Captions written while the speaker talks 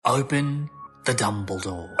Open the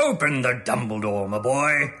Dumbledore. Open the Dumbledore, my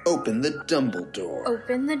boy. Open the Dumbledore.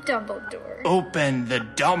 Open the Dumbledore. Open the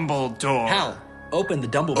Dumbledore. Hal, open the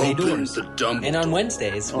Dumbledore doors. The Dumbledore. And on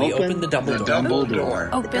Wednesdays, we open the Dumbledore. The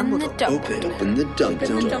Dumbledore. Open the Dumbledore. Open the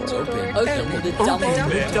Dumbledore. Open the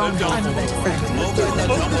Dumbledore.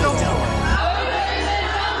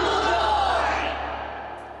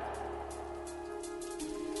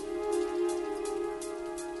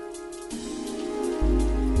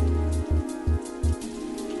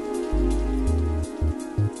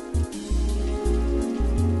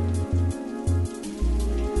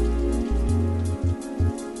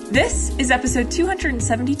 This is episode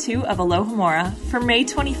 272 of Alohomora for May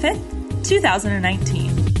 25th, 2019.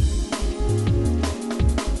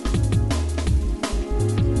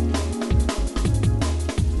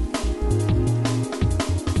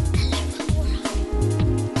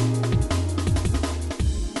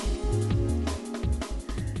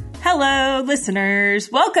 Hello,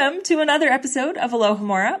 listeners. Welcome to another episode of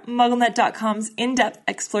Alohomora, MuggleNet.com's in-depth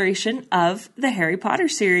exploration of the Harry Potter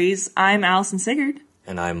series. I'm Allison Sigurd.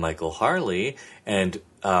 And I'm Michael Harley, and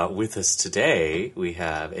with us today, we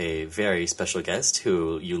have a very special guest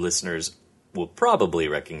who you listeners will probably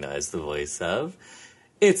recognize the voice of.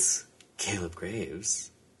 It's Caleb Graves.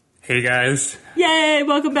 Hey, guys. Yay!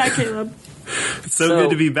 Welcome back, Caleb. It's so good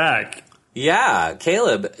to be back. Yeah,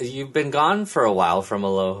 Caleb, you've been gone for a while from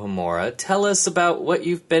Alohomora. Tell us about what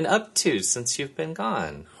you've been up to since you've been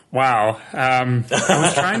gone. Wow. I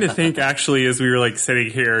was trying to think, actually, as we were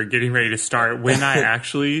sitting here getting ready to start, when I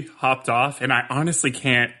actually hopped off, and I honestly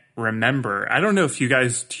can't remember. I don't know if do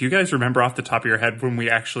you guys remember off the top of your head when we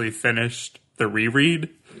actually finished the reread?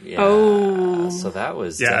 Yeah. Oh. So that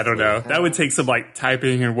was... Yeah, I don't know. That would take some,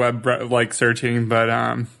 typing and web, searching, but,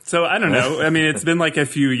 so I don't know. I mean, it's been a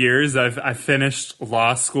few years. I finished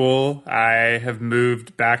law school. I have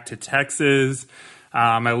moved back to Texas.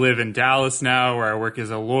 I live in Dallas now, where I work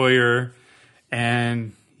as a lawyer,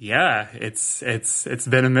 and yeah, it's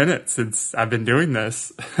been a minute since I've been doing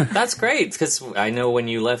this. That's great, because I know when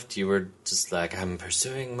you left, you were just like, I'm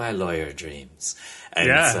pursuing my lawyer dreams. And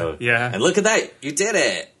and look at that, you did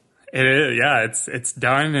it. It is, yeah, it's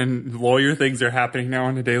done, and lawyer things are happening now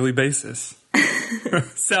on a daily basis.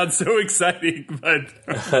 Sounds so exciting, but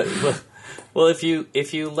well, if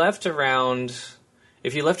you left around.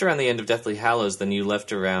 If you left around the end of Deathly Hallows, then you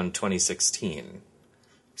left around 2016.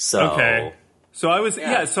 So okay. So I was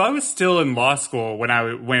still in law school when I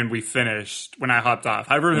hopped off.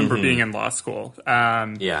 I remember being in law school.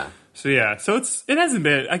 Yeah. So it hasn't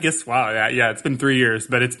been, I guess, wow, yeah, it's been 3 years,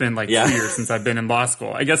 but it's been 2 years since I've been in law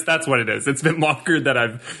school. I guess that's what it is. It's been longer than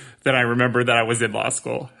I remember that I was in law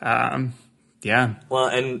school. Yeah. Well,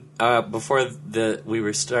 and before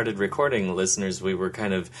we started recording, listeners, we were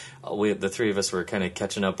the three of us were kind of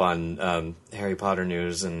catching up on Harry Potter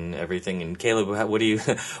news and everything. And Caleb, what do you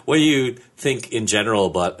think in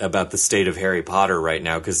general about the state of Harry Potter right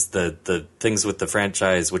now? Because the things with the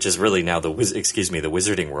franchise, which is really now the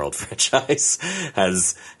Wizarding World franchise,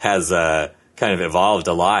 has kind of evolved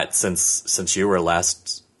a lot since you were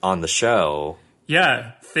last on the show.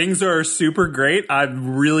 Yeah. Things are super great.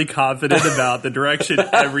 I'm really confident about the direction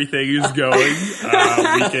everything is going,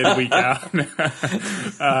 week in, week out.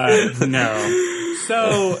 No.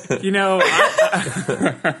 So,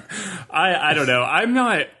 I don't know.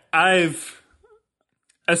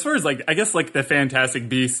 As far as I guess the Fantastic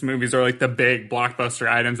Beasts movies are the big blockbuster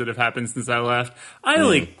items that have happened since I left.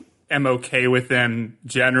 I am okay with them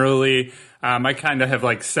generally. I kind of have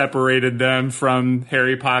separated them from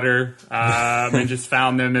Harry Potter and just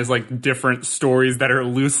found them as different stories that are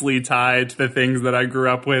loosely tied to the things that I grew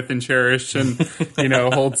up with and cherished and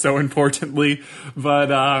hold so importantly.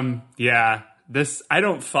 But I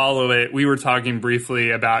don't follow it. We were talking briefly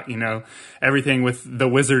about everything with the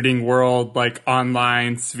Wizarding World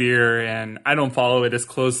online sphere, and I don't follow it as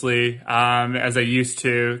closely as I used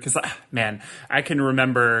to, because man, I can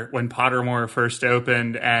remember when Pottermore first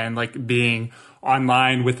opened and being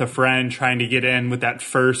online with a friend trying to get in with that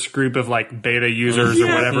first group of beta users or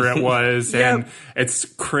whatever it was. And it's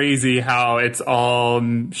crazy how it's all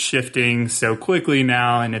shifting so quickly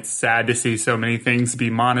now, and it's sad to see so many things be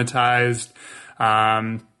monetized.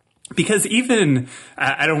 Because even,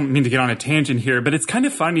 I don't mean to get on a tangent here, but it's kind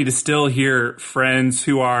of funny to still hear friends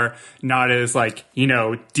who are not as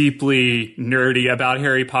deeply nerdy about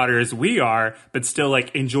Harry Potter as we are, but still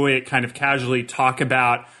enjoy it kind of casually talk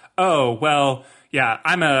about, oh, well, yeah,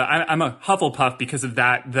 I'm a Hufflepuff because of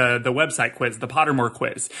that, the website quiz, the Pottermore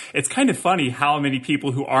quiz. It's kind of funny how many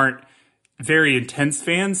people who aren't very intense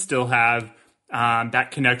fans still have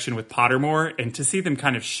that connection with Pottermore, and to see them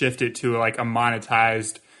kind of shift it to like a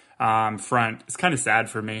monetized front. It's kind of sad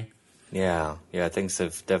for me. Yeah, things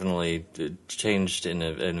have definitely changed in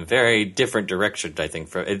a very different direction, I think.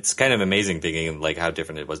 It's kind of amazing thinking like how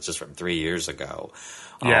different it was just from 3 years ago.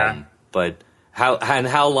 Yeah. But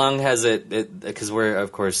how long has it, because we're,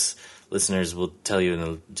 of course, listeners will tell you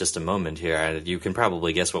in just a moment here, and you can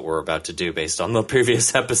probably guess what we're about to do based on the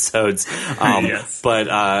previous episodes. Yes. But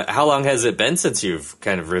how long has it been since you've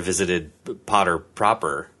kind of revisited Potter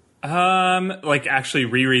proper? Like actually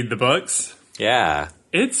reread the books? Yeah.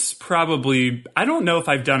 It's probably, I don't know if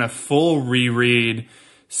I've done a full reread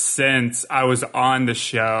since I was on the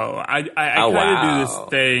show. I kind of do this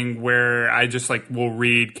thing where I just like will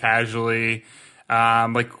read casually,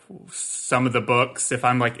 like some of the books if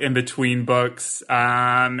I'm like in between books,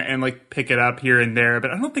 and like pick it up here and there.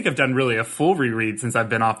 But I don't think I've done really a full reread since I've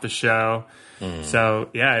been off the show. So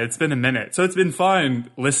yeah, it's been a minute. So it's been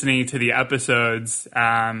fun listening to the episodes.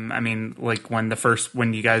 I mean, like when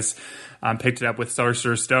you guys picked it up with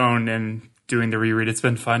Sorcerer's Stone and doing the reread, it's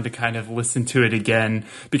been fun to kind of listen to it again,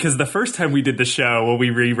 because the first time we did the show, when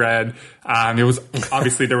we reread, it was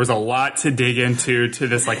obviously there was a lot to dig into to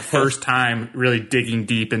this like first time really digging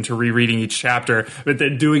deep into rereading each chapter, but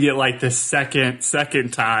then doing it like the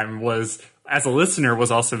second time was, as a listener,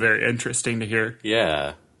 was also very interesting to hear.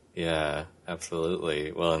 Yeah,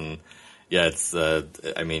 absolutely. Well, and yeah, it's, I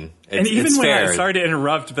mean, and even it's when fair. Sorry to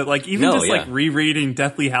interrupt, but like even like rereading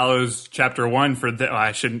Deathly Hallows Chapter 1 for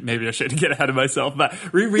I shouldn't get ahead of myself, but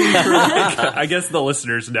rereading for like, I guess the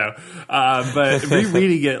listeners know, but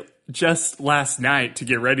rereading it just last night to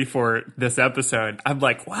get ready for this episode, I'm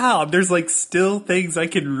like, wow, there's like still things I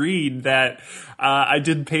can read that I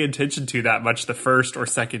didn't pay attention to that much the first or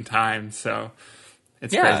second time, so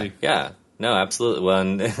it's crazy. Yeah. No, absolutely. Well,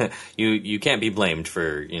 and you can't be blamed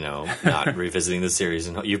for, not revisiting the series.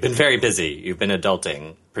 And you've been very busy. You've been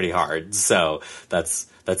adulting pretty hard. So that's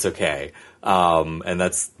okay. And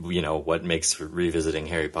that's, what makes revisiting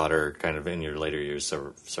Harry Potter kind of in your later years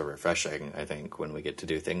so refreshing, I think, when we get to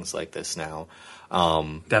do things like this now.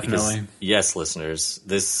 Definitely. Because, yes, listeners,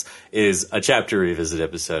 this is a chapter revisit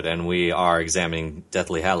episode, and we are examining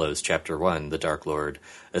Deathly Hallows Chapter 1, The Dark Lord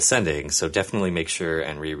Ascending. So definitely make sure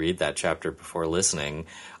and reread that chapter before listening,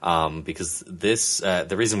 because this,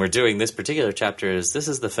 the reason we're doing this particular chapter is this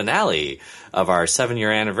is the finale of our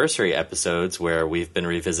 7-year anniversary episodes, where we've been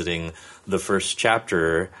revisiting the first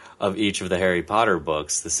chapter of each of the Harry Potter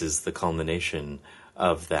books. This is the culmination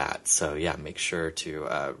of that. So yeah, make sure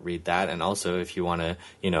to read that. And also, if you want to,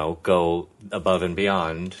 go above and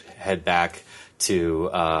beyond, head back to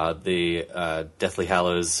the Deathly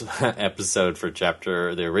Hallows episode for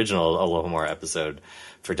the original Alohomora episode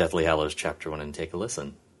for Deathly Hallows Chapter 1 and take a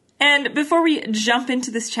listen. And before we jump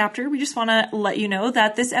into this chapter, we just want to let you know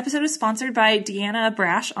that this episode is sponsored by Deanna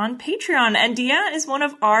Brash on Patreon. And Deanna is one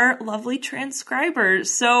of our lovely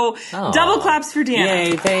transcribers. So double claps for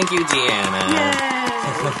Deanna. Yay, thank you, Deanna.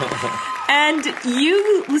 Yay. And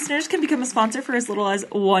you, listeners, can become a sponsor for as little as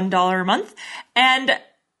 $1 a month. And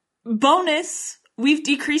bonus, we've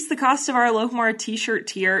decreased the cost of our Alohomora t-shirt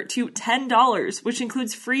tier to $10, which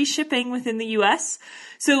includes free shipping within the U.S.,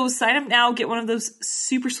 So sign up now, get one of those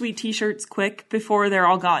super sweet t-shirts quick before they're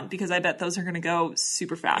all gone, because I bet those are going to go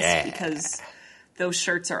super fast because those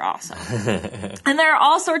shirts are awesome. And there are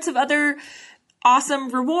all sorts of other awesome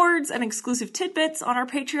rewards and exclusive tidbits on our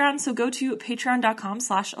Patreon. So go to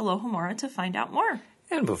patreon.com/Alohomora to find out more.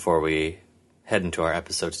 And before we head into our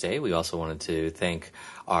episode today, we also wanted to thank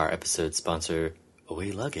our episode sponsor,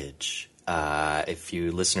 Away Luggage. If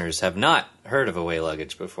you listeners have not heard of Away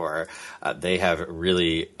Luggage before, they have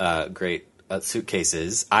really great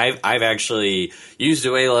suitcases. I've actually used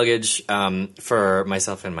Away Luggage for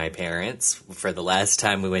myself and my parents for the last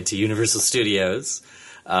time we went to Universal Studios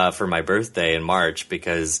for my birthday in March,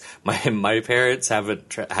 because my parents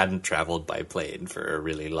hadn't traveled by plane for a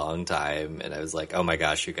really long time, and I was like, oh my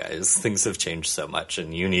gosh, you guys, things have changed so much,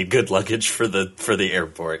 and you need good luggage for the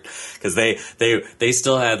airport, because they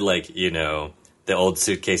still had the old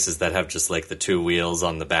suitcases that have just like the 2 wheels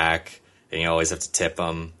on the back, and you always have to tip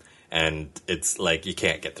them, and it's like you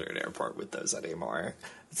can't get through an airport with those anymore.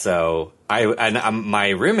 So my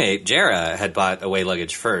roommate Jara had bought Away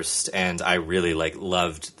Luggage first, and I really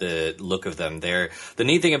loved the look of them. The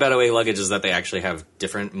neat thing about Away Luggage is that they actually have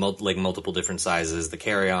different multiple different sizes: the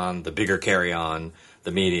carry-on, the bigger carry-on,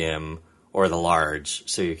 the medium, or the large.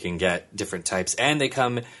 So you can get different types, and they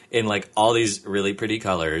come in all these really pretty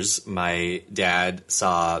colors. My dad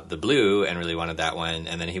saw the blue and really wanted that one,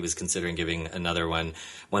 and then he was considering giving another one.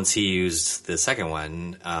 Once he used the second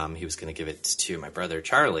one, he was going to give it to my brother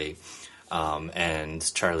Charlie,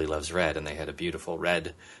 and Charlie loves red, and they had a beautiful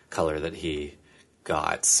red color that he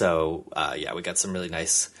got. So, we got some really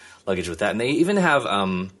nice luggage with that. And they even have,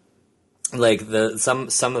 like some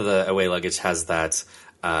of the away luggage has that,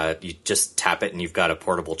 you just tap it and you've got a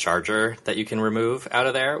portable charger that you can remove out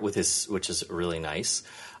of there which is really nice.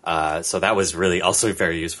 So that was really also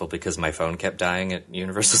very useful because my phone kept dying at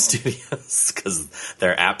Universal Studios because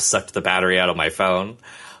their app sucked the battery out of my phone.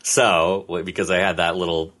 So because I had that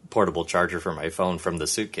little portable charger for my phone from the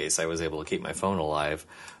suitcase, I was able to keep my phone alive,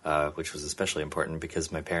 which was especially important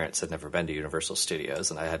because my parents had never been to Universal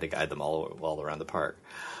Studios and I had to guide them all around the park.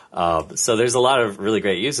 So there's a lot of really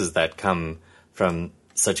great uses that come from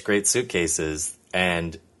such great suitcases,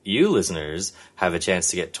 and you listeners have a chance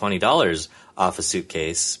to get $20 off a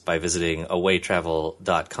suitcase by visiting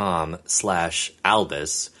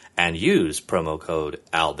awaytravel.com/Albus and use promo code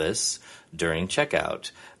Albus during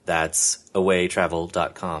checkout. That's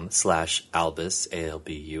awaytravel.com/Albus,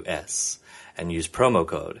 ALBUS, and use promo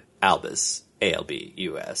code Albus,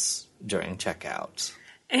 ALBUS during checkout.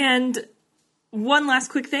 And one last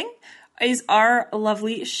quick thing is our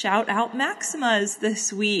lovely shout out Maximas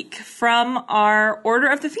this week from our Order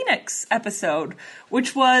of the Phoenix episode,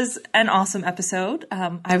 which was an awesome episode.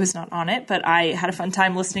 I was not on it, but I had a fun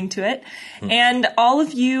time listening to it. And all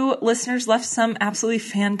of you listeners left some absolutely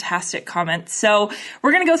fantastic comments. So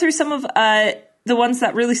we're going to go through some of the ones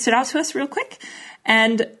that really stood out to us real quick.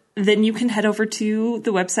 And then you can head over to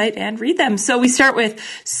the website and read them. So we start with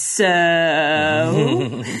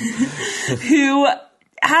who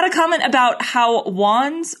had a comment about how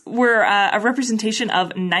wands were a representation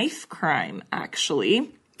of knife crime,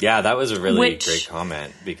 actually. Yeah, that was a really great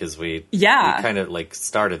comment because we kind of like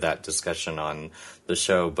started that discussion on the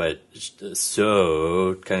show, but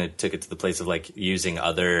so kind of took it to the place of like using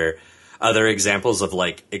other examples of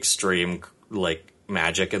like extreme like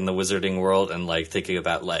magic in the wizarding world and like thinking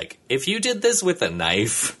about like if you did this with a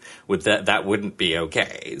knife with that wouldn't be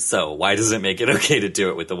okay, so why does it make it okay to do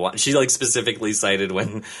it with the wand? She like specifically cited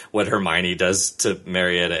what Hermione does to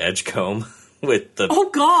Marietta Edgecombe with the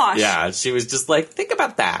she was just like think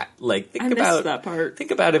about that, like think about that part.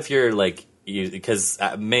 Think about if you're like because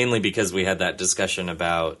mainly because we had that discussion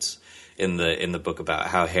about in the book about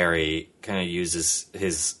how Harry kind of uses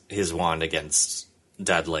his wand against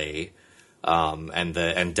Dudley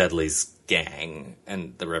and Dudley's gang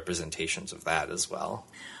and the representations of that as well.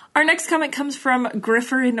 Our next comment comes from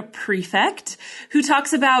Griffin Prefect, who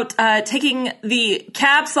talks about taking the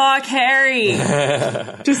caps lock Harry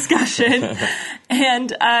discussion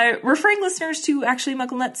and referring listeners to actually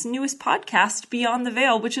MuggleNet's newest podcast, Beyond the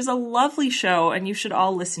Veil, which is a lovely show, and you should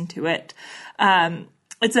all listen to it.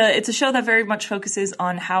 It's a show that very much focuses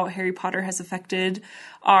on how Harry Potter has affected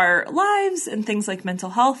our lives and things like mental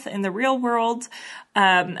health in the real world.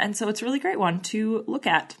 And so it's a really great one to look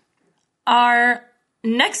at. Our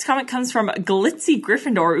next comment comes from Glitzy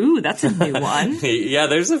Gryffindor. Ooh, that's a new one. Yeah,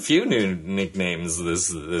 there's a few new nicknames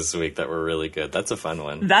this week that were really good. That's a fun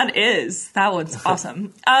one. That one's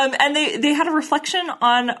awesome. And they had a reflection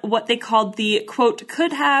on what they called the, quote,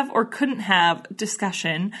 could have or couldn't have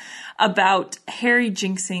discussion about Harry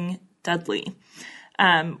jinxing Dudley.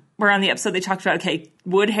 Where on the episode they talked about, okay,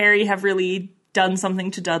 would Harry have really done something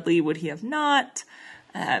to Dudley? Would he have not?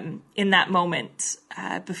 In that moment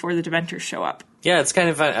before the Dementors show up. Yeah, it's kind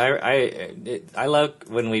of fun. I love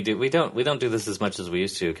when we don't do this as much as we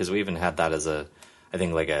used to because we even had that as I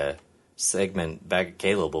think like a segment back.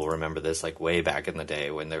 Caleb will remember this like way back in the day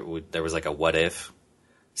when there was like a what if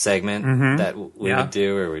segment that we would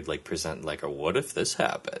do, or we'd like present like a what if this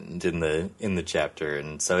happened in the chapter,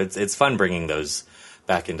 and so it's fun bringing those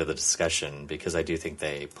back into the discussion because I do think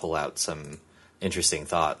they pull out some interesting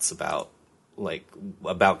thoughts about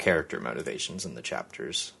character motivations in the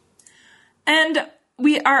chapters. And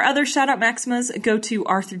our other shout-out Maximas go to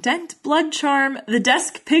Arthur Dent, Blood Charm, The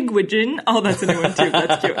Desk Pigwidgeon. Oh, that's a new one, too.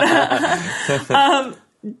 That's cute.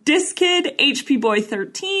 Diskid, HP Boy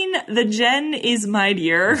 13, The Gen is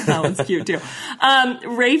Mightier. That one's cute, too.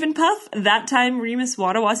 Ravenpuff, That Time Remus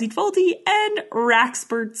Wadawazi Voldy, and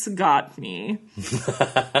Raxpert's Got Me.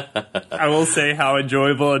 I will say how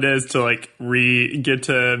enjoyable it is to get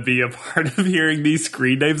to be a part of hearing these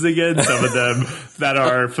screen names again. Some of them that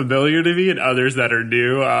are familiar to me and others that are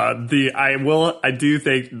new. I do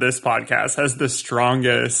think this podcast has the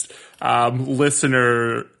strongest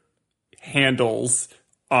listener handles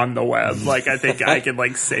on the web. I think I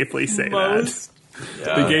can safely say that.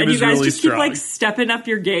 Yeah. The game is really strong. And you guys just keep stepping up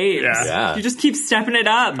your games. Yeah. You just keep stepping it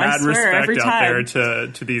up. Mad I swear, every respect time. out there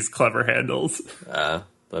to these clever handles.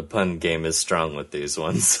 The pun game is strong with these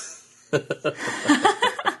ones.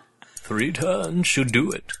 3 turns should do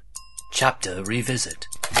it. Chapter Revisit.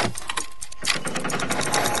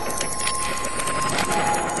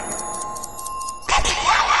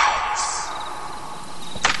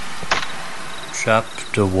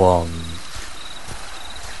 Chapter 1.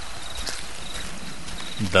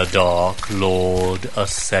 The Dark Lord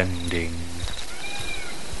Ascending.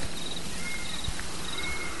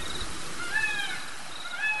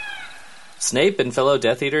 Snape and fellow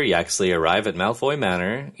Death Eater Yaxley arrive at Malfoy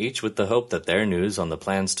Manor, each with the hope that their news on the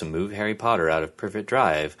plans to move Harry Potter out of Privet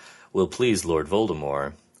Drive will please Lord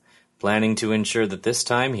Voldemort. Planning to ensure that this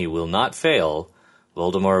time he will not fail,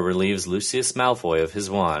 Voldemort relieves Lucius Malfoy of his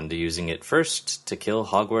wand, using it first to kill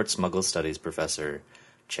Hogwarts Muggle Studies professor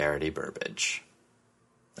Charity Burbage.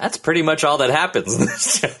 That's pretty much all that happens in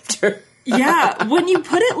this chapter. Yeah, when you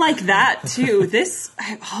put it like that, too,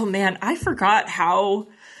 I forgot how...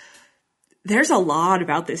 There's a lot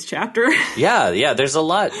about this chapter. Yeah, there's a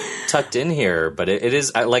lot tucked in here, but it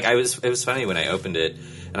was funny when I opened it,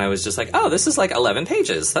 and I was just like, oh, this is like 11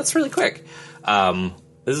 pages. That's really quick.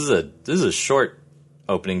 This is a short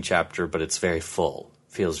opening chapter, but it's very full.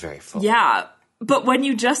 Feels very full. Yeah, but when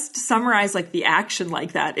you just summarize like the action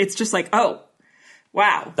like that, it's just like, oh,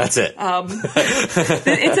 wow. That's it.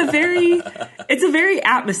 It's a very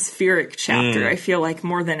atmospheric chapter, I feel like,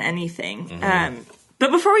 more than anything. Mm-hmm.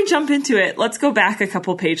 But before we jump into it, let's go back a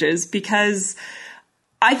couple pages, because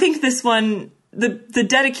I think this one, the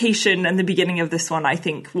dedication and the beginning of this one, I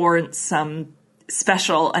think warrants some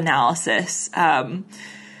special analysis.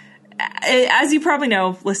 As you probably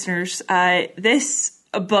know, listeners, this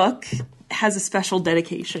book has a special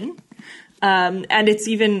dedication, and it's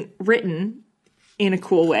even written in a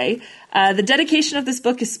cool way. The dedication of this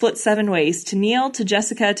book is split 7 ways: to Neil, to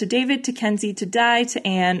Jessica, to David, to Kenzie, to Di, to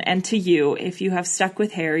Anne, and to you, if you have stuck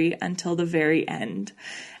with Harry until the very end.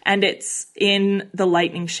 And it's in the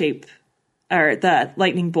lightning shape, or the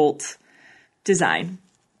lightning bolt design,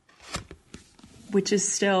 which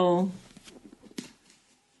is still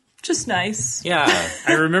just nice. Yeah.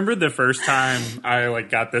 I remember the first time I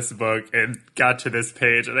got this book and got to this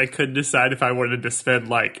page, and I couldn't decide if I wanted to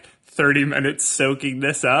spend 30 minutes soaking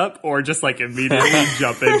this up or just immediately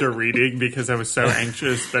jump into reading, because I was so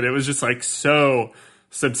anxious. But it was just so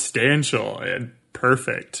substantial and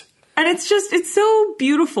perfect. And it's so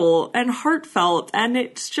beautiful and heartfelt. And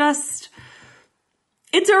it's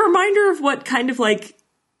a reminder of what kind of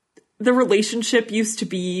the relationship used to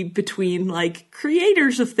be between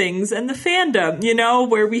creators of things and the fandom,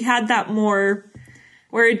 where we had that more,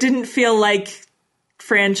 where it didn't feel like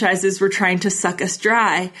franchises were trying to suck us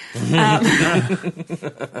dry,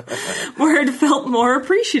 where it felt more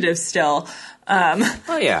appreciative still.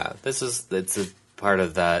 Oh yeah, it's a part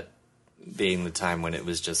of that being the time when it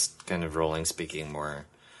was just kind of Rowling speaking more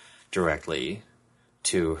directly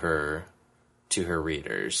to her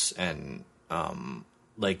readers, and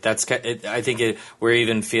that's I think we're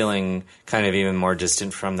even feeling kind of even more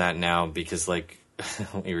distant from that now, because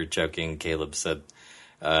we were joking, Caleb said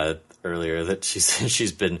earlier that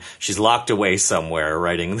she's locked away somewhere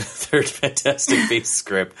writing the third Fantastic Beasts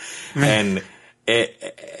script, and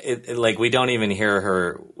it we don't even hear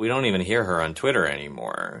her on Twitter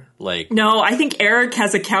anymore. No, I think Eric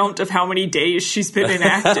has a count of how many days she's been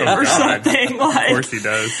inactive or something. Of course he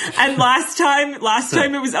does. And last time it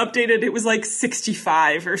was updated, it was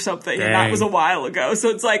 65 or something. Dang. And that was a while ago. So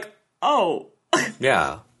it's oh.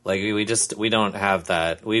 Yeah. We don't have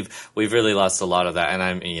that. We've really lost a lot of that,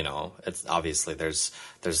 and it's obviously there's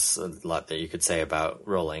a lot that you could say about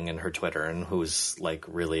Rowling and her Twitter and who's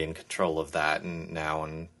really in control of that and now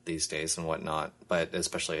and these days and whatnot. But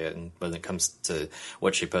especially when it comes to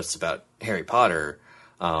what she posts about Harry Potter.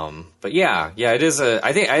 But yeah, it is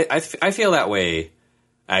I feel that way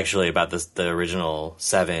actually about the original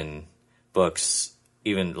 7 books.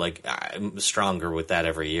 Even I'm stronger with that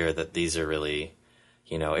every year, that these are really.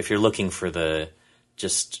 If you're looking for the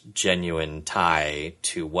just genuine tie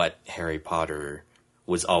to what Harry Potter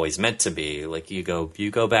was always meant to be, you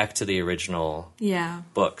go back to the original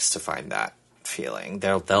books to find that feeling.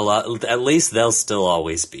 They'll at least they'll still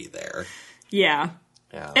always be there. Yeah.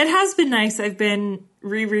 It has been nice. I've been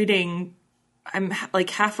rereading. I'm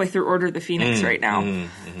halfway through Order of the Phoenix right now,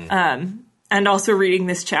 and also reading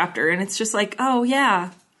this chapter, and it's just oh yeah.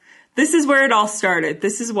 This is where it all started.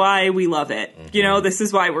 This is why we love it. Mm-hmm. This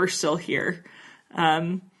is why we're still here,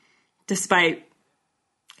 despite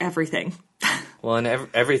everything. Well, and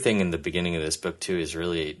everything in the beginning of this book too is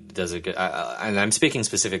really does a good. And I'm speaking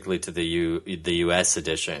specifically to the U.S.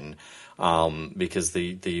 edition, because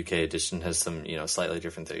the UK edition has some slightly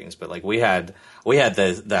different things. But we had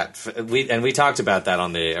we talked about that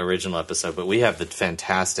on the original episode. But we have the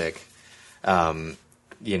fantastic, end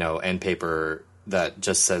paper that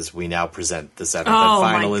just says, "We now present the seventh and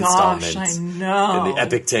final installment I know. in the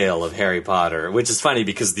epic tale of Harry Potter," which is funny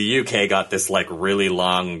because the UK got this like really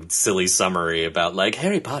long, silly summary about like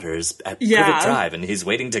Harry Potter's at Privet Drive and he's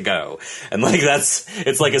waiting to go, and like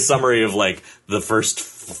it's like a summary of like the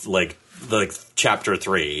first like chapter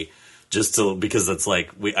 3, just to because it's like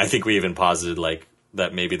I think we even posited like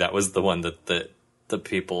that maybe that was the one that the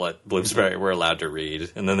people at Bloomsbury were allowed to read,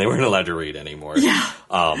 and then they weren't allowed to read anymore. Yeah.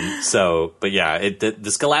 But yeah,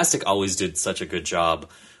 the Scholastic always did such a good job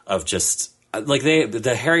of just like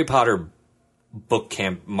the Harry Potter book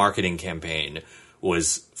marketing campaign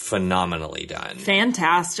was phenomenally done.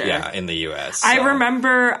 Fantastic. Yeah, in the US. So. I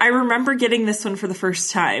remember getting this one for the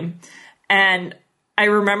first time, and I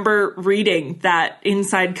remember reading that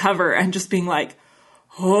inside cover and just being like,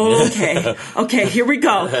 okay, here we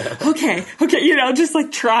go. Okay, just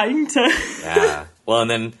like trying to. Yeah. Well,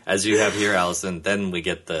 and then as you have here, Allison, then we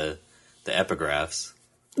get the epigraphs.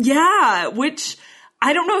 Yeah, which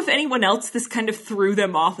I don't know if anyone else this kind of threw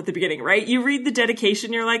them off at the beginning, right? You read the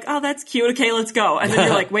dedication, you're like, oh, that's cute. Okay, let's go. And then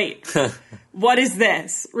you're like, wait, what is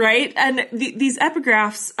this? Right? And these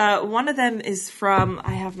epigraphs, one of them is from,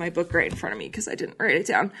 I have my book right in front of me because I didn't write it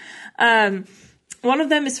down. One of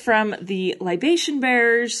them is from the Libation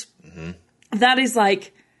Bearers. Mm-hmm. That is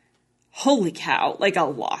like, holy cow, like a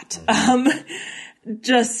lot. Mm-hmm.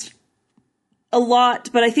 Just a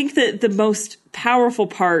lot. But I think that the most powerful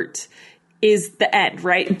part is the end,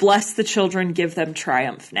 right? Bless the children, give them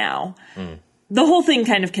triumph now. Mm. The whole thing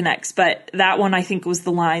kind of connects, but that one I think was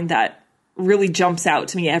the line that really jumps out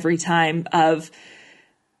to me every time of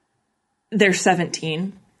they're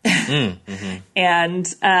 17. Mm-hmm. And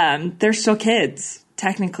they're still kids,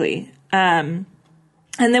 technically. And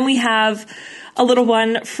then we have a little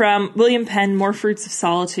one from William Penn, More Fruits of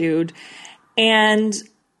Solitude. And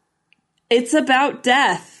it's about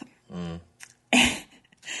death. Mm.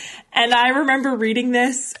 And I remember reading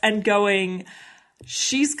this and going,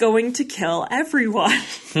 she's going to kill everyone.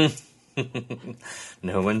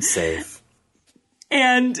 No one's safe.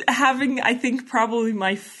 And having, I think, probably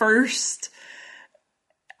my first,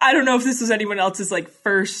 I don't know if this was anyone else's like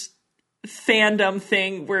first fandom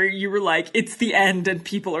thing where you were like, it's the end and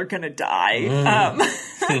people are going to die.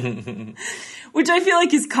 Which I feel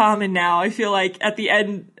like is common now. I feel like at the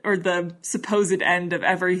end or the supposed end of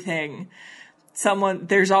everything,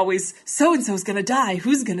 there's always so-and-so's going to die.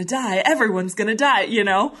 Who's going to die? Everyone's going to die, you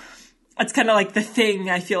know? It's kind of like the thing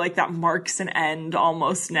I feel like that marks an end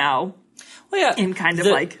almost now. Well, yeah. In kind of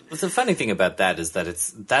like... The funny thing about that is that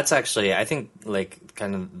that's actually, I think, like,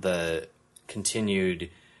 kind of the continued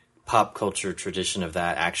pop culture tradition of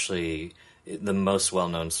that actually, the most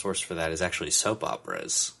well-known source for that is actually soap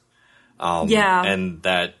operas. And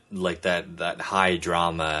that, like, that high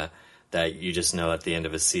drama that you just know at the end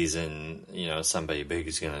of a season, you know, somebody big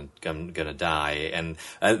is gonna die, and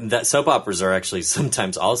that soap operas are actually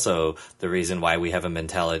sometimes also the reason why we have a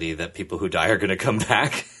mentality that people who die are gonna come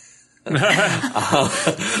back.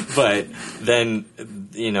 But then,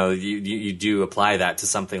 you know, you do apply that to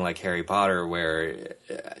something like Harry Potter, where,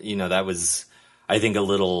 you know, that was, I think, a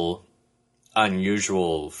little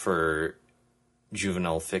unusual for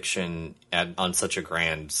juvenile fiction on such a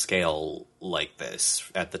grand scale like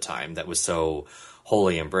this at the time that was so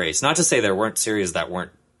wholly embraced. Not to say there weren't series that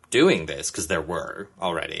weren't doing this, because there were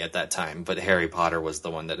already at that time, but Harry Potter was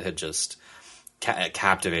the one that had just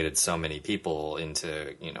captivated so many people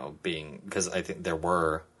into, you know, being, because I think there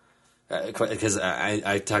were, because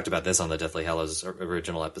I talked about this on the Deathly Hallows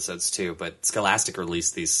original episodes too, but Scholastic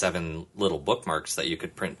released these 7 little bookmarks that you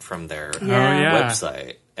could print from their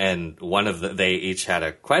website. And they each had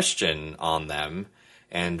a question on them,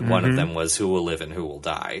 and one of them was who will live and who will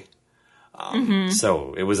die.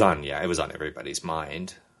 So it was on everybody's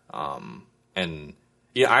mind. And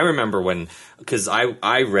yeah, I remember because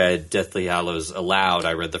I read Deathly Hallows aloud.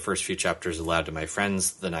 I read the first few chapters aloud to my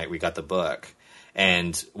friends the night we got the book,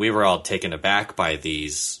 and we were all taken aback by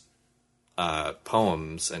these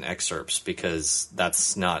poems and excerpts, because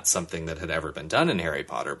that's not something that had ever been done in Harry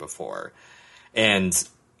Potter before. And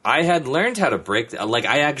I had learned how to break, like,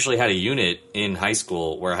 I actually had a unit in high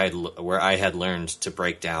school where I had learned to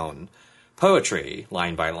break down poetry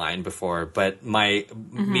line by line before, but me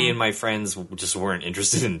and my friends just weren't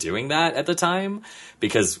interested in doing that at the time,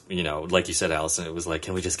 because, you know, like you said, Allison, it was like,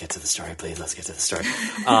 can we just get to the story, please? Let's get to the story.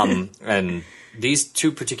 And these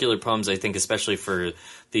 2 particular poems, I think, especially for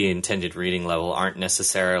the intended reading level, aren't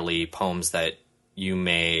necessarily poems that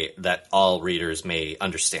that all readers may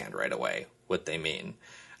understand right away what they mean.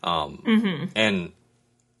 And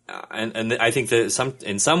I think that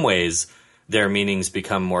in some ways their meanings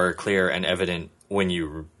become more clear and evident when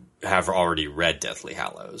you have already read Deathly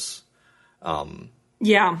Hallows.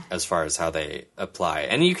 Yeah. As far as how they apply.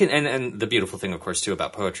 And you can, and the beautiful thing, of course, too,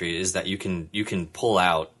 about poetry is that you can pull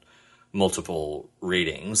out multiple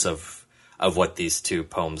readings of what these two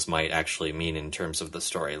poems might actually mean in terms of the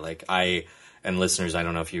story. Like and listeners, I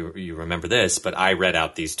don't know if you remember this, but I read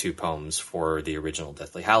out these two poems for the original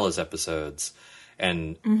Deathly Hallows episodes.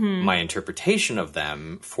 And my interpretation of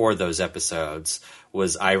them for those episodes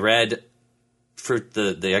was I read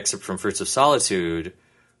the excerpt from Fruits of Solitude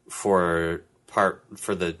for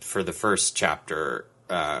the first chapter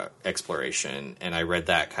exploration, and I read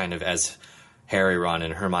that kind of as Harry, Ron,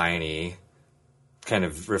 and Hermione kind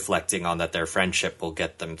of reflecting on that their friendship will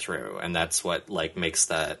get them through, and that's what makes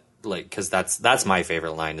that because that's my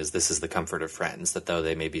favorite line is this is the comfort of friends, that though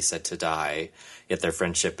they may be said to die, yet their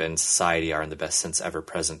friendship and society are in the best sense ever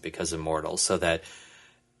present because immortal, so that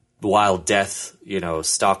while death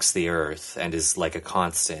stalks the earth and is like a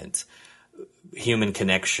constant, human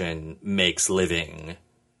connection makes living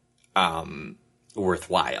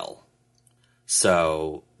worthwhile.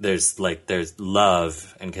 So there's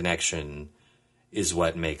love and connection is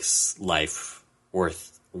what makes life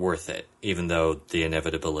worth it, even though the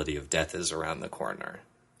inevitability of death is around the corner.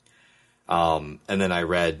 And then I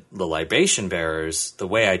read The Libation Bearers. The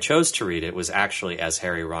way I chose to read it was actually as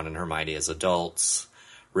Harry, Ron, and Hermione as adults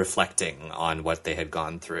reflecting on what they had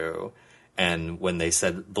gone through. And when they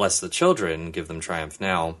said, bless the children, give them triumph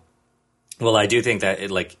now. Well, I do think that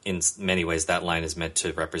in many ways that line is meant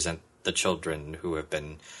to represent the children who have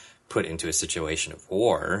been put into a situation of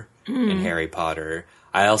war in Harry Potter.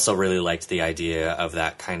 I also really liked the idea of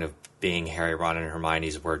that kind of being Harry, Ron, and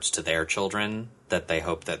Hermione's words to their children, that they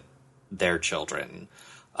hope that their children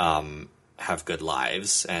have good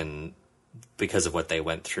lives, and because of what they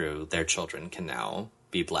went through, their children can now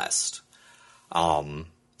be blessed.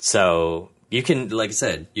 So you can, like I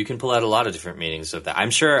said, you can pull out a lot of different meanings of that. I'm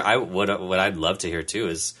sure what I'd love to hear too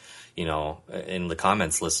is, in the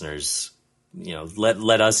comments, listeners,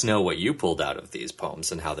 let us know what you pulled out of these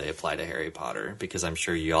poems and how they apply to Harry Potter, because I'm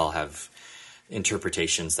sure you all have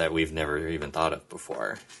interpretations that we've never even thought of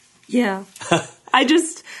before. Yeah. I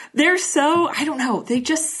don't know. They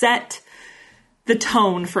just set the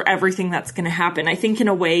tone for everything that's going to happen. I think in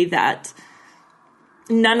a way that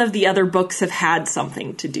none of the other books have had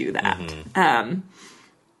something to do that. And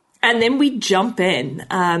then we jump in,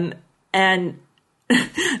 and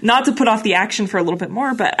not to put off the action for a little bit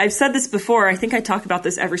more, but I've said this before. I think I talk about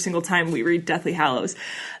this every single time we read Deathly Hallows.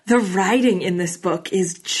 The writing in this book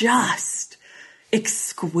is just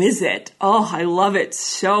exquisite. Oh, I love it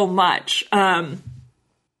so much. I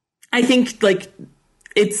think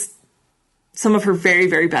it's some of her very,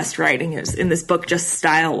 very best writing is in this book, just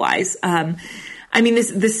style wise.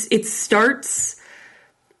 It starts,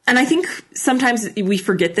 and I think sometimes we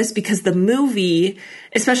forget this because the movie,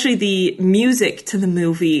 especially the music to the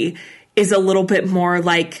movie, is a little bit more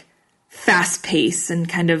fast paced and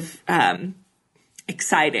kind of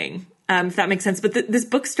exciting, if that makes sense. But this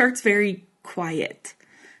book starts very quiet.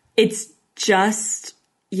 It's just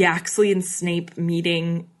Yaxley and Snape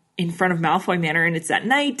meeting in front of Malfoy Manor, and it's at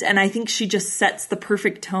night. And I think she just sets the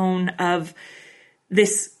perfect tone of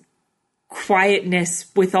this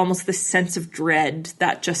quietness with almost this sense of dread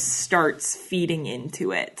that just starts feeding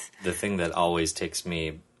into it. The thing that always takes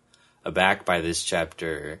me aback by this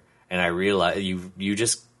chapter, and I realize you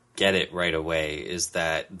just get it right away, is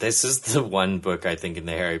that this is the one book I think in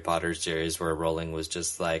the Harry Potter series where Rowling was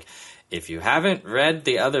just like, if you haven't read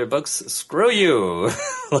the other books, screw you.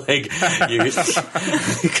 Because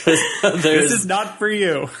this is not for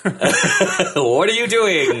you. What are you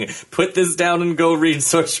doing? Put this down and go read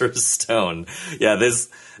Sorcerer's Stone. Yeah, this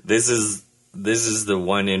is the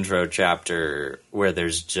one intro chapter where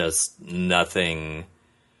there's just nothing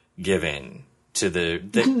given to the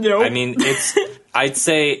Nope. I mean, I'd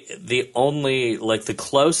say the only the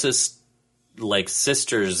closest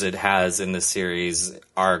sisters it has in the series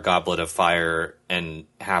are Goblet of Fire and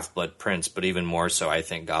Half-Blood Prince, but even more so, I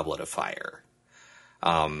think, Goblet of Fire.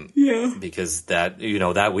 Yeah. Because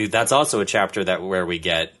that's also a chapter where we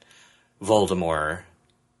get Voldemort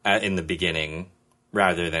in the beginning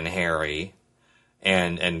rather than Harry,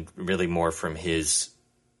 and really more from his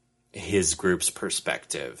group's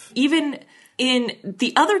perspective. Even in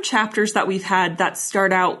the other chapters that we've had that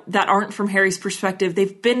start out that aren't from Harry's perspective,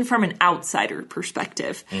 they've been from an outsider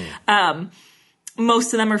perspective.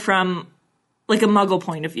 Most of them are from a Muggle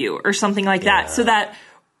point of view or something like that, so that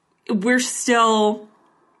we're still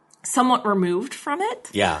somewhat removed from it.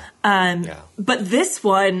 Yeah. But this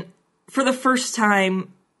one, for the first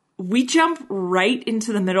time, we jump right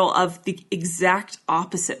into the middle of the exact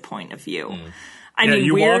opposite point of view. I mean,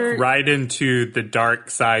 you walk right into the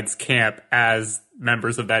dark side's camp as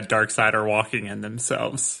members of that dark side are walking in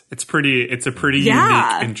themselves. It's a pretty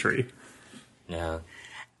unique entry. Yeah.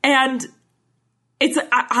 And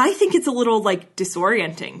I think it's a little like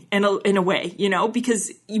disorienting in a way, you know,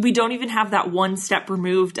 because we don't even have that one step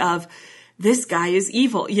removed of this guy is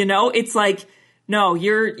evil, you know? It's like, no,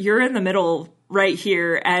 you're in the middle right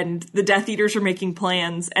here, and the Death Eaters are making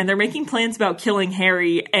plans, and they're making plans about killing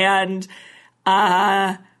Harry, and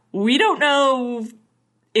we don't know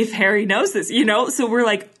if Harry knows this, you know? So we're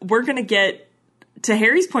like, we're going to get to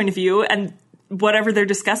Harry's point of view, and whatever they're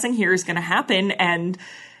discussing here is going to happen, and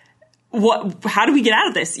how do we get out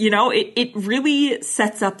of this? You know, it really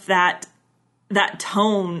sets up that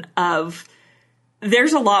tone of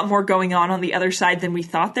there's a lot more going on the other side than we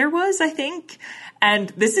thought there was, I think. And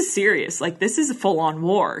this is serious. Like, this is a full-on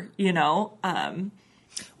war, you know?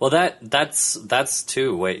 Well, that's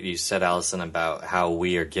too what you said, Allison, about how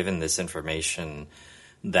we are given this information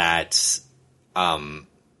that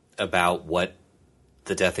about what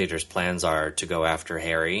the Death Eaters' plans are to go after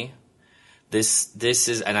Harry. This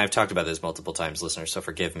is, and I've talked about this multiple times, listeners, so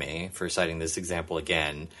forgive me for citing this example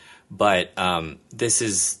again, but this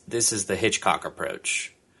is the Hitchcock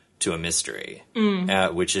approach to a mystery,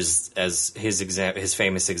 which is, as his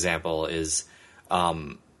famous example is,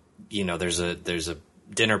 you know, there's a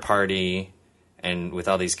dinner party, and with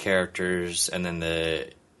all these characters, and then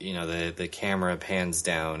the camera pans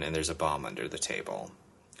down, and there's a bomb under the table.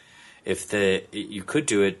 You could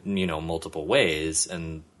do it, you know, multiple ways,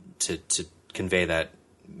 and to convey that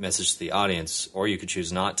message to the audience, or you could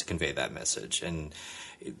choose not to convey that message. And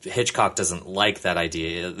Hitchcock doesn't like that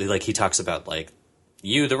idea. Like, he talks about, like,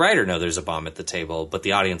 you, the writer, know there's a bomb at the table, but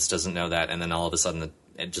the audience doesn't know that, and then all of a sudden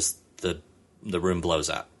the room blows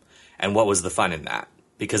up. And what was the fun in that?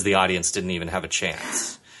 Because the audience didn't even have a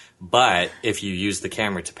chance. But if you use the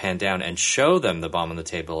camera to pan down and show them the bomb on the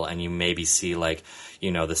table, and you maybe see, like,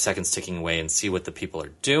 you know, the seconds ticking away, and see what the people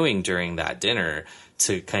are doing during that dinner,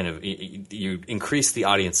 to kind of, you increase the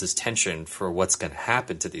audience's tension for what's going to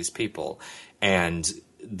happen to these people. And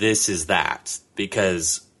this is that,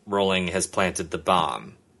 because Rowling has planted the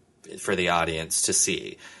bomb for the audience to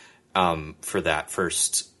see, for that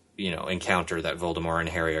first, you know, encounter that Voldemort and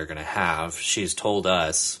Harry are going to have. She's told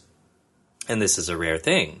us, and this is a rare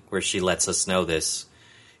thing, where she lets us know this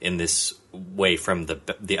in this way from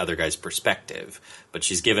the other guy's perspective. But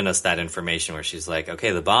she's given us that information where she's like, okay,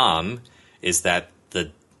 the bomb is that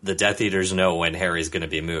the Death Eaters know when Harry's going to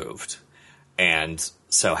be moved. And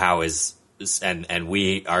so and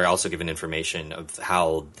we are also given information of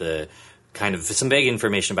how some vague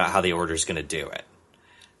information about how the Order's going to do it.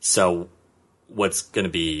 So what's going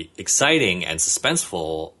to be exciting and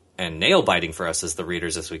suspenseful and nail-biting for us as the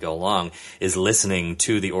readers as we go along is listening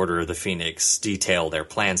to the Order of the Phoenix detail their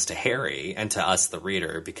plans to Harry and to us, the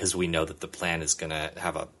reader, because we know that the plan is going to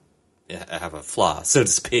have a flaw, so to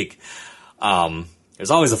speak. There's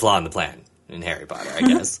always a flaw in the plan in Harry Potter, I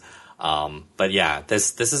guess. But yeah,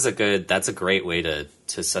 this is that's a great way to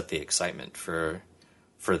set the excitement for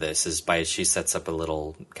this, is by she sets up a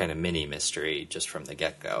little kind of mini mystery just from the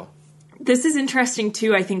get-go. This is interesting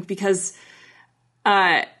too, I think, because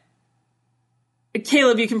Caleb,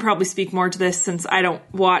 you can probably speak more to this since I don't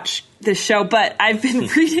watch this show, but I've been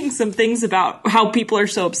reading some things about how people are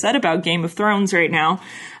so upset about Game of Thrones right now.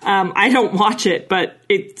 I don't watch it, but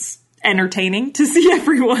it's entertaining to see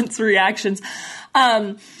everyone's reactions.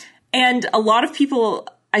 And a lot of people,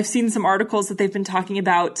 I've seen some articles that they've been talking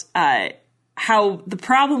about how the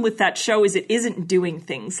problem with that show is it isn't doing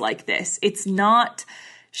things like this. It's not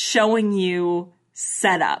showing you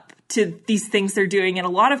setup to these things they're doing. And a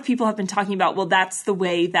lot of people have been talking about, well, that's the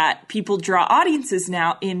way that people draw audiences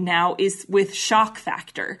now is with shock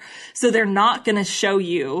factor. So they're not going to show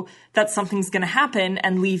you that something's going to happen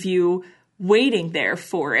and leave you waiting there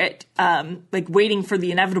for it, like waiting for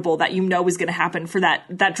the inevitable that you know is going to happen, for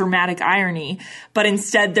that dramatic irony. But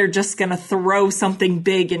instead, they're just going to throw something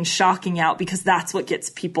big and shocking out because that's what gets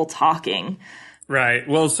people talking. Right.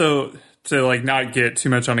 Well, so to like not get too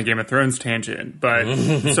much on a Game of Thrones tangent, but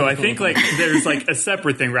so I think like there's like a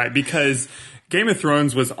separate thing, right? Because Game of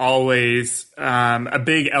Thrones was always a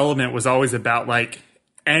big element was always about like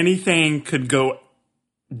anything could go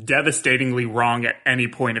devastatingly wrong at any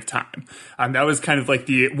point of time. That was kind of like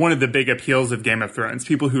one of the big appeals of Game of Thrones.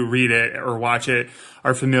 People who read it or watch it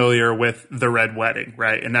are familiar with the Red Wedding,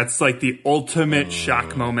 right? And that's like the ultimate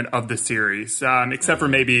shock moment of the series, except for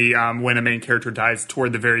maybe when a main character dies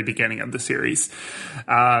toward the very beginning of the series.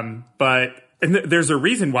 But there's a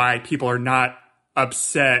reason why people are not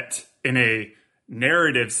upset in a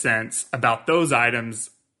narrative sense about those items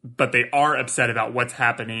but they are upset about what's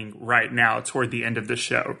happening right now toward the end of the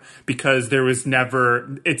show, because there was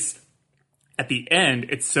never, it's at the end,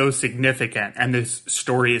 it's so significant and this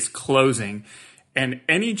story is closing, and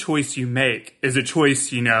any choice you make is a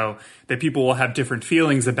choice, you know, that people will have different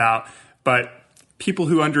feelings about, but people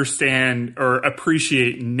who understand or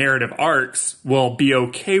appreciate narrative arcs will be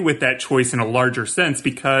okay with that choice in a larger sense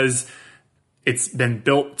because it's been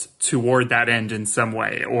built toward that end in some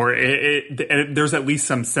way, or there's at least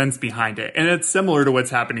some sense behind it. And it's similar to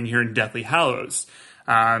what's happening here in Deathly Hallows.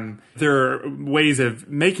 There are ways of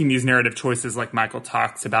making these narrative choices, like Michael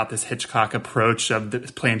talks about this Hitchcock approach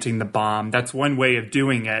of planting the bomb. That's one way of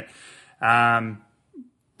doing it.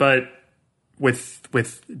 But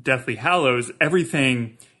with Deathly Hallows,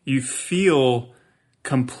 everything you feel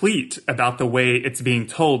complete about the way it's being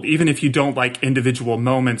told, even if you don't like individual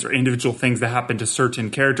moments or individual things that happen to certain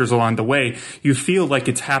characters along the way, you feel like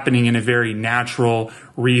it's happening in a very natural,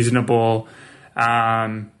 reasonable,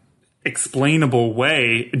 explainable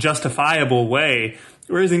way, justifiable way.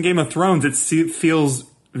 Whereas in Game of Thrones, it feels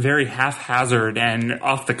very haphazard and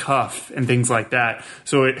off the cuff and things like that.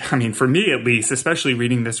 So, for me at least, especially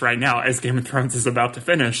reading this right now as Game of Thrones is about to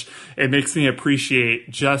finish, it makes me appreciate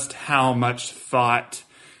just how much thought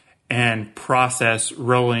and process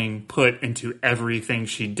Rowling put into everything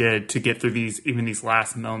she did to get through these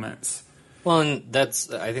last moments. Well, and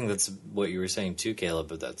I think that's what you were saying too, Caleb,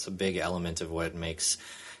 but that's a big element of what made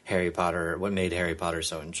Harry Potter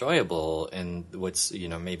so enjoyable, and what's,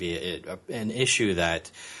 maybe an issue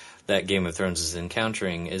that Game of Thrones is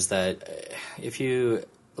encountering is that if you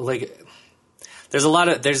there's a lot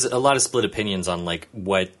of split opinions on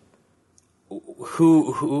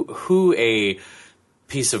who a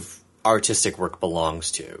piece of artistic work belongs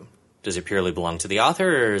to. Does it purely belong to the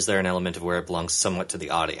author, or is there an element of where it belongs somewhat to the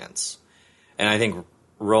audience? And I think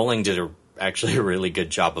Rowling did actually a really good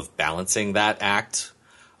job of balancing that act.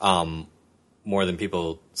 More than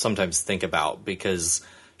people sometimes think about, because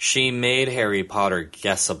she made Harry Potter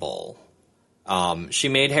guessable. She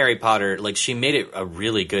made Harry Potter, she made it a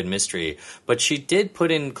really good mystery, but she did put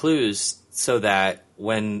in clues so that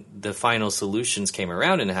when the final solutions came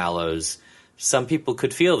around in Hallows, some people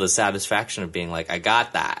could feel the satisfaction of being like, I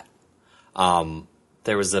got that.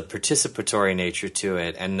 There was a participatory nature to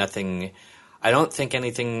it, and I don't think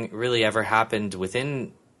anything really ever happened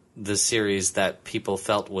within the series that people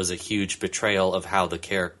felt was a huge betrayal of how the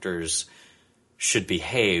characters should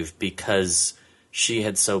behave, because she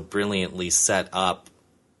had so brilliantly set up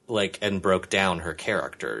and broke down her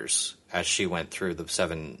characters as she went through the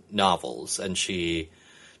 7 novels, and she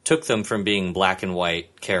took them from being black and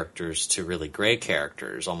white characters to really gray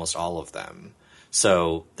characters, almost all of them.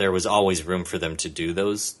 So there was always room for them to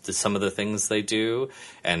do some of the things they do.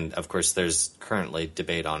 And of course, there's currently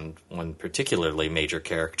debate on one particularly major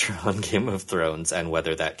character on Game of Thrones, and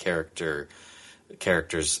whether that character's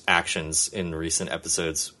actions in recent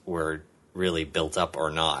episodes were really built up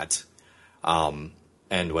or not.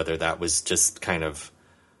 And whether that was just kind of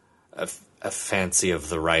a fancy of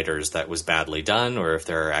the writers that was badly done, or if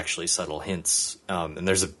there are actually subtle hints. And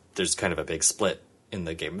there's kind of a big split in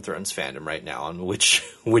the Game of Thrones fandom right now on which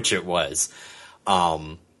it was.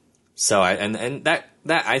 So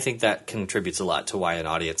I think that contributes a lot to why an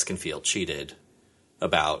audience can feel cheated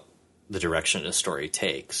about the direction a story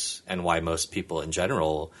takes, and why most people in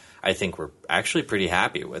general, I think, were actually pretty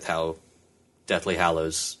happy with how Deathly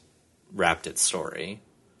Hallows wrapped its story.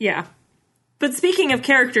 Yeah. But speaking of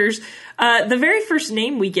characters, the very first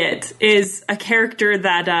name we get is a character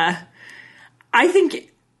that I think,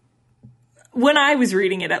 when I was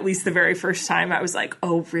reading it, at least the very first time, I was like,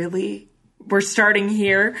 oh, really? We're starting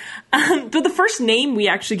here? But the first name we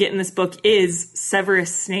actually get in this book is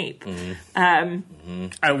Severus Snape. Mm-hmm.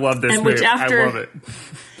 I love this name. I love it.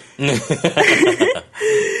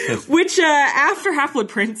 Which, after Half-Blood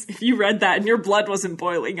Prince, if you read that and your blood wasn't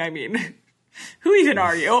boiling, who even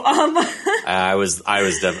are you? I was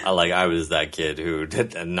that kid who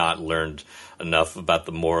had not learned enough about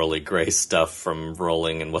the morally gray stuff from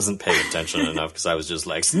Rowling and wasn't paying attention enough, because I was just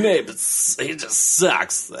like, Snape, he just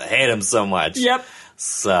sucks. I hate him so much. Yep.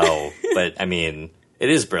 So, but it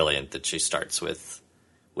is brilliant that she starts with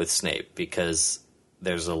Snape, because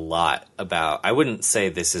there's a lot about, I wouldn't say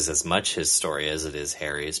this is as much his story as it is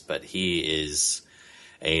Harry's, but he is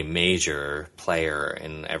a major player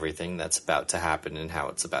in everything that's about to happen and how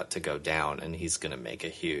it's about to go down, and he's going to make a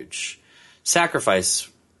huge sacrifice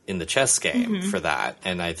in the chess game for that.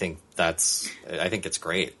 And I think it's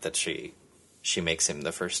great that she makes him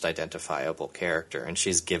the first identifiable character, and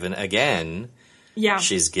she's given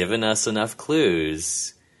us enough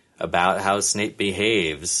clues about how Snape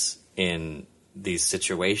behaves in these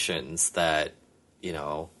situations that, you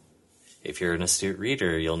know, if you're an astute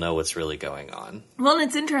reader, you'll know what's really going on. Well, and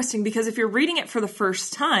it's interesting because if you're reading it for the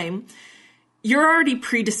first time, you're already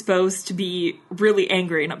predisposed to be really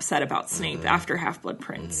angry and upset about Snape after Half-Blood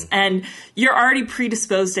Prince. And you're already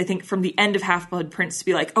predisposed, I think, from the end of Half-Blood Prince to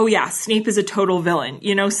be like, oh yeah, Snape is a total villain.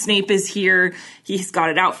 You know, Snape is here. He's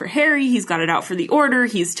got it out for Harry. He's got it out for the Order.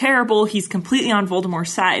 He's terrible. He's completely on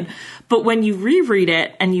Voldemort's side. But when you reread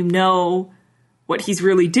it and you know what he's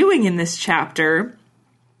really doing in this chapter,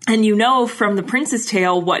 and you know from The Prince's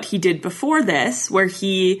Tale what he did before this, where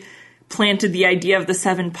he planted the idea of the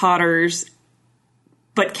 7 Potters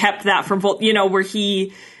but kept that from, you know, where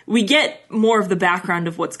we get more of the background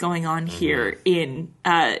of what's going on here in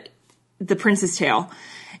The Prince's Tale.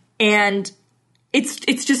 And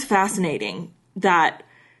it's just fascinating that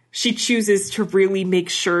she chooses to really make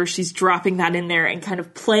sure she's dropping that in there and kind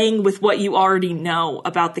of playing with what you already know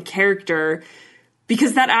about the character,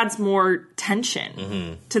 because that adds more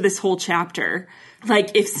tension to this whole chapter.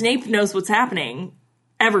 Like, if Snape knows what's happening,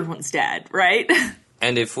 everyone's dead, right?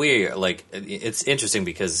 And if we, like, it's interesting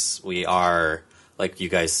because we are, like you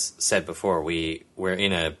guys said before, we're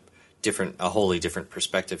in a wholly different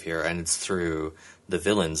perspective here, and it's through the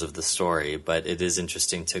villains of the story. But it is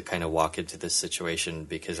interesting to kind of walk into this situation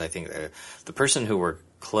because I think the person who we're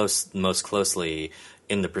most closely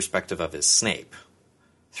in the perspective of is Snape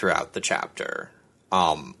throughout the chapter.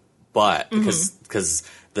 But because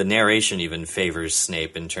the narration even favors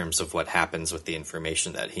Snape in terms of what happens with the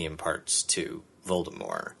information that he imparts to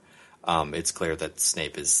Voldemort. It's clear that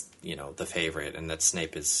Snape is, you know, the favorite, and that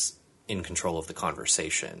Snape is in control of the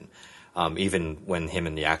conversation. Even when him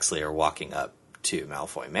and Yaxley are walking up to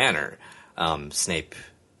Malfoy Manor,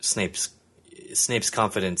 Snape's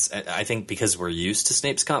confidence. I think because we're used to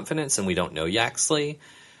Snape's confidence and we don't know Yaxley,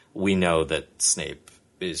 we know that Snape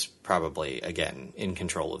is probably again in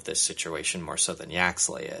control of this situation more so than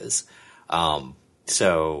Yaxley is.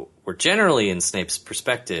 So we're generally in Snape's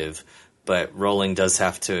perspective. But Rowling does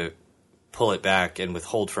have to pull it back and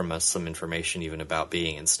withhold from us some information even about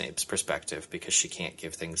being in Snape's perspective because she can't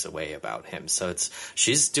give things away about him. So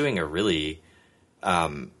she's doing a really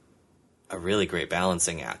great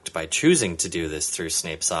balancing act by choosing to do this through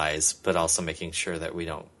Snape's eyes, but also making sure that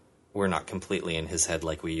we're not completely in his head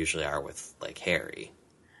like we usually are with, like, Harry.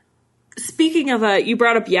 Speaking of, you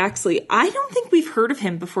brought up Yaxley. I don't think we've heard of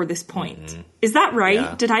him before this point. Is that right?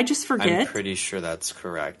 Yeah. Did I just forget? I'm pretty sure that's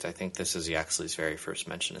correct. I think this is Yaxley's very first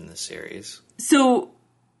mention in this series. So,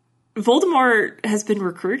 Voldemort has been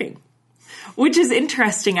recruiting, which is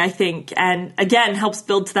interesting, I think, and again helps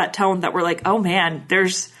build to that tone that we're like, oh man,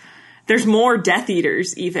 there's more Death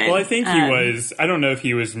Eaters even. Well, I think he was. I don't know if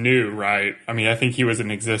he was new, right? I mean, I think he was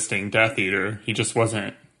an existing Death Eater. He just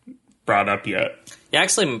wasn't brought up yet.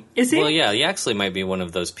 Yaxley, is he? Well, yeah, Yaxley might be one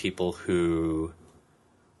of those people who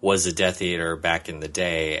was a Death Eater back in the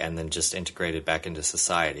day and then just integrated back into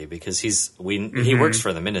society because he works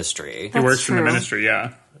for the Ministry. He works for the Ministry,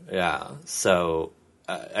 yeah. Yeah, so,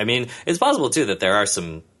 I mean, it's possible, too, that there are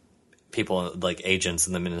some people, like agents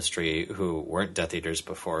in the Ministry who weren't Death Eaters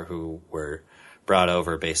before who were brought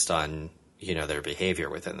over based on, you know, their behavior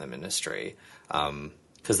within the Ministry.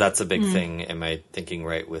 Because that's a big thing, am I thinking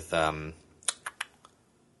right, with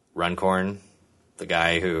Runcorn, the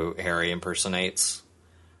guy who Harry impersonates?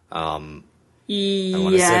 I want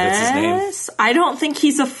to say that's his name. I don't think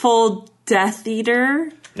he's a full Death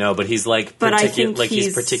Eater. No, but he's like,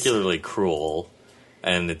 he's particularly cruel,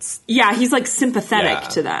 and it's he's like sympathetic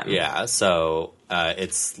to them. Yeah, so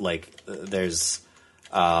it's like there's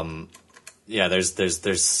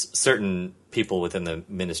certain people within the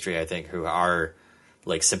Ministry, I think, who are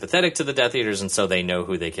like sympathetic to the Death Eaters, and so they know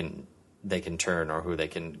who they can turn or who they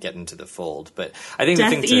can get into the fold. But I think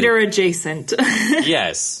Death Eater adjacent.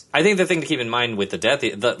 Yes, I think the thing to keep in mind with the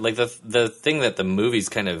the thing that the movies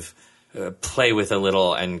kind of play with a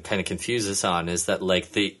little and kind of confuse us on is that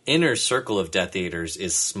like the inner circle of Death Eaters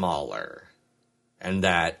is smaller, and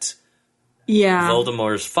that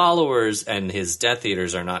Voldemort's followers and his Death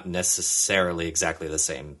Eaters are not necessarily exactly the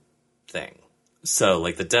same thing. So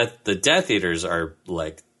like the Death Eaters are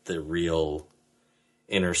like the real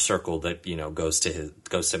inner circle that, you know, goes to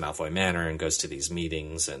Malfoy Manor and goes to these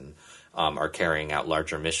meetings and are carrying out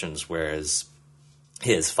larger missions, whereas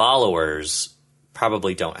his followers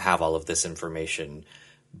probably don't have all of this information,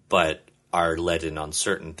 but are led in on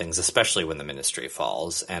certain things, especially when the Ministry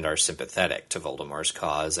falls, and are sympathetic to Voldemort's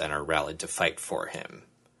cause and are rallied to fight for him.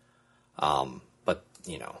 But,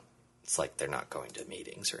 you know, it's like they're not going to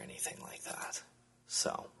meetings or anything like that.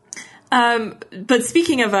 So... But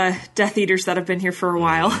speaking of Death Eaters that have been here for a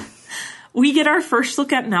while, we get our first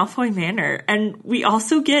look at Malfoy Manor, and we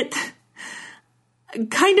also get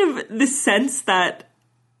kind of the sense that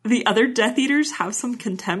the other Death Eaters have some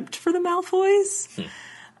contempt for the Malfoys.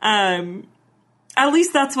 At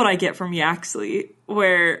least that's what I get from Yaxley,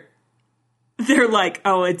 where they're like,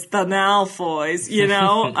 oh, it's the Malfoys, you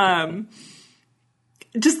know?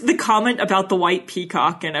 Just the comment about the white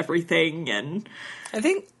peacock and everything, and I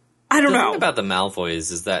don't know. The thing about the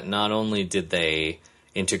Malfoys is that not only did they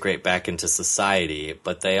integrate back into society,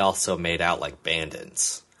 but they also made out like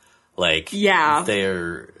bandits. Like, yeah,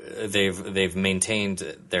 they've maintained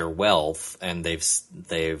their wealth, and and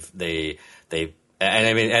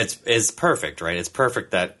I mean, it's perfect, right? It's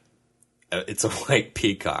perfect that it's a white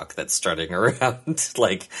peacock that's strutting around.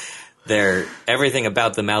 Like, everything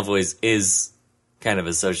about the Malfoys is kind of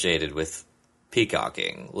associated with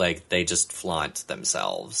peacocking. Like, they just flaunt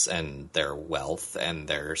themselves and their wealth and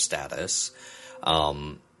their status.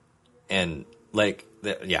 And like,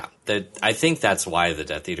 I think that's why the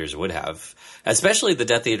Death Eaters would have, especially the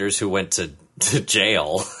Death Eaters who went to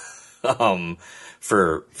jail,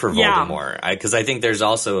 for Voldemort. Because I think there's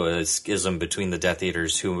also a schism between the Death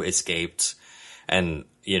Eaters who escaped and,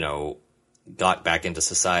 you know, got back into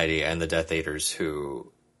society, and the Death Eaters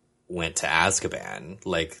who went to Azkaban.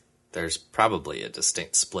 Like, there's probably a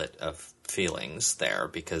distinct split of feelings there,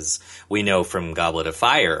 because we know from Goblet of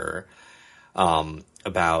Fire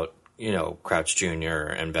about, you know, Crouch Jr.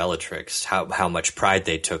 and Bellatrix, how much pride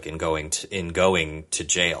they took in going to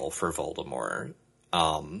jail for Voldemort,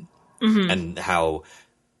 and how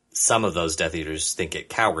some of those Death Eaters think it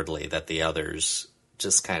cowardly that the others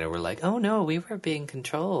just kind of were like, oh no, we were being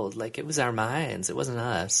controlled, like it was our minds, it wasn't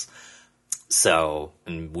us. So,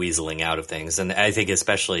 and weaseling out of things. And I think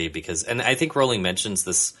especially because, and I think Rowling mentions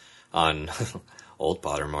this on Old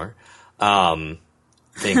Pottermore, I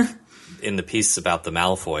think in the piece about the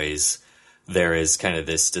Malfoys, there is kind of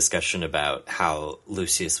this discussion about how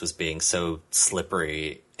Lucius was being so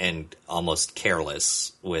slippery and almost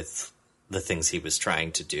careless with the things he was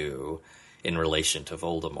trying to do in relation to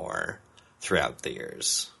Voldemort throughout the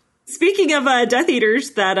years. Speaking of Death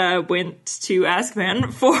Eaters that went to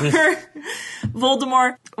Azkaban for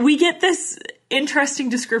Voldemort, we get this interesting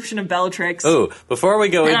description of Bellatrix. Oh, before we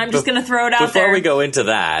go, I'm just going to throw it out there. Before we go into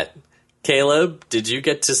that, Caleb, did you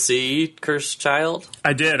get to see Cursed Child?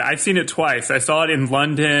 I did. I've seen it twice. I saw it in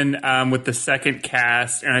London with the second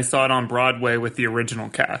cast, and I saw it on Broadway with the original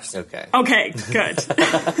cast. Okay. Okay, good.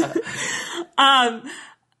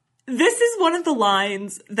 This is one of the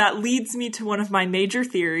lines that leads me to one of my major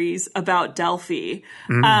theories about Delphi,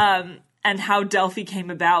 and how Delphi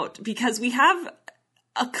came about, because we have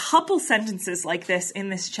a couple sentences like this in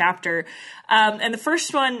this chapter. And the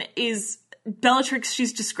first one is Bellatrix,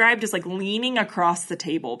 she's described as like leaning across the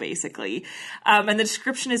table, basically. And the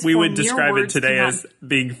description is, we would describe it today as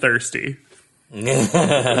being thirsty.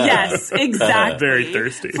 Yes, exactly. Very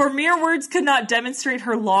thirsty. For mere words could not demonstrate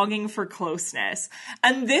her longing for closeness.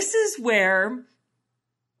 And this is where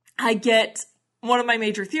I get one of my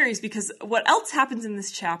major theories, because what else happens in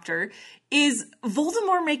this chapter is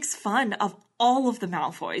Voldemort makes fun of all of the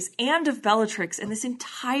Malfoys and of Bellatrix in this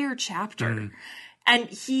entire chapter. And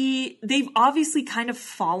they've obviously kind of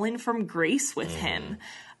fallen from grace with him.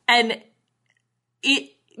 And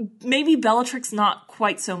maybe Bellatrix not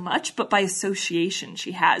quite so much, but by association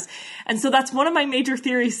she has. And so that's one of my major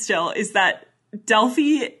theories still, is that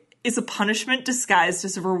Delphi is a punishment disguised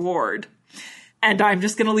as a reward. And I'm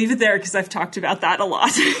just going to leave it there because I've talked about that a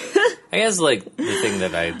lot. I guess, like, the thing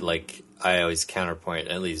that I always counterpoint,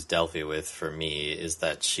 at least Delphi with, for me, is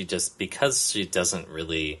that she just, because she doesn't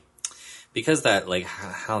really, because that, like,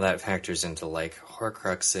 how that factors into, like,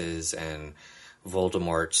 Horcruxes and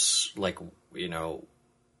Voldemort's, like, you know,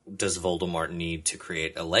 does Voldemort need to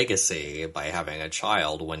create a legacy by having a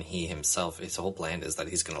child when he himself, his whole plan is that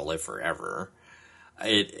he's going to live forever?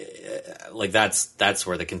 Like, that's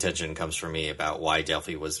where the contention comes for me about why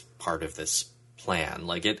Delphi was part of this plan.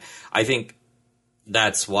 Like, I think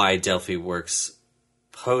that's why Delphi works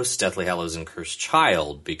post Deathly Hallows and Cursed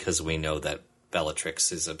Child, because we know that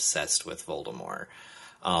Bellatrix is obsessed with Voldemort.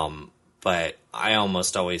 But I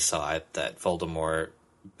almost always saw it that Voldemort,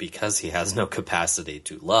 because he has no capacity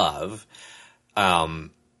to love,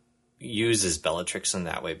 uses Bellatrix in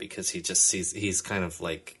that way, because he just sees, he's kind of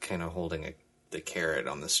holding the carrot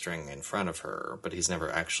on the string in front of her, but he's never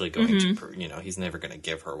actually going to, he's never going to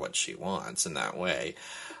give her what she wants in that way.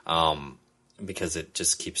 Because it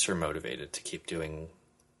just keeps her motivated to keep doing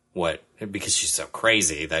because she's so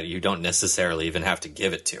crazy that you don't necessarily even have to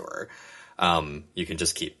give it to her. You can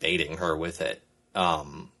just keep baiting her with it. I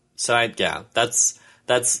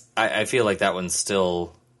feel like that one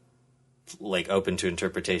still like open to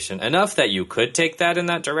interpretation enough that you could take that in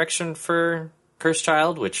that direction for Cursed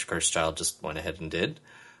Child, which Cursed Child just went ahead and did.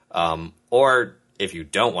 Or if you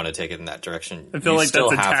don't want to take it in that direction, I feel you like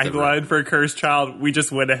still that's a have tagline for Cursed Child. We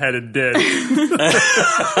just went ahead and did. A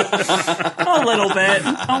little bit.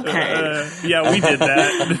 Okay. Yeah, we did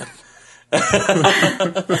that.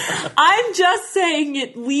 I'm just saying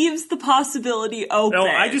it leaves the possibility open. No,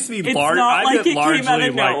 I just mean It's not like it came out largely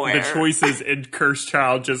of like nowhere. the choices in Cursed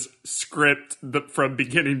Child just script from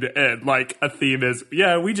beginning to end. Like a theme is,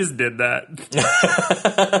 yeah, we just did that.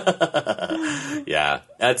 Yeah,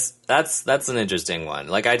 that's an interesting one.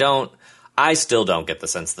 Like, I still don't get the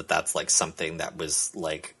sense that that's like something that was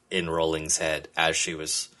like in Rowling's head as she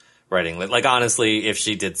was writing. Like honestly, if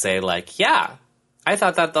she did say like, yeah, I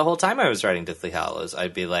thought that the whole time I was writing Deathly Hallows,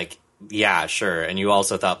 I'd be like, yeah, sure. And you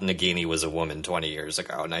also thought Nagini was a woman 20 years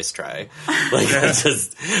ago. Nice try. Like,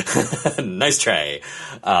 just nice try.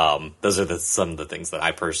 Those are some of the things that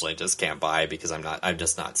I personally just can't buy because I'm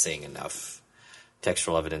just not seeing enough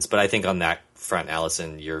textual evidence. But I think on that front,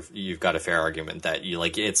 Allison, you've got a fair argument that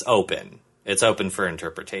it's open. It's open for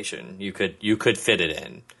interpretation. You could fit it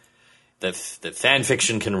in. The fan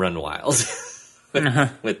fiction can run wild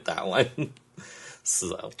with that one.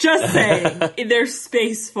 So. Just saying, there's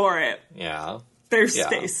space for it. Yeah. There's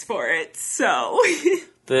space for it, so.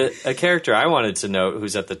 A character I wanted to note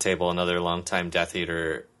who's at the table, another longtime Death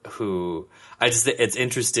Eater, who it's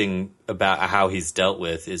interesting about how he's dealt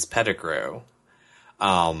with is Pettigrew.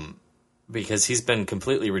 Because he's been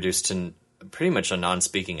completely reduced to pretty much a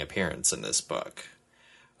non-speaking appearance in this book.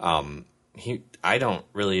 I don't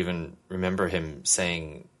really even remember him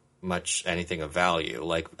saying much anything of value.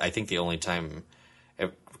 Like, I think the only time,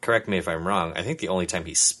 correct me if I'm wrong, I think the only time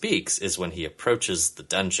he speaks is when he approaches the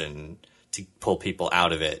dungeon to pull people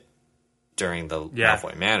out of it during the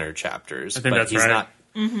Malfoy Manor chapters. I think that's right.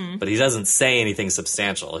 But he doesn't say anything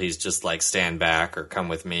substantial. He's just like, stand back or come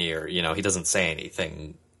with me, or, he doesn't say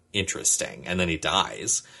anything interesting, and then he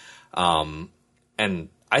dies. And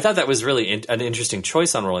I thought that was really an interesting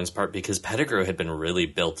choice on Rowling's part, because Pettigrew had been really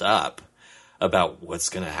built up about what's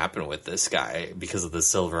going to happen with this guy because of the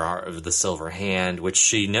silver hand, which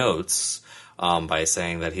she notes by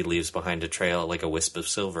saying that he leaves behind a trail like a wisp of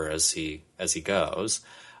silver as he goes.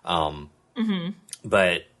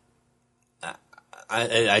 But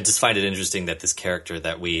I just find it interesting that this character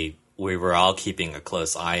that we were all keeping a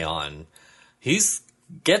close eye on,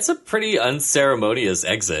 gets a pretty unceremonious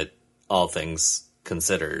exit, all things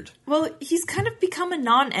considered. Well, he's kind of become a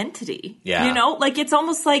non-entity. Yeah. Like, it's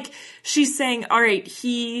almost like she's saying, all right,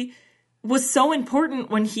 he was so important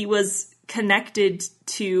when he was connected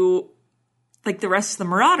to, like, the rest of the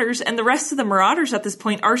Marauders, and the rest of the Marauders at this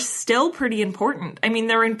point are still pretty important. I mean,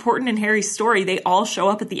 they're important in Harry's story. They all show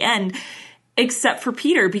up at the end, except for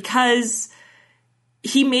Peter, because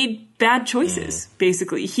he made bad choices,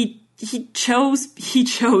 basically. He chose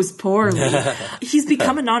poorly. He's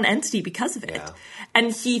become a non-entity because of it. Yeah.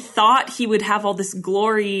 And he thought he would have all this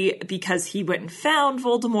glory because he went and found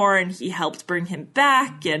Voldemort and he helped bring him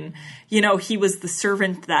back. And, he was the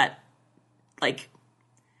servant that, like,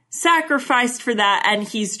 sacrificed for that. And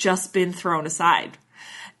he's just been thrown aside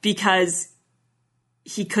because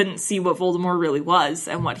he couldn't see what Voldemort really was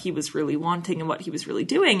and what he was really wanting and what he was really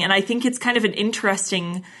doing. And I think it's kind of an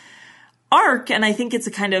interesting arc. And I think it's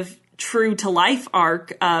a kind of true to life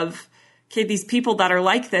arc of, okay, these people that are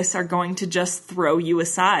like this are going to just throw you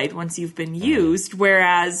aside once you've been used.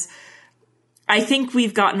 Whereas I think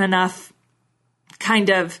we've gotten enough kind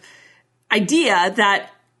of idea that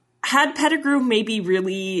had Pettigrew maybe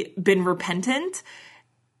really been repentant,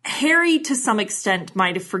 Harry to some extent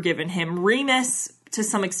might have forgiven him. Remus to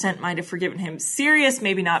some extent might have forgiven him. Sirius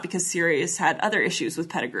maybe not, because Sirius had other issues with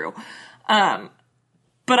Pettigrew.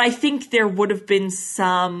 But I think there would have been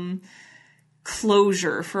some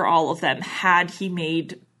closure for all of them had he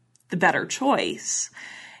made the better choice.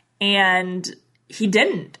 And he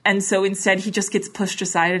didn't. And so instead he just gets pushed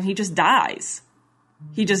aside and he just dies.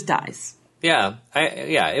 He just dies. Yeah.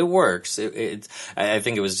 It works. I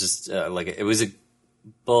think it was just it was a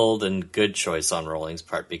bold and good choice on Rowling's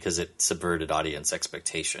part because it subverted audience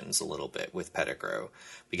expectations a little bit with Pettigrew.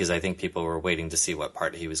 Because I think people were waiting to see what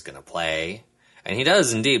part he was going to play. And he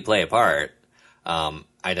does indeed play a part.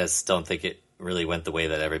 I just don't think it really went the way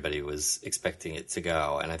that everybody was expecting it to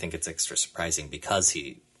go. And I think it's extra surprising because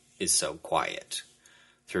he is so quiet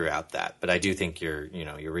throughout that. But I do think your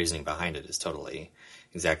reasoning behind it is totally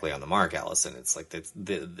exactly on the mark, Allison. It's like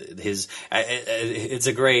it's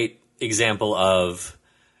a great example of,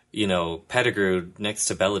 Pettigrew next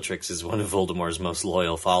to Bellatrix is one of Voldemort's most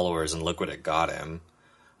loyal followers, and look what it got him.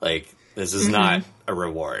 Like, this is not a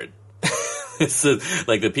reward. So,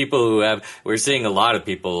 like, the people who we're seeing a lot of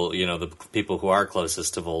people, you know, the people who are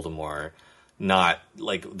closest to Voldemort, not,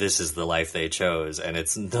 like, this is the life they chose, and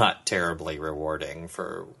it's not terribly rewarding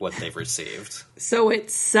for what they've received. So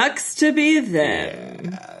it sucks to be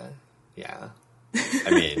them. Yeah.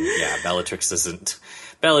 I mean, yeah, Bellatrix isn't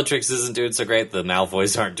doing so great. The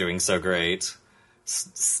Malfoys aren't doing so great.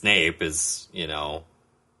 Snape is, you know,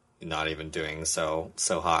 not even doing so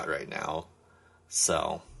hot right now.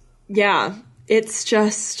 So, yeah, it's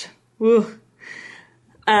just, whew.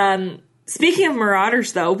 Speaking of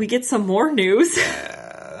Marauders, though, we get some more news.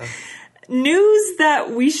 Yeah. News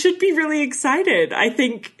that we should be really excited. I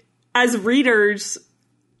think as readers,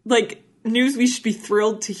 like, news we should be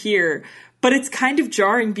thrilled to hear. But it's kind of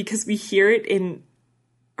jarring because we hear it in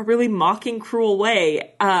a really mocking, cruel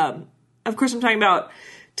way. Of course, I'm talking about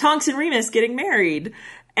Tonks and Remus getting married.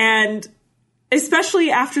 And especially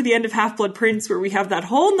after the end of Half-Blood Prince, where we have that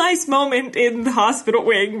whole nice moment in the hospital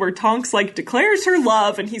wing where Tonks, like, declares her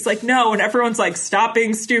love, and he's like, no, and everyone's like, stop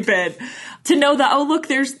being stupid. To know that, oh, look,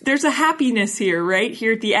 there's a happiness here, right?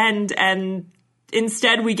 Here at the end, and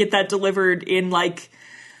instead we get that delivered in, like,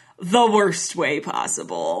 the worst way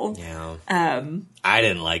possible. Yeah. I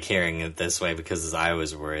didn't like hearing it this way because I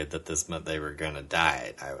was worried that this meant they were going to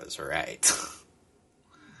die. I was right.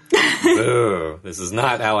 Boo. This is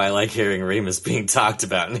not how I like hearing Remus being talked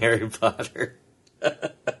about in Harry Potter.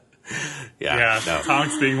 Yeah, no.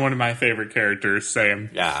 Tonks being one of my favorite characters,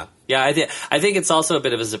 same. Yeah. Yeah, I think it's also a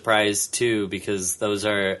bit of a surprise, too, because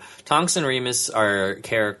Tonks and Remus are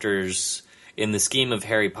characters in the scheme of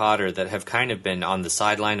Harry Potter that have kind of been on the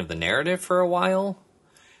sideline of the narrative for a while.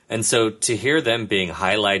 And so to hear them being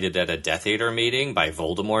highlighted at a Death Eater meeting by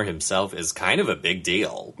Voldemort himself is kind of a big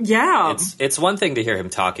deal. Yeah. It's one thing to hear him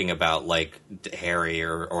talking about, like, Harry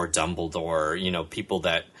or Dumbledore, you know, people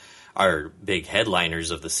that are big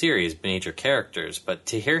headliners of the series, major characters. But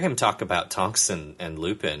to hear him talk about Tonks and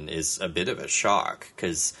Lupin is a bit of a shock,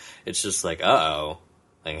 because it's just like, uh-oh,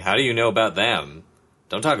 like, how do you know about them?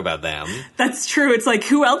 Don't talk about them. That's true. It's like,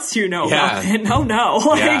 who else do you know about it? Oh, no.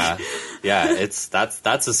 Like, yeah.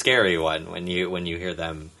 That's a scary one when you hear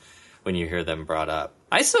them brought up.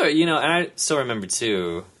 I still remember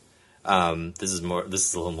too. This is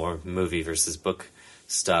a little more movie versus book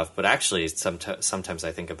stuff, but actually, sometimes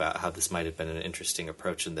I think about how this might have been an interesting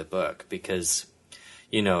approach in the book, because,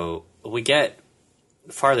 you know, we get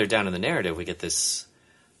farther down in the narrative, we get this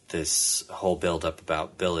whole build up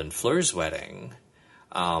about Bill and Fleur's wedding.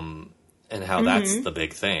 And how that's the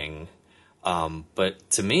big thing. But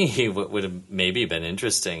to me, what would have maybe been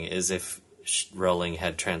interesting is if Rowling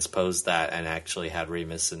had transposed that and actually had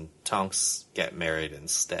Remus and Tonks get married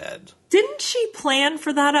instead. Didn't she plan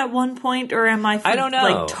for that at one point, or am I don't know.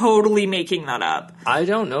 Like, totally making that up? I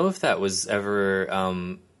don't know if that was ever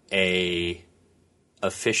a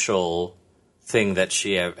official thing that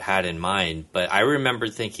she had in mind, but I remember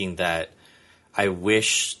thinking that I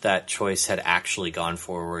wish that choice had actually gone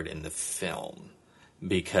forward in the film,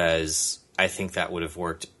 because I think that would have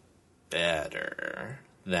worked better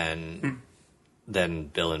than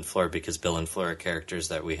Bill and Fleur, because Bill and Fleur are characters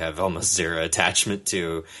that we have almost zero attachment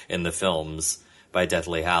to in the films by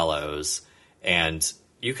Deathly Hallows. And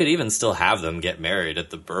you could even still have them get married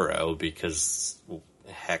at the Burrow, because,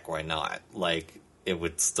 heck, why not? Like, it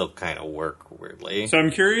would still kind of work weirdly. So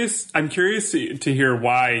I'm curious to hear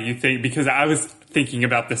why you think, because I was thinking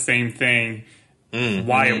about the same thing,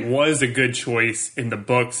 why it was a good choice in the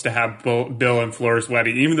books to have Bill and Fleur's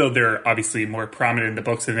wedding, even though they're obviously more prominent in the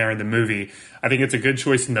books than they're in the movie. I think it's a good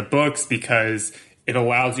choice in the books because it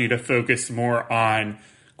allows you to focus more on,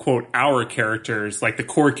 quote, our characters, like the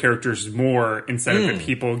core characters more, instead of the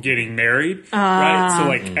people getting married, right? So,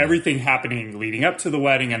 like, everything happening leading up to the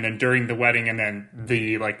wedding, and then during the wedding, and then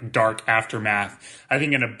the, like, dark aftermath. I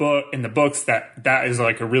think in the books that is,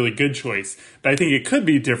 like, a really good choice. But I think it could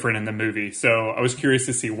be different in the movie. So I was curious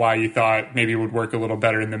to see why you thought maybe it would work a little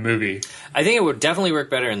better in the movie. I think it would definitely work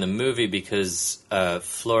better in the movie because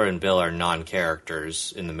Fleur and Bill are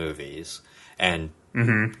non-characters in the movies. And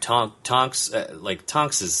Tonks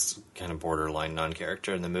is kind of borderline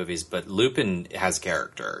non-character in the movies, but Lupin has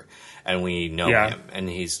character, and we know him, and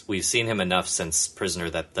we've seen him enough since Prisoner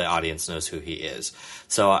that the audience knows who he is.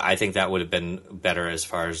 So I think that would have been better as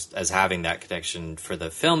far as having that connection for the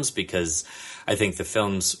films, because I think the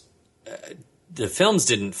films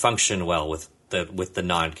didn't function well with the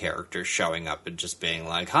non-characters showing up and just being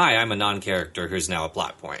like, "Hi, I'm a non-character who's now a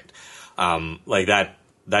plot point," like that.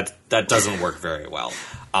 That doesn't work very well.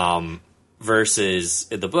 Versus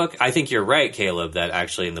in the book, I think you're right, Caleb, that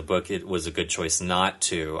actually in the book it was a good choice not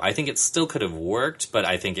to. I think it still could have worked, but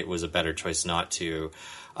I think it was a better choice not to.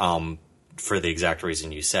 for the exact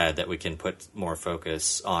reason you said, that we can put more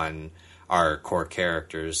focus on our core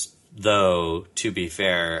characters. Though, to be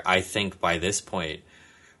fair, I think by this point,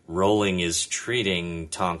 Rowling is treating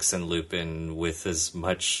Tonks and Lupin with as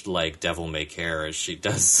much like devil may care as she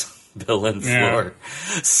does Bill and Fleur.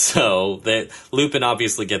 So that Lupin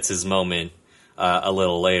obviously gets his moment a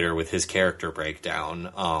little later with his character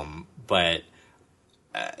breakdown, but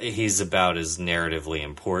he's about as narratively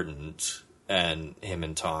important and him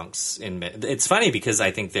and Tonks. It's funny because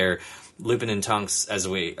I think Lupin and Tonks, as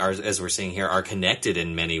we're seeing here, are connected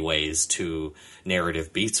in many ways to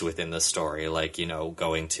narrative beats within the story, like, you know,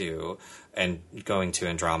 going to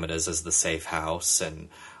Andromeda's as the safe house, and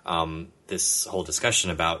this whole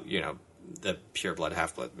discussion about, you know, the pureblood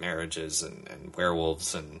half-blood marriages and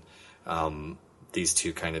werewolves, and these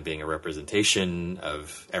two kind of being a representation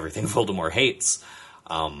of everything Voldemort hates,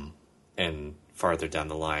 and farther down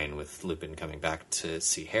the line with Lupin coming back to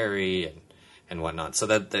see Harry and whatnot. So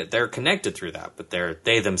that they're connected through that, but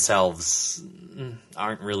they themselves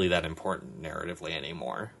aren't really that important narratively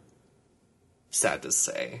anymore. Sad to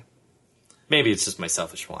say. Maybe it's just my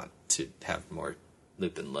selfish want to have more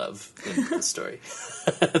Lupin love in the story.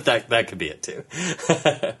 That could be it too.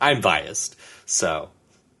 I'm biased, so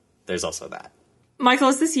there's also that. Michael,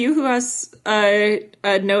 is this you who has a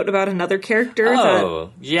note about another character?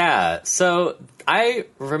 Oh, yeah. So I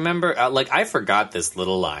remember, I forgot this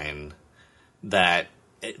little line that,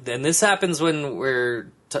 and this happens when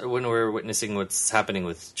we're witnessing what's happening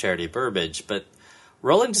with Charity Burbage, but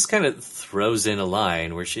Rowling just kind of throws in a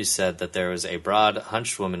line where she said that there was a broad,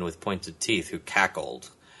 hunched woman with pointed teeth who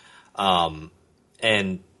cackled.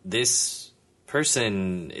 And this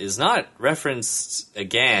person is not referenced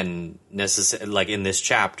again necessarily, like in this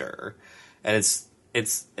chapter, and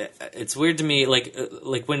it's weird to me, like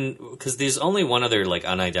when, because there's only one other like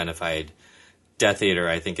unidentified Death Eater,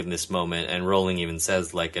 I think, in this moment, and Rowling even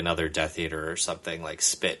says like another Death Eater or something, like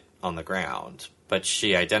spit on the ground, but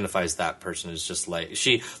she identifies that person as just like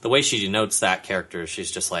the way she denotes that character, she's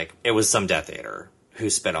just like, it was some Death Eater who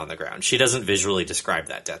spit on the ground. She doesn't visually describe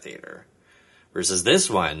that Death Eater, versus this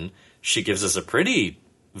one, she gives us a pretty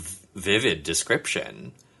vivid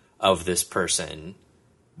description of this person,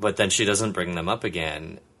 but then she doesn't bring them up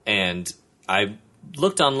again. And I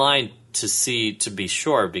looked online to be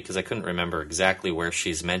sure, because I couldn't remember exactly where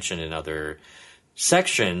she's mentioned in other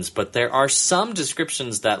sections, but there are some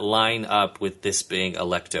descriptions that line up with this being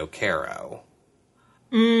Alecto Caro.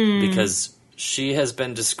 Because she has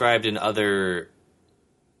been described in other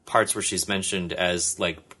parts where she's mentioned as,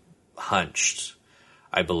 like, hunched,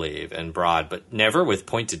 I believe, and broad, but never with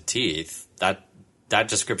pointed teeth. That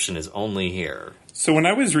description is only here. So when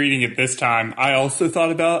I was reading it this time, I also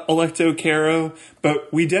thought about Alecto Caro,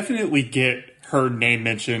 but we definitely get her name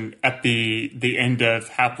mentioned at the end of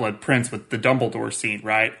Half-Blood Prince with the Dumbledore scene,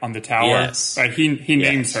 right? On the tower. Yes. Right? He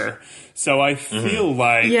names her. So I feel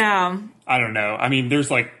like... Yeah. I don't know. I mean,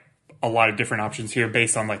 there's like a lot of different options here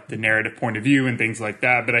based on like the narrative point of view and things like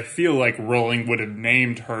that, but I feel like Rowling would have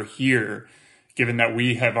named her here, given that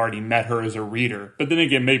we have already met her as a reader. But then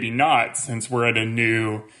again, maybe not, since we're at a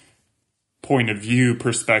new point of view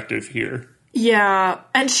perspective here. Yeah,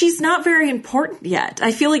 and she's not very important yet.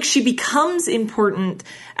 I feel like she becomes important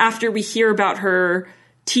after we hear about her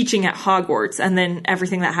teaching at Hogwarts and then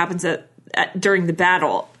everything that happens during the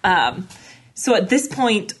battle. So at this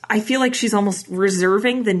point, I feel like she's almost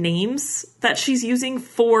reserving the names that she's using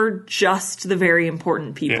for just the very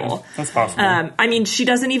important people. Yeah, that's possible. I mean, she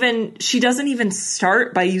doesn't even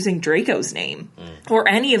start by using Draco's name or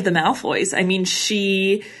any of the Malfoys. I mean,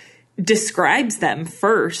 she describes them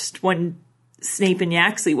first when Snape and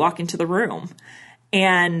Yaxley walk into the room.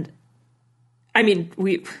 And I mean,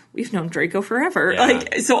 we've known Draco forever. Yeah.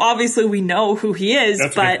 Like, so obviously we know who he is.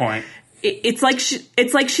 That's but a good point. It's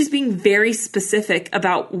like she's being very specific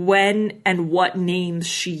about when and what names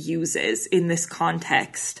she uses in this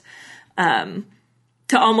context, to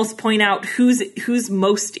almost point out who's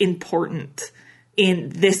most important in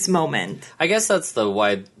this moment. I guess that's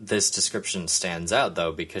why this description stands out,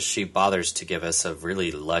 though, because she bothers to give us a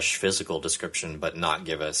really lush physical description, but not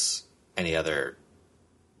give us any other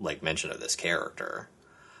like mention of this character.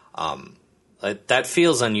 That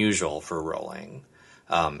feels unusual for Rowling.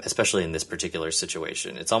 Especially in this particular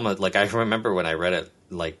situation. It's almost like I remember when I read it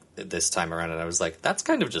like this time around, and I was like, that's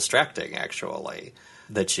kind of distracting, actually,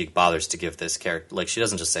 that she bothers to give this character, like, she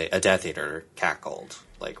doesn't just say, a Death Eater cackled.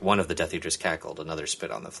 Like, one of the Death Eaters cackled, another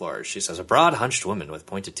spit on the floor. She says, a broad, hunched woman with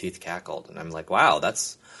pointed teeth cackled. And I'm like, wow,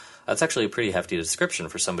 that's actually a pretty hefty description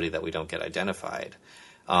for somebody that we don't get identified.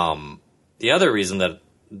 The other reason that,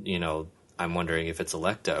 you know, I'm wondering if it's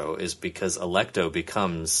Alecto, is because Alecto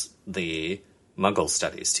becomes the Muggle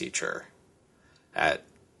studies teacher at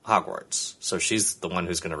Hogwarts. So she's the one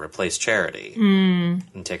who's going to replace Charity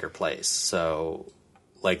and take her place. So,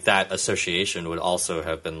 like, that association would also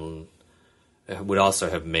have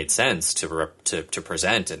made sense to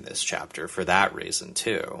present in this chapter for that reason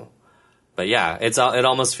too. But yeah, it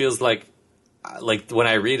almost feels like when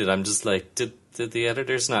I read it, I'm just like, did the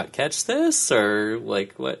editors not catch this, or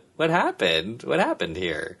like what happened? What happened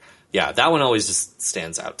here? Yeah, that one always just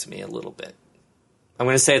stands out to me a little bit. I'm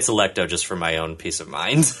going to say it's Alecto just for my own peace of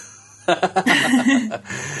mind. And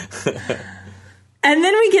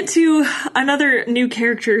then we get to another new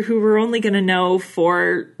character who we're only going to know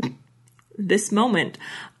for this moment.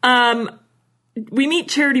 We meet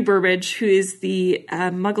Charity Burbage, who is the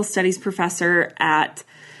Muggle Studies professor at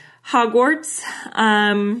Hogwarts.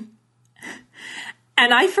 And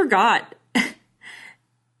I forgot.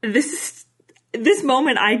 This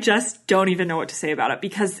moment, I just don't even know what to say about it,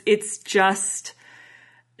 because it's just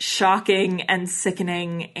shocking and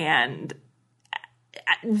sickening, and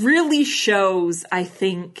really shows, I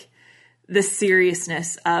think, the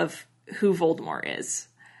seriousness of who Voldemort is,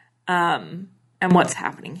 and what's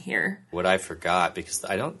happening here. What I forgot, because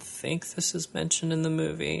I don't think this is mentioned in the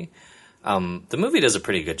movie. The movie does a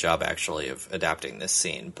pretty good job, actually, of adapting this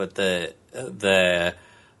scene, but the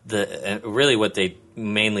really what they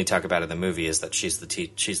mainly talk about in the movie is that she's the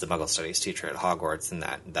Muggle Studies teacher at Hogwarts, and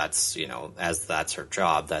that's as that's her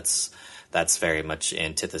job. That's very much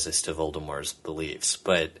antithesis to Voldemort's beliefs.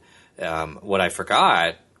 But what I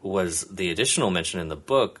forgot was the additional mention in the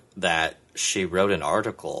book that she wrote an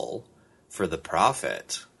article for the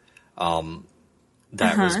Prophet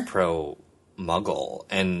that was pro-Muggle,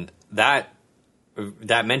 and that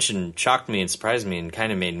mention shocked me and surprised me and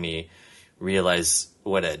kind of made me realize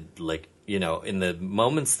what in the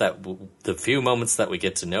moments the few moments that we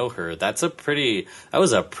get to know her, that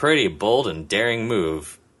was a pretty bold and daring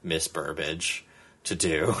move, Miss Burbage, to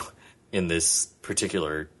do in this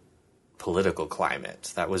particular political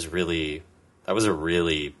climate. That was a really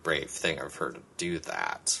brave thing of her to do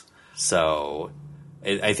that. So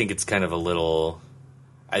I think it's kind of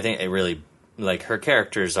I think it really, like, her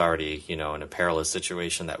character is already, in a perilous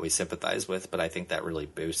situation that we sympathize with, but I think that really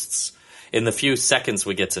boosts, in the few seconds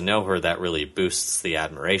we get to know her, that really boosts the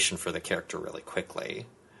admiration for the character really quickly.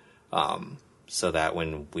 So that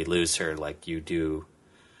when we lose her, like, you do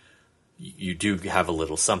have a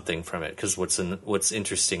little something from it. Because what's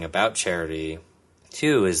interesting about Charity,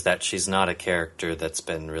 too, is that she's not a character that's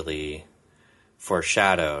been really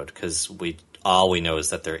foreshadowed, because all we know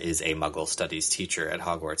is that there is a Muggle Studies teacher at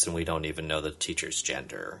Hogwarts, and we don't even know the teacher's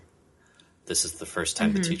gender. This is the first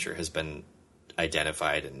time the teacher has been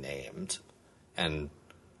identified and named. And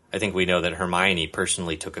I think we know that Hermione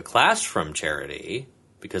personally took a class from Charity,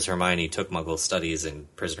 because Hermione took Muggle Studies in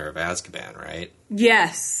Prisoner of Azkaban, right?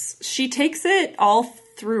 Yes. She takes it all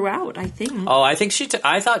throughout, I think. Oh, I think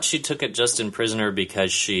I thought she took it just in Prisoner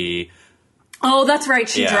because she... Oh, that's right.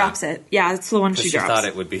 She drops it. Yeah, it's the one she drops. She thought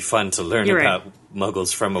it would be fun to learn about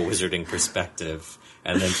Muggles from a wizarding perspective.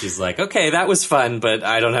 And then she's like, okay, that was fun, but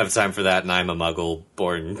I don't have time for that, and I'm a Muggle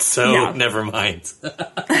born, so never mind. So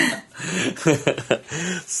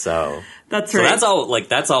that's right. So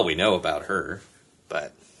that's all we know about her.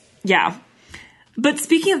 But yeah. But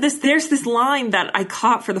speaking of this, there's this line that I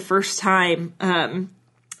caught for the first time.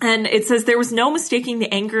 And it says, there was no mistaking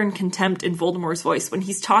the anger and contempt in Voldemort's voice when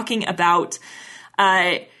he's talking about,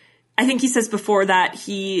 I think he says before that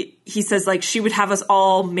he says, like, she would have us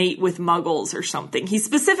all mate with Muggles or something. He's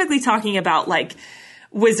specifically talking about, like,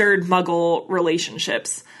 wizard-Muggle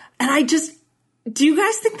relationships. And do you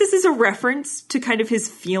guys think this is a reference to kind of his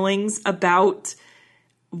feelings about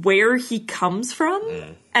where he comes from?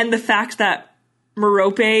 And the fact that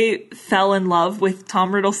Merope fell in love with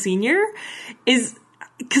Tom Riddle Sr.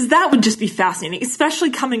 Because that would just be fascinating,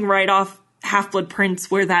 especially coming right off Half-Blood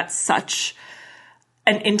Prince, where that's such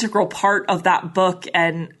an integral part of that book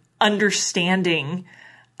and understanding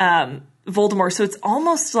Voldemort. So it's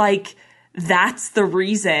almost like that's the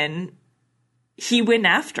reason he went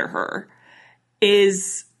after her,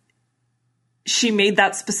 is she made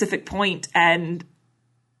that specific point, and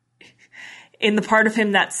in the part of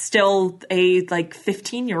him that's still a,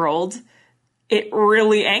 15-year-old, it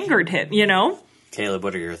really angered him, Caleb,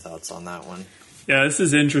 what are your thoughts on that one? Yeah, this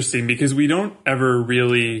is interesting because we don't ever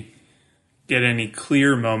really get any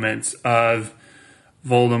clear moments of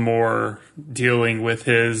Voldemort dealing with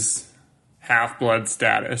his half-blood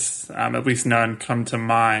status. At least none come to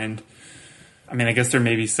mind. I mean, I guess there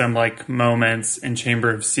may be some moments in Chamber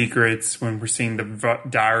of Secrets when we're seeing the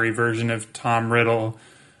diary version of Tom Riddle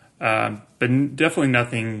but definitely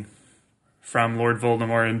nothing from Lord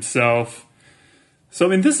Voldemort himself. So, I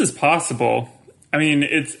mean, this is possible.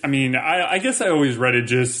 I guess I always read it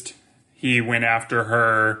just he went after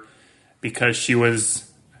her because she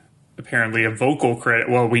was apparently a vocal critic.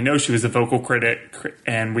 Well, we know she was a vocal critic,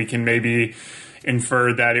 and we can maybe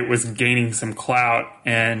infer that it was gaining some clout,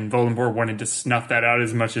 and Voldemort wanted to snuff that out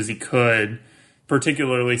as much as he could,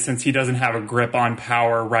 particularly since he doesn't have a grip on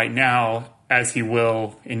power right now, as he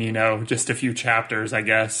will in, just a few chapters, I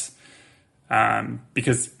guess.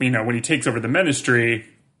 Because, when he takes over the ministry,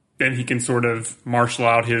 then he can sort of marshal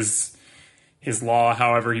out his law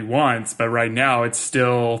however he wants. But right now, it's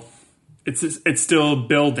still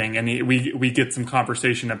building, and we get some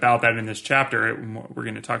conversation about that in this chapter. We're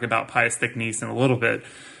going to talk about Pious Thicknesse in a little bit.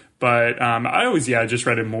 But I always, just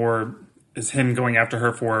read it more as him going after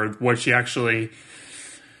her for what she actually...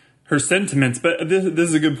 her sentiments. But this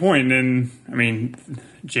is a good point. And,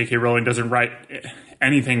 J.K. Rowling doesn't write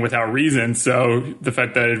anything without reason, so the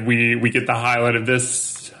fact that we get the highlight of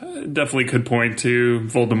this definitely could point to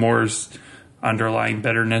Voldemort's underlying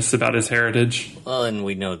bitterness about his heritage. Well, and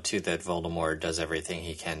we know too that Voldemort does everything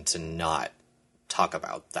he can to not talk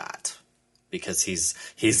about that, because he's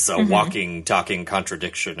a walking, talking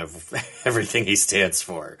contradiction of everything he stands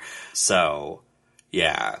for. So,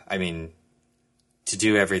 yeah, to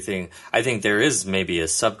do everything, I think there is maybe a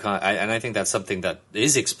and I think that's something that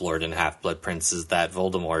is explored in Half-Blood Prince, is that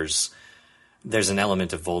there's an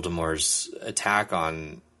element of Voldemort's attack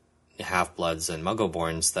on Half-Bloods and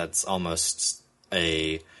Muggleborns that's almost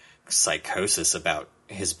a psychosis about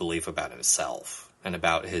his belief about himself and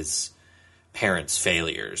about his parents'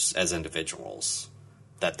 failures as individuals,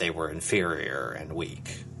 that they were inferior and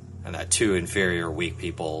weak, and that two inferior, weak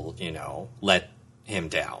people, let him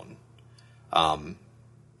down.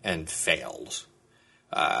 And failed.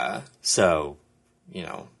 So,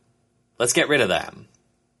 let's get rid of them.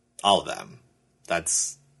 All of them.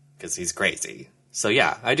 That's because he's crazy. So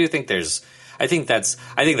yeah, I think that's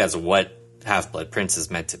what Half-Blood Prince is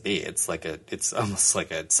meant to be. It's almost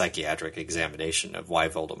like a psychiatric examination of why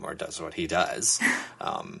Voldemort does what he does.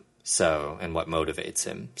 And what motivates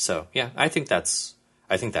him. So yeah, I think that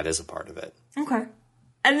is a part of it. Okay.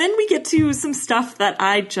 And then we get to some stuff that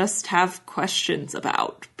I just have questions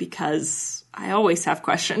about, because I always have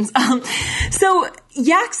questions. So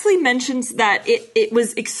Yaxley mentions that it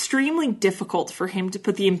was extremely difficult for him to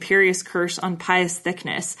put the Imperious Curse on Pious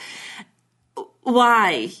Thicknesse.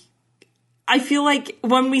 Why? I feel like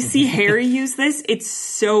when we see Harry use this, it's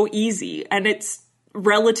so easy and it's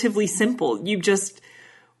relatively simple. You just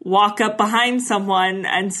walk up behind someone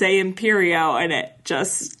and say Imperio, and it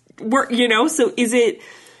just... so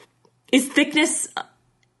is Thicknesse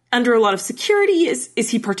under a lot of security? Is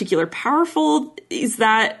he particularly powerful?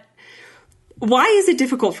 Why is it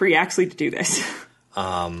difficult for Yaxley to do this?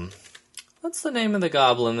 What's the name of the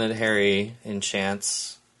goblin that Harry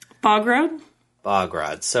enchants? Bogrod?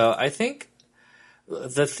 Bogrod. So I think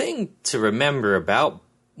the thing to remember about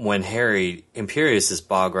when Harry Imperiuses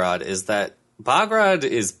Bogrod is that Bogrod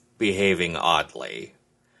is behaving oddly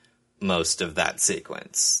most of that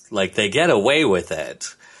sequence. Like, they get away with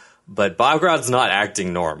it, but Bogrod's not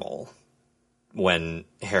acting normal when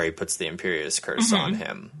Harry puts the Imperious Curse on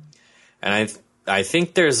him. And I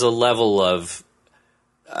think there's a level of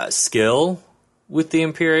skill with the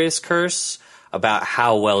Imperious Curse about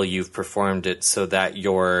how well you've performed it so that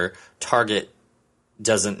your target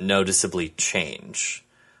doesn't noticeably change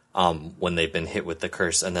when they've been hit with the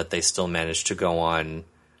curse, and that they still manage to go on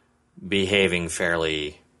behaving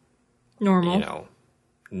fairly normal.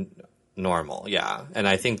 Normal, yeah. And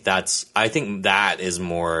I think that is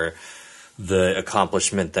more the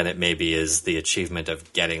accomplishment than it maybe is the achievement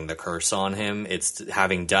of getting the curse on him. It's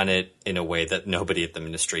having done it in a way that nobody at the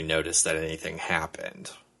Ministry noticed that anything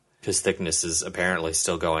happened. His Thicknesse is apparently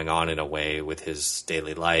still going on in a way with his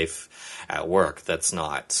daily life at work that's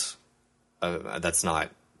not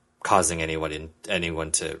causing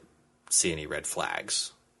anyone to see any red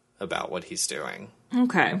flags about what he's doing.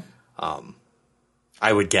 Okay.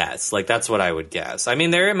 I would guess. Like, that's what I would guess. I mean,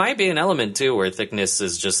 there might be an element, too, where Thicknesse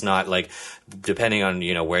is just not, like, depending on,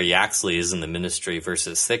 where Yaxley is in the Ministry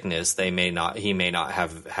versus Thicknesse, he may not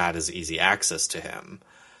have had as easy access to him,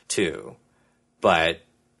 too. But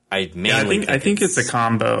I think it's a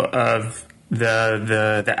combo of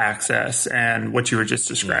the access and what you were just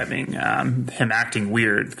describing, him acting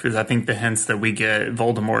weird, because I think the hints that we get,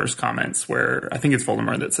 Voldemort's comments, where I think it's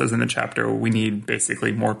Voldemort that says in the chapter, we need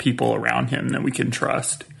basically more people around him that we can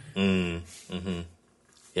trust.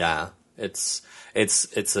 Yeah, it's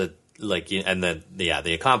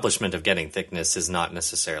the accomplishment of getting thickness is not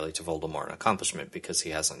necessarily to Voldemort an accomplishment because he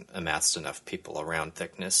hasn't amassed enough people around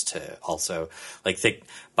thickness to also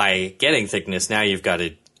by getting thickness. Now you've got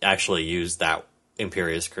to actually use that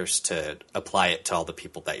Imperious Curse to apply it to all the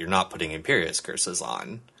people that you're not putting Imperious Curses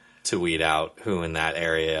on to weed out who in that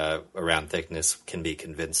area around thickness can be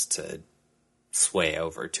convinced to sway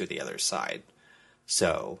over to the other side.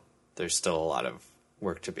 So there's still a lot of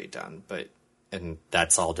work to be done, and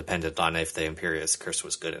that's all dependent on if the Imperious Curse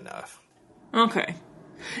was good enough. Okay.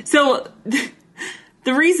 So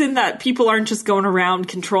the reason that people aren't just going around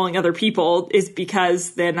controlling other people is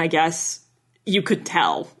because then I guess you could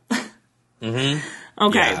tell. Mm-hmm.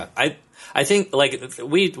 Okay. Yeah, I think like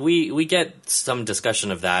we get some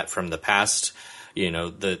discussion of that from the past. You know,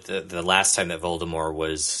 the last time that Voldemort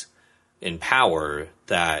was in power,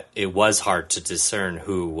 that it was hard to discern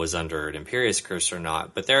who was under an Imperious Curse or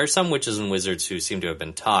not. But there are some witches and wizards who seem to have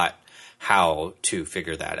been taught how to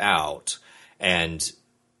figure that out. And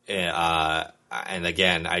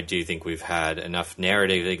again, I do think we've had enough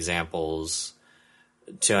narrative examples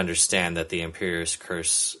to understand that the Imperious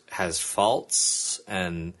Curse has faults.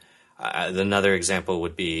 And another example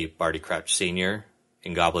would be Barty Crouch Sr.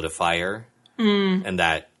 in Goblet of Fire, and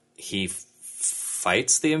that he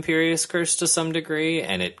fights the Imperious Curse to some degree,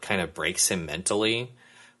 and it kind of breaks him mentally,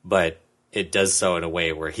 but it does so in a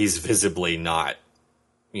way where he's visibly not,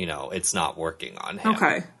 it's not working on him.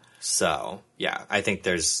 Okay. So, yeah, I think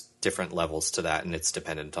there's different levels to that, and it's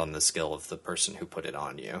dependent on the skill of the person who put it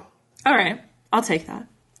on you. All right. I'll take that.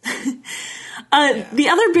 The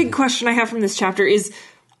other big question I have from this chapter is,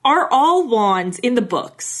 are all wands in the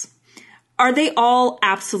books, are they all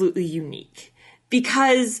absolutely unique?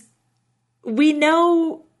 Because we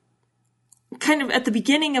know kind of at the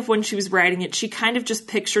beginning of when she was writing it, she kind of just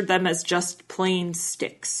pictured them as just plain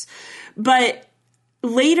sticks. But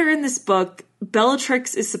later in this book,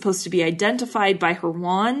 Bellatrix is supposed to be identified by her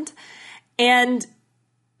wand. And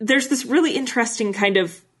there's this really interesting kind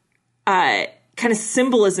of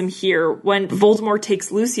symbolism here when Voldemort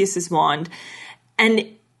takes Lucius's wand and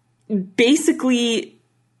basically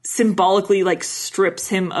symbolically like strips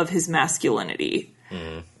him of his masculinity.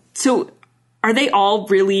 Mm. So are they all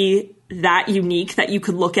really that unique that you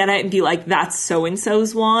could look at it and be like, that's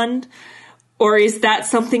so-and-so's wand? Or is that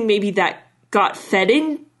something maybe that got fed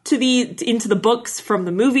into the books from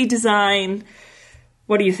the movie design?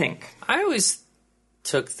 What do you think? I always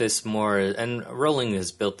took this more, and Rowling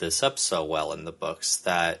has built this up so well in the books,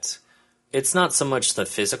 that it's not so much the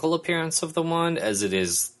physical appearance of the wand as it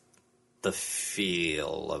is the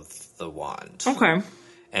feel of the wand. Okay.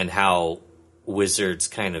 And how wizards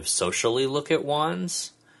kind of socially look at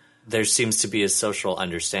wands. There seems to be a social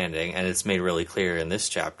understanding, and it's made really clear in this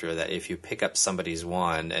chapter that if you pick up somebody's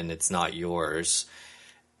wand and it's not yours,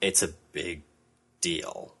 it's a big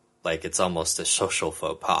deal. Like, it's almost a social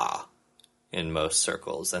faux pas in most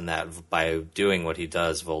circles, and that by doing what he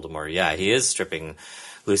does, Voldemort, he is stripping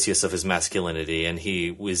Lucius of his masculinity, and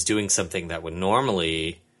he was doing something that would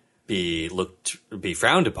normally be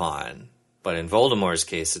frowned upon. But in Voldemort's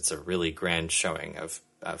case, it's a really grand showing of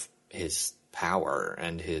his power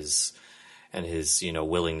and his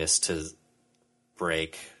willingness to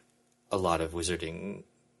break a lot of wizarding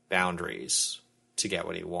boundaries to get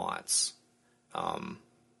what he wants.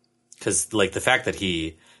 Because like the fact that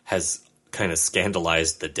he has kind of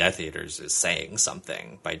scandalized the Death Eaters is saying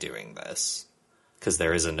something by doing this. Because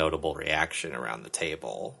there is a notable reaction around the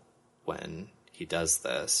table when he does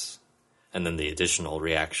this. And then the additional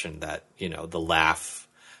reaction that, the laugh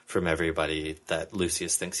from everybody that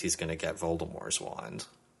Lucius thinks he's going to get Voldemort's wand,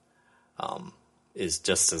 is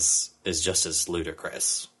just as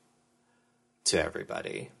ludicrous to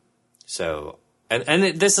everybody. So,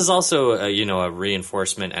 this is also a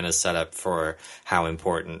reinforcement and a setup for how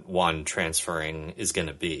important wand transferring is going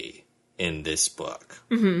to be in this book.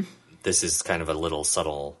 Mm-hmm. This is kind of a little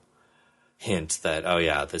subtle hint that,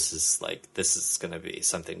 this is going to be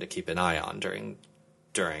something to keep an eye on during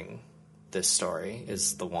this story,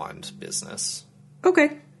 is the wand business.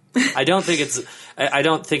 Okay. I don't think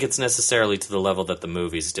it's necessarily to the level that the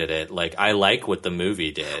movies did it. Like, I like what the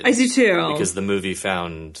movie did. I do too. Because the movie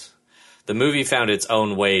found its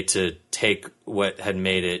own way to take what it had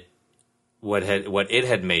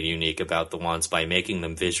made unique about the wands by making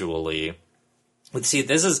them visually. But see,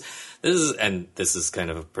 this is kind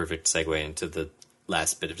of a perfect segue into the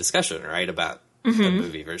last bit of discussion, right, about the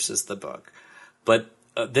movie versus the book. But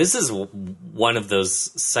this is one of those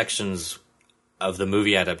sections of the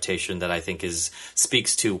movie adaptation that I think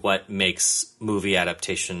speaks to what makes movie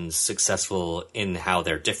adaptations successful in how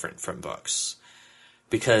they're different from books.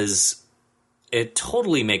 Because it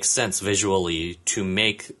totally makes sense visually to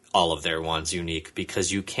make all of their wands unique,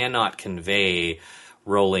 because you cannot convey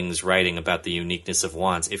Rowling's writing about the uniqueness of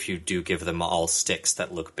wands if you do give them all sticks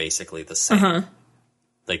that look basically the same.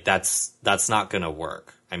 Like that's not going to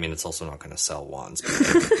work. I mean, it's also not going to sell wands.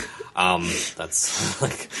 But, that's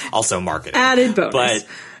like also marketing. Added bonus. But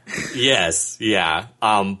yes, yeah.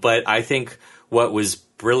 But I think what was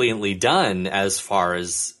brilliantly done as far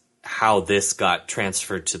as how this got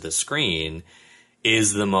transferred to the screen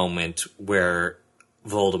is the moment where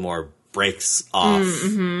Voldemort breaks off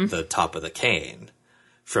the top of the cane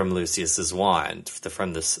from Lucius's wand,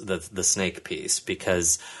 from the snake piece,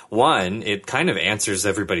 because one, it kind of answers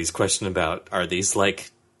everybody's question about, are these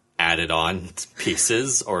like added on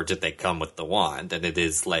pieces or did they come with the wand? And it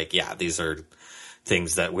is like, yeah, these are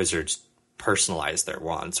things that wizards personalize their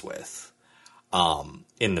wands with.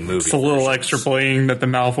 In the movie, It's a little extra bling that the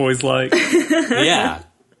Malfoys like.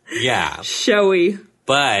 Yeah. Showy.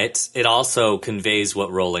 But it also conveys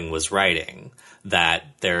what Rowling was writing,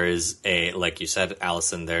 that there is like you said,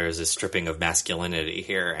 Allison, there is a stripping of masculinity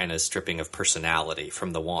here and a stripping of personality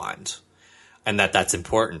from the wand. And that's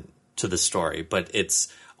important to the story. But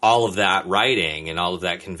it's all of that writing and all of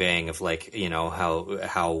that conveying of like, you know,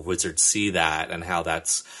 how wizards see that and how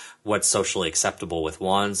that's what's socially acceptable with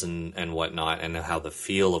wands and whatnot, and how the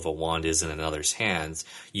feel of a wand is in another's hands.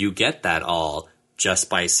 You get that all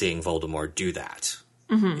just by seeing Voldemort do that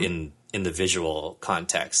in the visual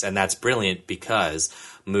context. And that's brilliant because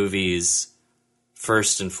movies,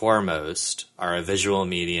 first and foremost, are a visual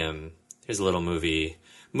medium. Here's a little movie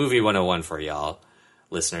 101 for y'all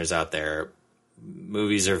listeners out there.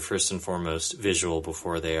 Movies are first and foremost visual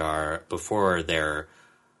before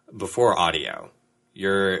audio.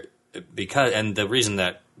 And the reason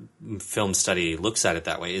that film study looks at it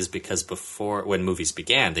that way is because when movies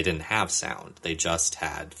began, they didn't have sound. They just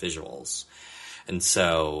had visuals.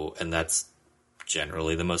 And that's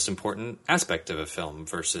generally the most important aspect of a film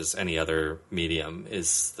versus any other medium,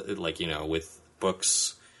 is like, you know, with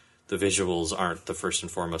books, the visuals aren't the first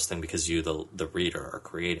and foremost thing because you, the reader, are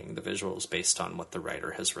creating the visuals based on what the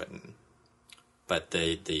writer has written. But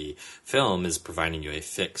the film is providing you a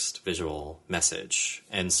fixed visual message,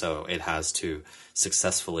 and so it has to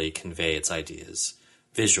successfully convey its ideas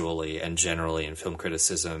visually, and generally in film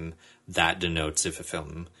criticism, that denotes if a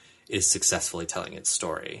film is successfully telling its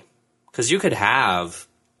story. Because you could have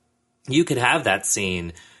that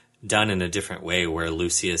scene done in a different way where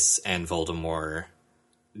Lucius and Voldemort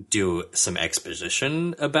do some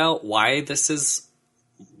exposition about why this is,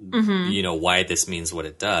 you know, why this means what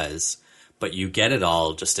it does. But you get it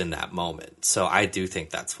all just in that moment. So I do think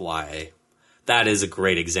that's why that is a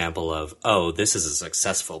great example of, this is a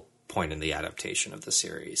successful point in the adaptation of the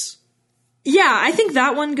series. Yeah, I think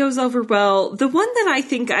that one goes over well. The one that I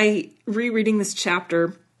think rereading this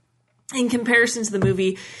chapter in comparison to the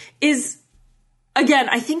movie is, again,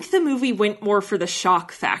 I think the movie went more for the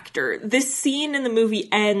shock factor. This scene in the movie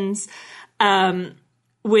ends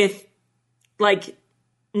with, like,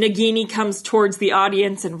 Nagini comes towards the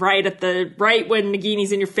audience, and right when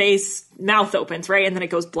Nagini's in your face, mouth opens, right? And then it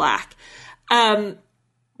goes black. But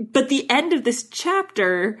the end of this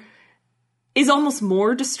chapter is almost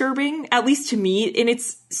more disturbing, at least to me. And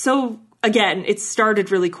it's so, again, it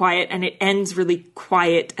started really quiet and it ends really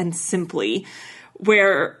quiet and simply,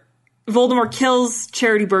 where Voldemort kills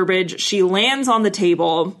Charity Burbage. She lands on the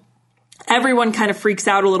table. Everyone kind of freaks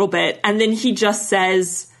out a little bit. And then he just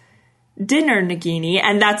says, "Dinner, Nagini,"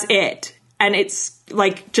 and that's it. And it's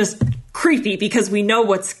like just creepy because we know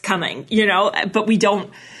what's coming, you know, but we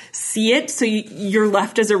don't see it. So you're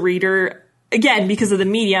left as a reader, again, because of the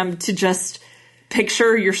medium, to just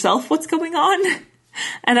picture yourself what's going on.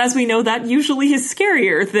 And as we know, that usually is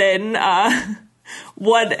scarier than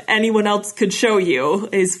what anyone else could show you,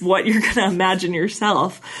 is what you're going to imagine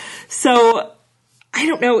yourself. So I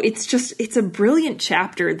don't know. It's a brilliant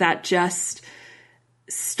chapter that just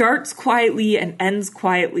starts quietly and ends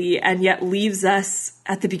quietly, and yet leaves us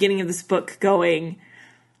at the beginning of this book going,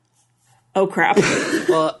 oh crap.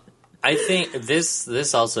 Well, I think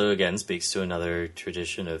this also, again, speaks to another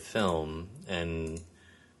tradition of film and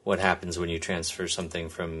what happens when you transfer something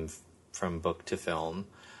from book to film.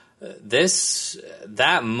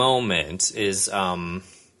 That moment is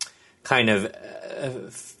kind of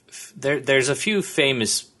there's a few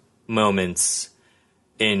famous moments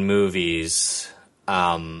in movies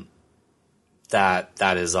that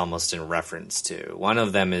is almost in reference to. One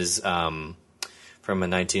of them is from a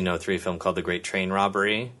 1903 film called The Great Train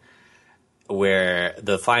Robbery, where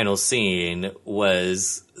the final scene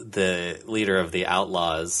was the leader of the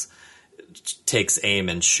outlaws takes aim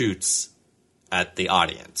and shoots at the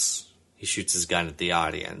audience. He shoots his gun at the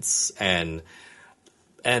audience, and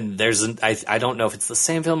there's I don't know if it's the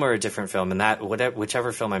same film or a different film, and that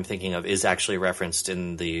whichever film I'm thinking of is actually referenced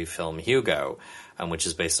in the film Hugo, which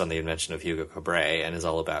is based on the invention of Hugo Cabret and is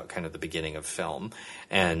all about kind of the beginning of film.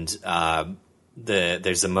 And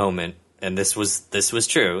there's a moment, and this was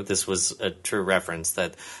true. This was a true reference,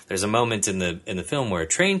 that there's a moment in the film where a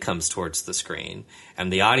train comes towards the screen,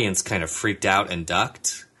 and the audience kind of freaked out and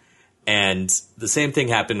ducked. And the same thing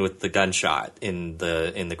happened with the gunshot in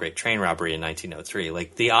the Great Train Robbery in 1903.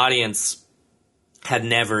 Like, the audience had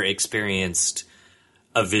never experienced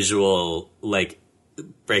a visual, like,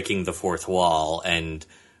 breaking the fourth wall and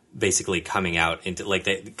basically coming out into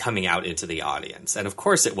the audience. And of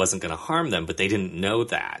course it wasn't going to harm them, but they didn't know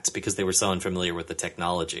that because they were so unfamiliar with the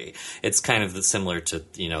technology. It's kind of similar to,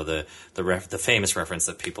 the famous reference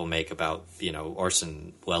that people make about,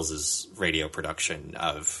 Orson Welles' radio production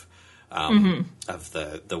of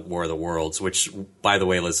the War of the Worlds, which, by the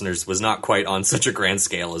way, listeners, was not quite on such a grand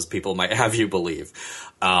scale as people might have you believe.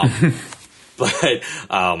 But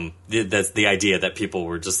that's the idea that people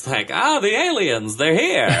were just like, the aliens, they're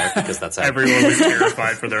here. Because that's how everyone was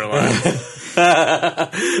terrified for their lives.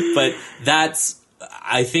 But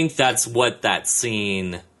I think that's what that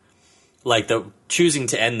scene, like, the choosing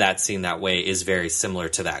to end that scene that way is very similar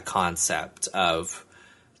to that concept of,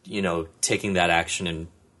 taking that action and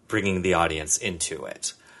bringing the audience into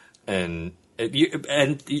it. And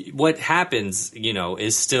what happens,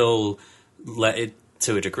 is still,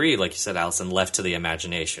 to a degree, like you said, Allison, left to the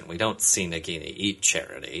imagination. We don't see Nagini eat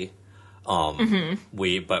Charity.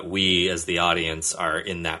 We as the audience are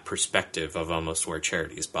in that perspective of almost where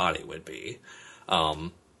Charity's body would be.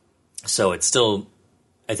 So it still,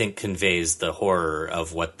 I think, conveys the horror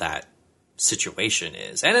of what that situation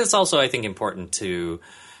is. And it's also, I think, important to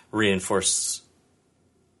reinforce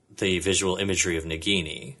the visual imagery of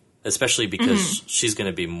Nagini, especially because she's going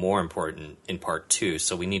to be more important in part 2,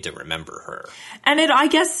 so we need to remember her. And I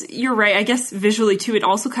guess you're right. I guess visually, too, it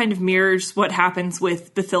also kind of mirrors what happens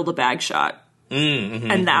with Bathilda Bagshot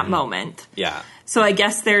and that moment. Yeah. So I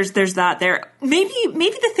guess there's that there. Maybe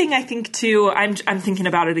the thing I think, too, I'm thinking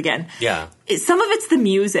about it again. Yeah. Some of it's the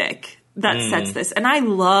music that sets this. And I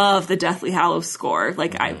love the Deathly Hallows score.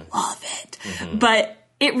 Like, I love it. But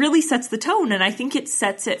it really sets the tone, and I think it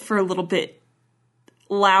sets it for a little bit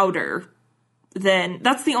louder than,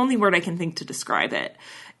 that's the only word I can think to describe it,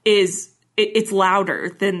 is it's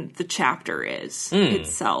louder than the chapter is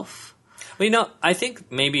itself. Well, I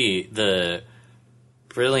think maybe the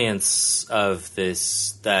brilliance of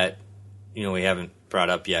this that, we haven't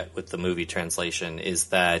brought up yet with the movie translation is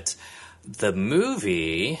that the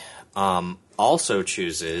movie also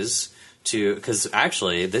chooses to, because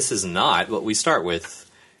actually this is not what we start with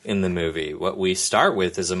in the movie. What we start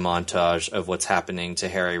with is a montage of what's happening to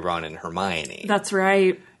Harry, Ron, and Hermione. That's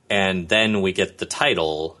right. And then we get the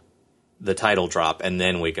title drop, and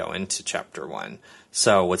then we go into chapter 1.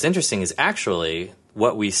 So what's interesting is actually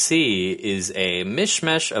what we see is a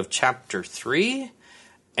mishmash of chapter 3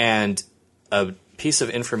 and a piece of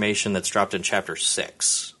information that's dropped in chapter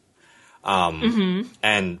 6.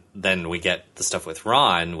 And then we get the stuff with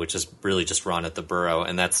Ron, which is really just Ron at the Burrow,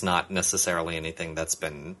 and that's not necessarily anything that's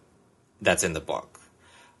in the book.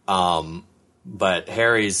 But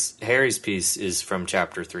Harry's piece is from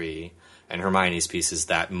chapter 3, and Hermione's piece is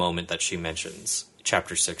that moment that she mentions,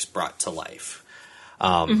 chapter 6 brought to life.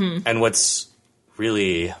 And what's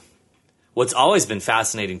always been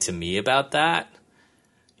fascinating to me about that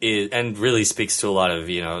and really speaks to a lot of,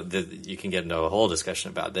 you can get into a whole discussion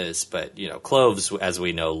about this, but, Cloves, as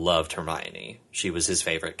we know, loved Hermione. She was his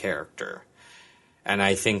favorite character. And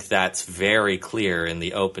I think that's very clear in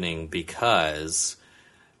the opening because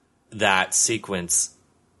that montage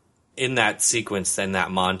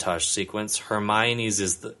sequence, Hermione's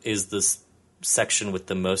is the section with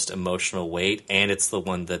the most emotional weight, and it's the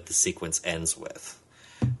one that the sequence ends with.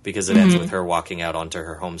 Because it ends with her walking out onto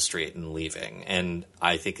her home street and leaving. And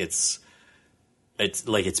I think it's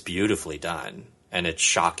beautifully done, and it's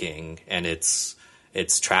shocking, and it's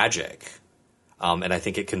tragic. And I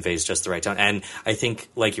think it conveys just the right tone. And I think,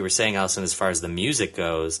 like you were saying, Allison, as far as the music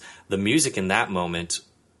goes, the music in that moment,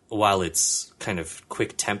 while it's kind of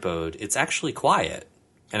quick tempoed, it's actually quiet.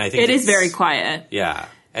 And I think it is very quiet. Yeah.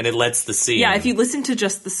 And it lets the scene. Yeah, if you listen to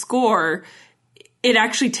just the score, it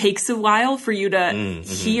actually takes a while for you to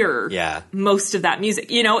hear most of that music.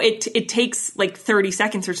 It takes like 30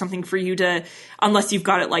 seconds or something for you to, unless you've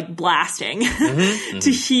got it like blasting,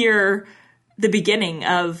 to hear the beginning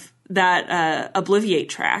of that Obliviate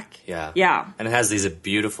track. Yeah. Yeah. And it has these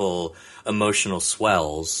beautiful emotional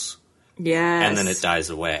swells. Yes. And then it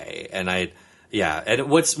dies away. And Yeah, and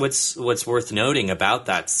what's worth noting about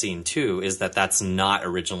that scene too is that that's not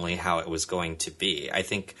originally how it was going to be. I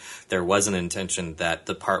think there was an intention that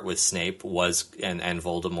the part with Snape was and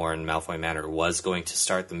Voldemort and Malfoy Manor was going to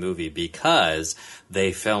start the movie because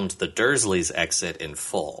they filmed the Dursleys' exit in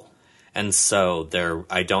full. And so there,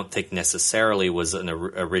 I don't think necessarily was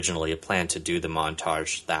originally a plan to do the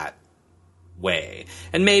montage that way.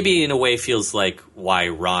 And maybe in a way feels like why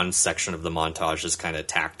Ron's section of the montage is kind of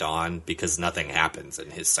tacked on because nothing happens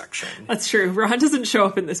in his section. That's true. Ron doesn't show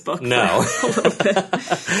up in this book. No. For a little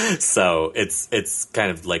bit. So it's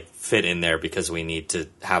kind of like fit in there because we need to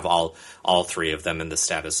have all three of them and the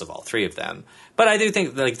status of all three of them. But I do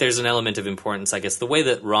think like there's an element of importance, I guess. The way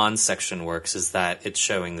that Ron's section works is that it's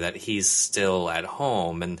showing that he's still at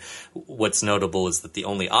home. And what's notable is that the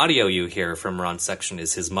only audio you hear from Ron's section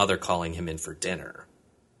is his mother calling him in for dinner.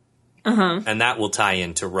 Uh-huh. And that will tie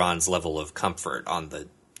into Ron's level of comfort on the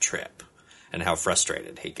trip and how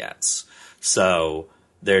frustrated he gets. So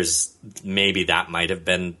there's maybe that might have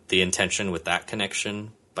been the intention with that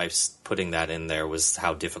connection. By putting that in there was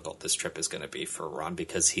how difficult this trip is going to be for Ron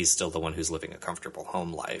because he's still the one who's living a comfortable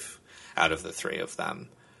home life out of the three of them.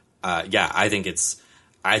 I think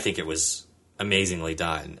it was amazingly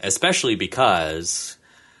done, especially because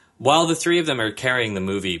while the three of them are carrying the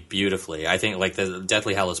movie beautifully, I think like the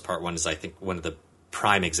Deathly Hallows Part 1 is I think one of the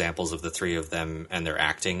prime examples of the three of them and their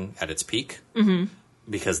acting at its peak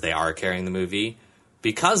because they are carrying the movie.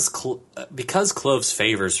 Because Cloves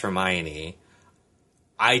favors Hermione,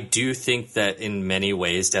 I do think that in many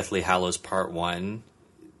ways, Deathly Hallows Part 1,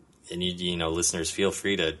 and you know, listeners, feel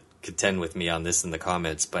free to contend with me on this in the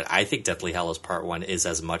comments, but I think Deathly Hallows Part 1 is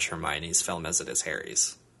as much Hermione's film as it is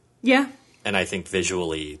Harry's. Yeah. And I think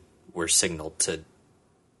visually we're signaled to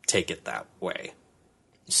take it that way.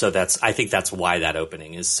 So I think that's why that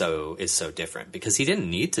opening is so different, because he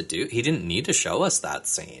didn't need to show us that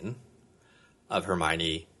scene of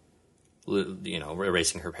Hermione, you know,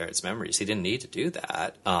 erasing her parents' memories. He didn't need to do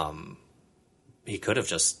that. He could have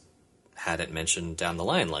just had it mentioned down the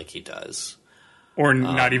line like he does. Or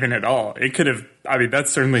not even at all. It could have, I mean,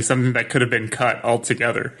 that's certainly something that could have been cut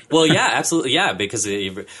altogether. Well, yeah, absolutely. Yeah, because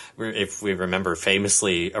if we remember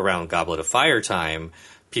famously around Goblet of Fire time,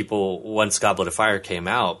 once Goblet of Fire came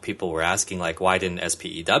out, people were asking, like, why didn't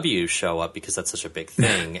SPEW show up? Because that's such a big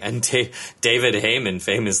thing. And David Heyman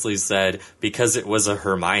famously said, because it was a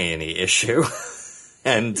Hermione issue.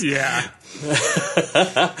 And yeah.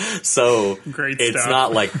 So great it's stuff.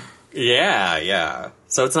 not like, yeah.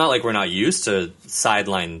 So it's not like we're not used to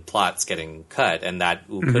sideline plots getting cut, and that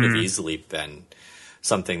could have easily been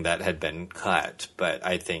something that had been cut. But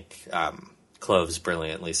I think Cloves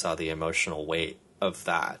brilliantly saw the emotional weight of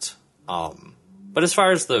that. But as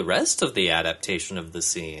far as the rest of the adaptation of the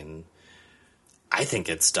scene, I think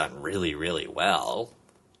it's done really, really well.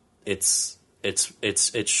 It's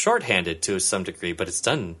shorthanded to some degree, but it's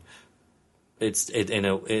done.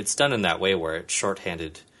 It's done in that way where it's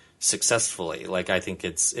shorthanded successfully. Like, I think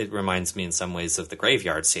it reminds me in some ways of the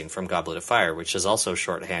graveyard scene from Goblet of Fire, which is also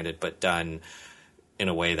shorthanded but done in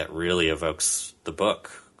a way that really evokes the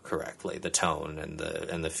book correctly, the tone and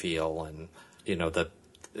the feel, and you know,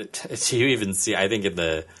 you even see, I think in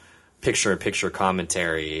the picture-in-picture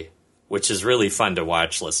commentary, which is really fun to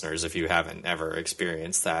watch, listeners, if you haven't ever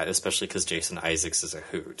experienced that, especially because Jason Isaacs is a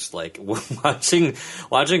hoot. Like, watching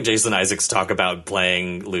Jason Isaacs talk about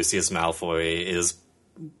playing Lucius Malfoy is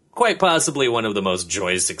quite possibly one of the most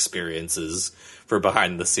joyous experiences for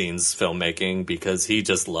behind-the-scenes filmmaking, because he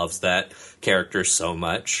just loves that character so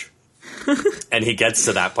much. And he gets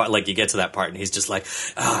to that part, like, you get to that part and he's just like,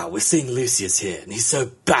 we're seeing Lucius here, and he's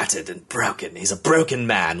so battered and broken. He's a broken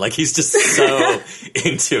man. Like, he's just so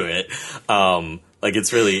into it. Like,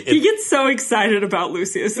 it's really... he gets so excited about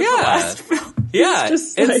Lucius in the last film. Yeah.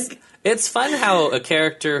 Just it's fun how a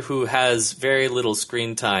character who has very little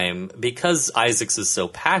screen time, because Isaacs is so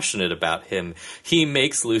passionate about him, he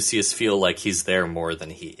makes Lucius feel like he's there more than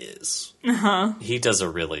he is. Uh-huh. He does a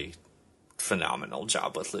really phenomenal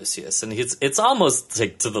job with Lucius, and it's almost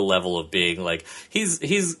like to the level of being like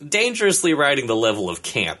he's dangerously riding the level of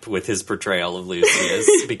camp with his portrayal of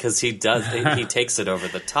Lucius because he takes it over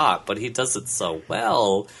the top, but he does it so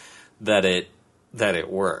well that it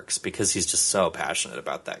works because he's just so passionate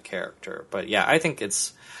about that character. But yeah, I think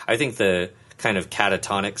the kind of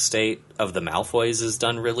catatonic state of the Malfoys is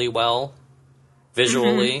done really well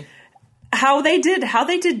visually. Mm-hmm. How they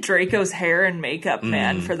did Draco's hair and makeup,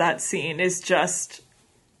 man, for that scene is just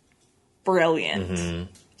brilliant. Mm-hmm.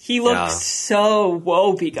 He looked so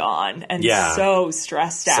woebegone and so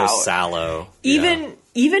stressed out. So sallow.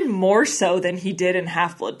 Even more so than he did in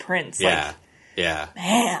Half-Blood Prince. Yeah. Yeah.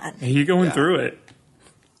 Man. You're going through it.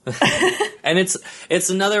 And it's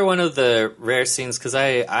another one of the rare scenes, because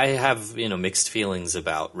I have, mixed feelings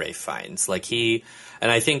about Ralph Fiennes.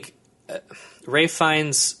 I think Ralph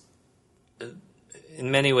Fiennes,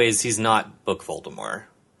 in many ways, he's not Book Voldemort.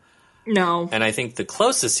 No. And I think the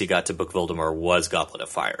closest he got to Book Voldemort was Goblet of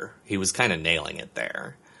Fire. He was kind of nailing it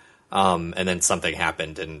there. And then something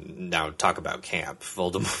happened, and now talk about camp.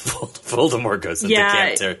 Voldemort goes into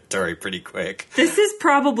camp territory pretty quick. This is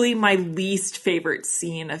probably my least favorite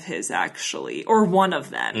scene of his, actually. Or one of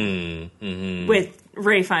them. With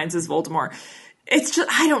Ralph Fiennes as Voldemort. It's just,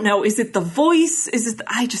 I don't know. Is it the voice?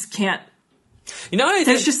 I just can't. You know what I think?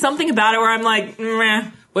 There's just something about it where I'm like, meh.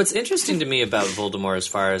 What's interesting to me about Voldemort, as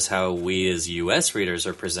far as how we as U.S. readers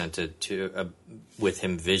are presented to with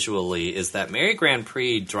him visually, is that Mary Grand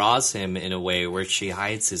Prix draws him in a way where she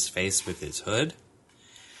hides his face with his hood.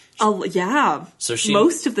 Oh yeah, so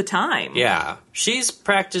most of the time. Yeah, she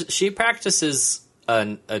practices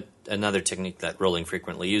another technique that Rowling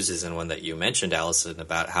frequently uses, and one that you mentioned, Allison,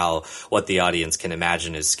 about how what the audience can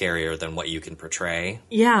imagine is scarier than what you can portray.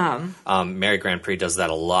 Yeah. Mary Grand Prix does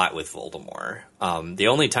that a lot with Voldemort. The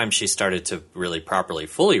only time she started to really properly,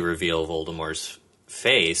 fully reveal Voldemort's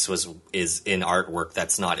face is in artwork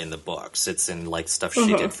that's not in the books. It's in stuff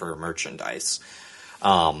she did for merchandise.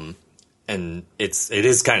 And it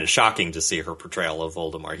is kind of shocking to see her portrayal of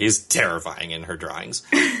Voldemort. He's terrifying in her drawings.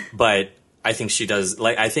 But I think she does,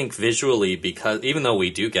 I think visually, because even though we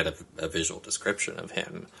do get a visual description of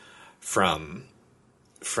him from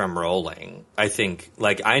Rowling, I think,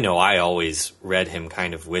 I know I always read him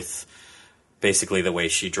kind of with basically the way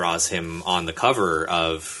she draws him on the cover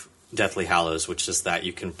of Deathly Hallows, which is that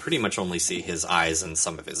you can pretty much only see his eyes and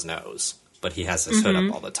some of his nose, but he has his hood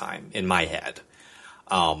up all the time, in my head.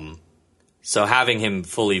 So having him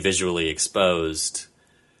fully visually exposed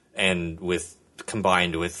and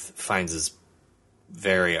combined with Fiennes'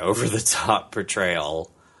 very over-the-top portrayal,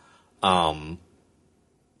 I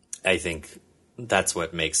think that's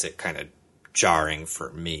what makes it kind of jarring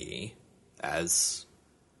for me as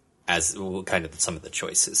kind of some of the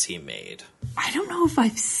choices he made. I don't know if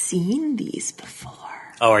I've seen these before.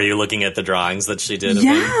 Oh, are you looking at the drawings that she did of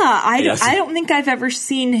him? I don't think I've ever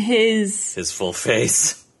seen his full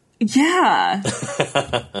face. Yeah.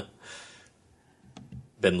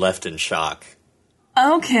 Been left in shock.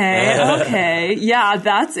 Okay. Yeah,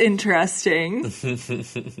 that's interesting.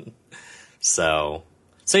 So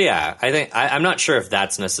yeah, I think I'm not sure if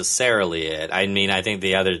that's necessarily it. I mean, I think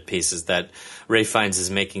the other piece is that Ralph Fiennes is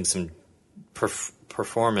making some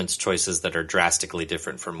performance choices that are drastically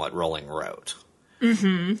different from what Rowling wrote.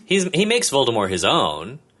 Mm-hmm. He makes Voldemort his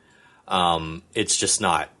own. It's just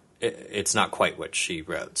not. It's not quite what she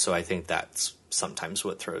wrote. So I think that's sometimes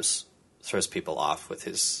what throws people off with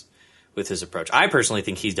his approach. I personally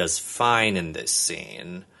think he does fine in this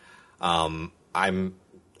scene. I'm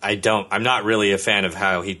not really a fan of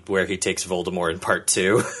where he takes Voldemort in part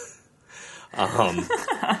 2.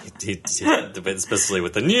 Especially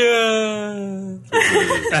with the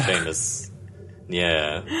famous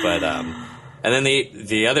but and then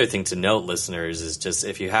the other thing to note, listeners, is just,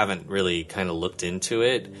 if you haven't really kind of looked into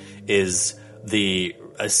it, is the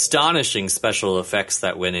astonishing special effects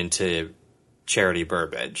that went into Charity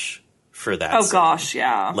Burbage for that. Oh scene. gosh,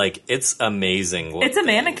 yeah. It's amazing. It's a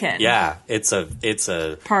mannequin. Yeah, it's a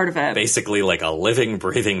part of it. Basically like a living,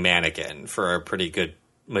 breathing mannequin for a pretty good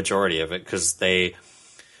majority of it, because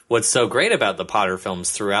what's so great about the Potter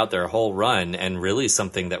films throughout their whole run, and really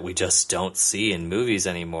something that we just don't see in movies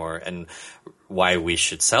anymore, and why we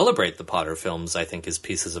should celebrate the Potter films, I think, as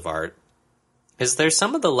pieces of art, is there's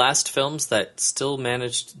some of the last films that still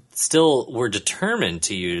were determined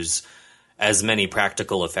to use as many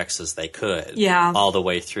practical effects as they could, all the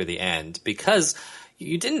way through the end, because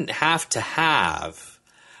you didn't have to have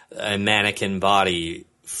a mannequin body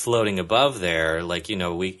floating above there.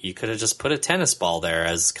 You could have just put a tennis ball there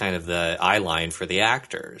as kind of the eye line for the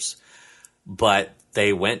actors, but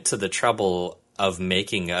they went to the trouble of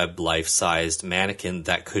making a life-sized mannequin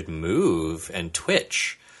that could move and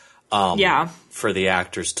twitch for the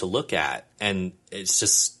actors to look at. And it's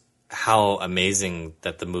just how amazing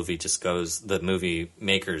that the movie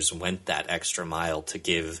makers went that extra mile to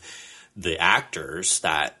give the actors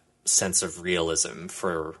that sense of realism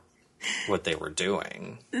for what they were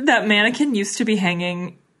doing. That mannequin used to be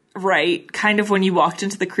hanging kind of when you walked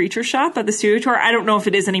into the creature shop at the studio tour. I don't know if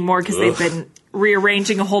it is anymore, because they've been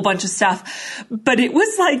rearranging a whole bunch of stuff, but it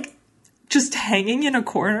was just hanging in a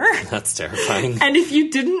corner. That's terrifying. And if you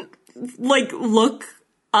didn't look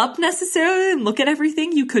up necessarily and look at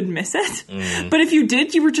everything, you could miss it. But if you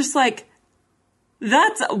did, you were just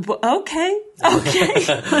That's okay.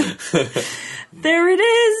 There it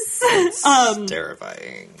is.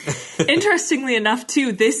 Terrifying. Interestingly enough,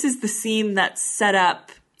 too, this is the scene that's set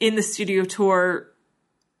up in the studio tour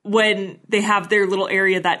when they have their little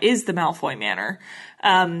area that is the Malfoy Manor,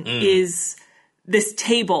 is this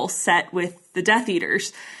table set with the Death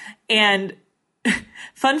Eaters. And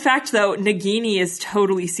fun fact, though, Nagini is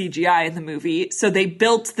totally CGI in the movie. So they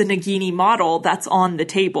built the Nagini model that's on the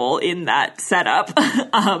table in that setup.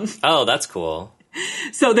 Oh, that's cool.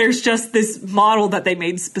 So there's just this model that they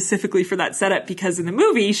made specifically for that setup because in the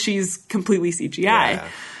movie, she's completely CGI.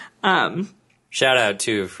 Yeah. Shout out,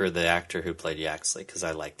 too, for the actor who played Yaxley, because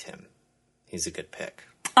I liked him. He's a good pick.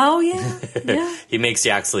 Oh, yeah. Yeah. He makes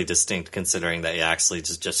Yaxley distinct, considering that Yaxley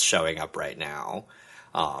is just showing up right now.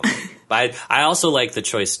 But I also like the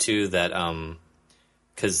choice, too, that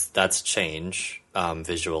because that's change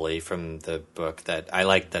visually from the book. That I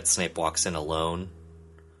like that Snape walks in alone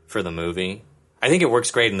for the movie. I think it works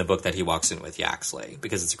great in the book that he walks in with Yaxley,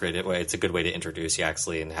 because it's a great way. It's a good way to introduce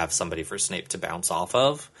Yaxley and have somebody for Snape to bounce off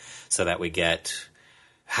of, so that we get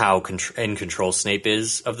how in control Snape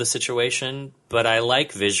is of the situation. But I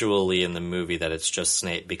like visually in the movie that it's just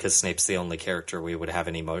Snape, because Snape's the only character we would have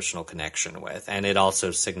an emotional connection with, and it also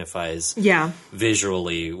signifies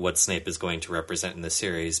visually what Snape is going to represent in the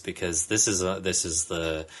series, because this is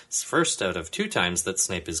the first out of 2 times that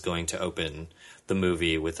Snape is going to open the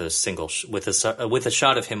movie with a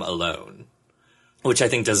shot of him alone, which I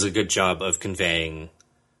think does a good job of conveying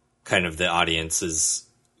kind of the audience's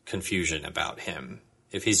confusion about him.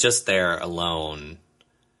 If he's just there alone,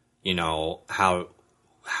 you know, how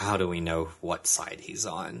do we know what side he's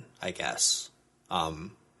on, I guess.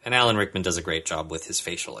 And Alan Rickman does a great job with his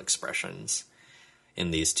facial expressions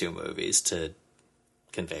in these 2 movies to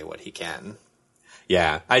convey what he can.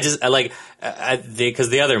 Yeah, I like, because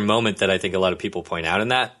the other moment that I think a lot of people point out in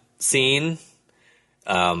that scene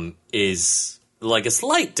is like a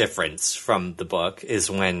slight difference from the book, is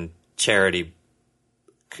when Charity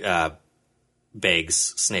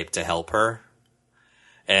begs Snape to help her.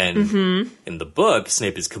 And in the book,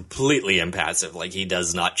 Snape is completely impassive. Like, he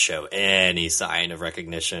does not show any sign of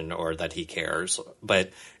recognition or that he cares.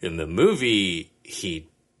 But in the movie, he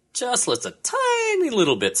just lets a tiny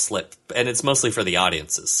little bit slip, and it's mostly for the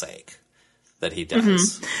audience's sake that he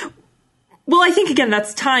does. Well, I think, again,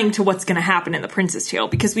 that's tying to what's going to happen in The Prince's Tale,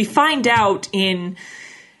 because we find out in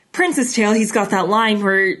Prince's Tale, he's got that line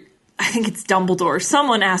where, I think it's Dumbledore,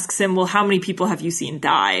 someone asks him, well, how many people have you seen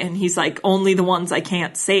die? And he's like, only the ones I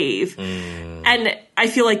can't save. And I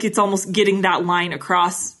feel like it's almost getting that line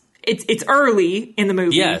across. It's early in the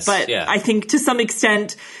movie, but I think to some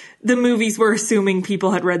extent the movies were assuming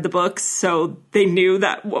people had read the books, so they knew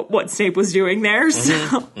that what Snape was doing there.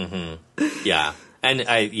 So. Yeah. And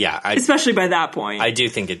especially by that point, I do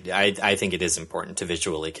think I think it is important to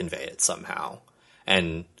visually convey it somehow.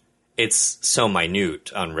 And it's so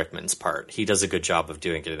minute on Rickman's part. He does a good job of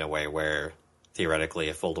doing it in a way where theoretically,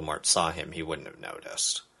 if Voldemort saw him, he wouldn't have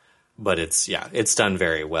noticed. But it's done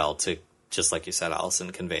very well to, just like you said,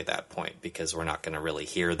 Allison, convey that point, because we're not going to really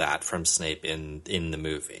hear that from Snape in the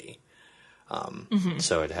movie.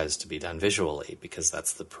 So it has to be done visually, because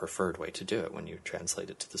that's the preferred way to do it when you translate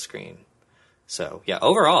it to the screen. So, yeah,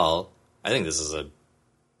 overall, I think this is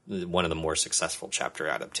one of the more successful chapter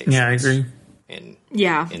adaptations. Yeah, I agree.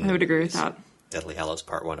 I would agree with that. Deathly Hallows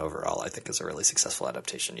Part 1 overall, I think, is a really successful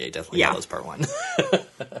adaptation. Yay, Deathly Hallows Part 1.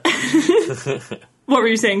 What were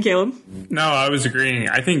you saying, Caleb? No, I was agreeing.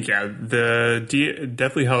 I think, the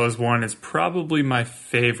Deathly Hallows 1 is probably my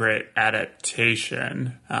favorite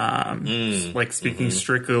adaptation. Speaking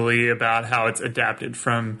strictly about how it's adapted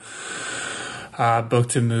from book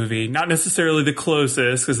to movie. Not necessarily the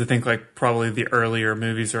closest, because I think probably the earlier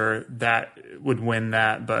movies would win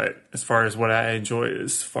that, but as far as what I enjoy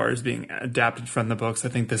as far as being adapted from the books, I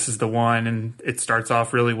think this is the one, and it starts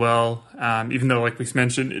off really well. Even though, like we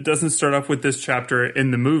mentioned, it doesn't start off with this chapter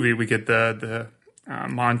in the movie. We get the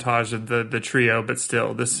montage of the trio, but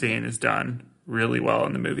still, this scene is done really well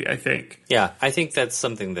in the movie, I think. Yeah, I think that's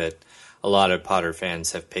something that a lot of Potter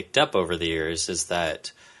fans have picked up over the years, is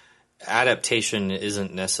that adaptation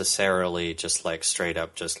isn't necessarily just straight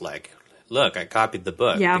up look, I copied the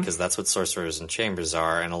book, because that's what Sorcerers and Chambers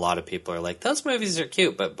are, and a lot of people are like, those movies are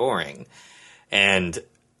cute but boring. And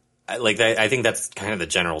I think that's kind of the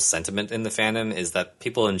general sentiment in the fandom, is that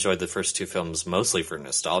people enjoyed the first 2 films mostly for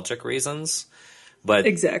nostalgic reasons, but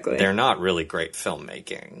they're not really great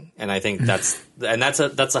filmmaking. And I think that's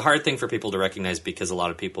a hard thing for people to recognize, because a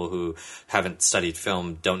lot of people who haven't studied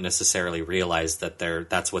film don't necessarily realize that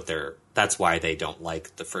that's why they don't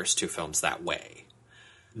like the first 2 films that way.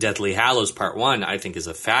 Deathly Hallows Part 1, I think, is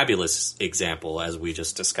a fabulous example, as we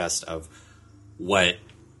just discussed, of why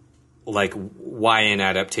an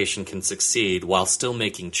adaptation can succeed while still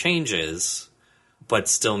making changes, but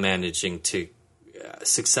still managing to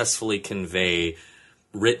successfully convey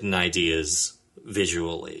written ideas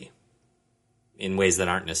visually in ways that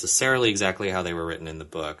aren't necessarily exactly how they were written in the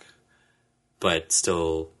book, but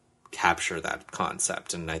still capture that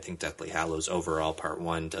concept. And I think Deathly Hallows overall Part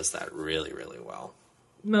 1 does that really, really well.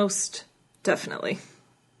 Most definitely.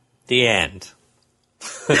 The end.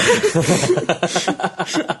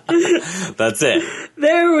 That's it.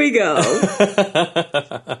 There we go.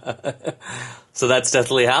 So that's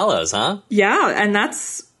Deathly Hallows, huh? Yeah, and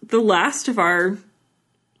that's the last of our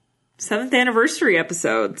 7th anniversary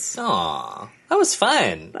episodes. Aw, that was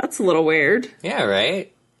fun. That's a little weird. Yeah,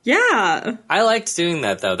 right? Yeah. I liked doing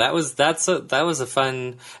that, though. That was a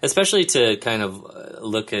fun, especially to kind of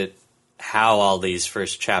look at how all these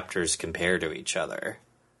first chapters compare to each other.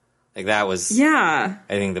 Like, that was, yeah,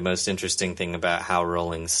 I think, the most interesting thing about how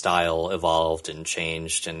Rowling's style evolved and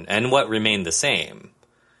changed, and what remained the same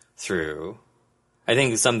through. I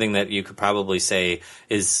think something that you could probably say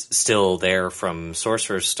is still there from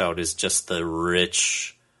Sorcerer's Stone is just the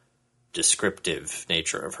rich, descriptive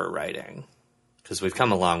nature of her writing. Because we've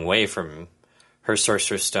come a long way from her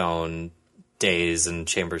Sorcerer's Stone days and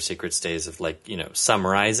Chamber of Secrets days of,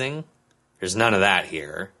 summarizing. There's none of that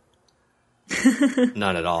here.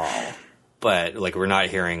 None at all. But, we're not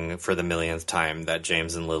hearing for the millionth time that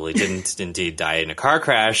James and Lily didn't indeed die in a car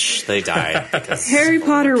crash. They died because Harry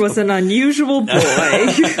Potter was an unusual boy,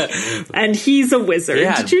 and he's a wizard.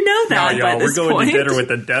 Yeah. Did you know that? No, by y'all, this we're going point? to dinner with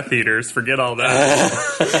the Death Eaters. Forget all that.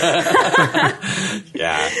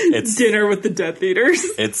 Yeah, it's Dinner with the Death Eaters.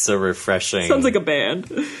 It's a refreshing. Sounds like a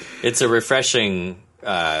band. It's a refreshing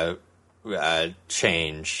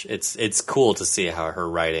change. It's cool to see how her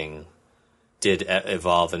writing did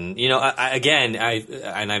evolve, and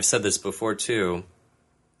I've said this before too,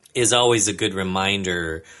 is always a good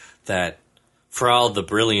reminder that for all the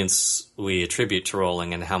brilliance we attribute to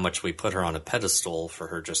Rowling and how much we put her on a pedestal for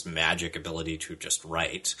her just magic ability to just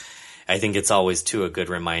write, I think it's always too a good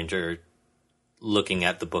reminder, looking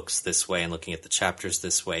at the books this way and looking at the chapters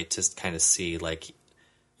this way, to kind of see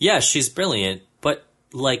she's brilliant, but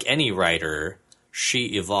like any writer,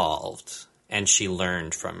 she evolved. And she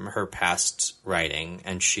learned from her past writing,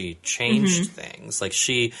 and she changed things.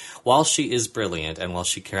 While she is brilliant, and while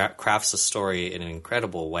she crafts a story in an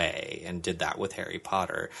incredible way, and did that with Harry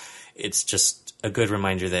Potter, it's just a good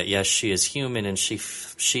reminder that, yes, she is human, and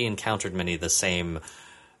she encountered many of the same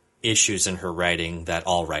issues in her writing that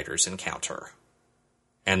all writers encounter.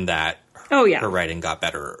 And that her writing got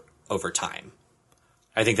better over time.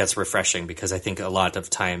 I think that's refreshing, because I think a lot of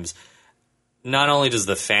times, not only does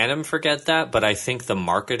the fandom forget that, but I think the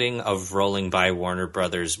marketing of Rowling by Warner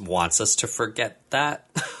Brothers wants us to forget that,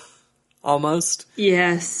 almost.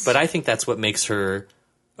 Yes. But I think that's what makes her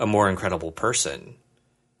a more incredible person,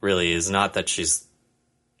 really, is not that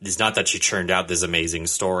she churned out this amazing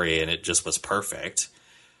story and it just was perfect,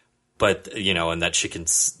 but, and that she can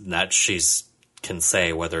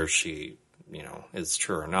say whether she, is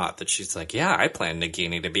true or not, that she's like, yeah, I planned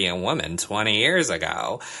Nagini to be a woman 20 years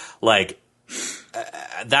ago.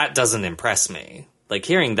 That doesn't impress me.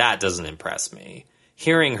 Hearing that doesn't impress me.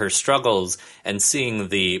 Hearing her struggles and seeing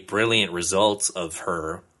the brilliant results of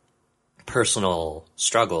her personal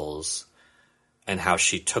struggles and how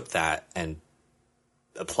she took that and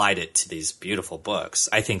applied it to these beautiful books,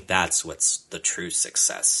 I think that's what's the true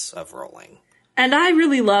success of Rowling. And I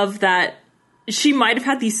really love that she might have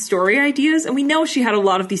had these story ideas, and we know she had a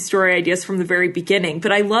lot of these story ideas from the very beginning,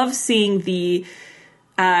 but I love seeing the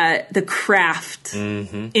craft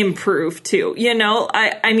improve too.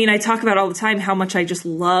 I talk about all the time how much I just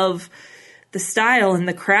love the style and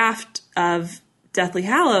the craft of Deathly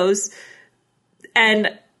Hallows.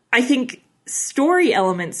 And I think story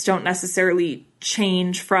elements don't necessarily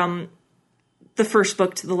change from the first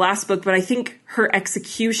book to the last book, but I think her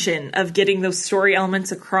execution of getting those story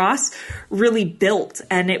elements across really built,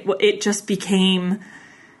 and it just became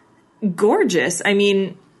gorgeous.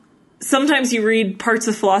 Sometimes you read parts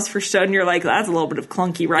of Philosopher's Stone and you're like, that's a little bit of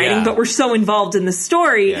clunky writing, but we're so involved in the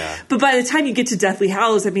story. Yeah. But by the time you get to Deathly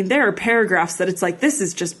Hallows, there are paragraphs that it's like, this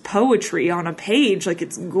is just poetry on a page.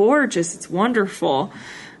 It's gorgeous. It's wonderful.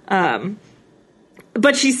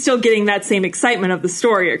 But she's still getting that same excitement of the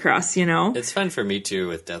story across, It's fun for me, too,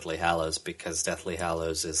 with Deathly Hallows, because Deathly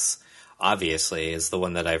Hallows is obviously, is the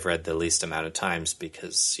one that I've read the least amount of times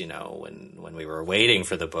because, when we were waiting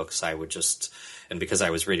for the books, I would just, and because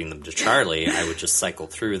I was reading them to Charlie, I would just cycle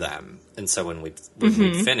through them. And so when we'd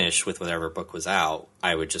finish with whatever book was out,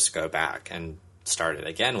 I would just go back and start it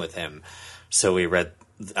again with him. So we read,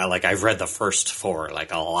 I've read the first 4,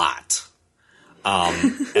 a lot.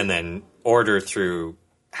 And then Order through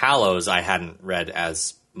Hallows, I hadn't read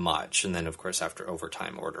as much. And then, of course, after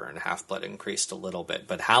Overtime, Order and Half-Blood increased a little bit.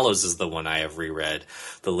 But Hallows is the one I have reread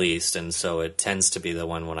the least. And so it tends to be the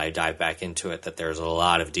one when I dive back into it that there's a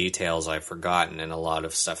lot of details I've forgotten and a lot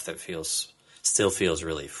of stuff that still feels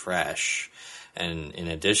really fresh. And in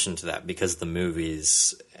addition to that, because the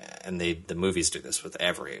movies, and the movies do this with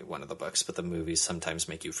every one of the books, but the movies sometimes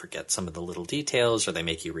make you forget some of the little details, or they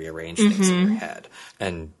make you rearrange things in your head.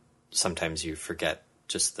 And sometimes you forget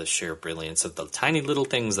just the sheer brilliance of the tiny little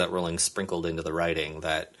things that Rowling sprinkled into the writing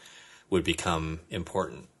that would become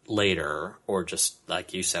important later, or just,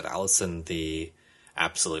 like you said, Allison, the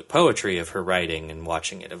absolute poetry of her writing and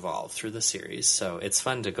watching it evolve through the series. So it's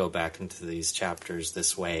fun to go back into these chapters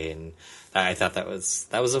this way, and I thought that was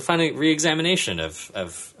a fun re-examination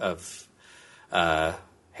of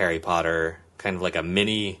Harry Potter, kind of like a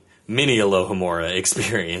mini Alohomora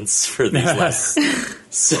experience for these last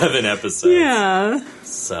 7 episodes. Yeah.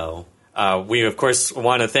 So we, of course,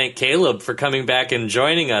 want to thank Caleb for coming back and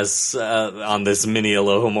joining us on this mini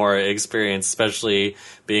Alohomora experience, especially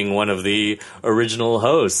being one of the original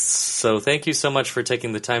hosts. So thank you so much for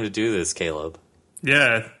taking the time to do this, Caleb.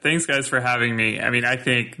 Yeah, thanks guys for having me. I mean, I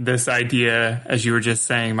think this idea, as you were just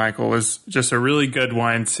saying, Michael, was just a really good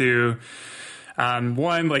one to,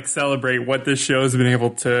 celebrate what this show has been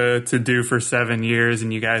able to do for 7 years,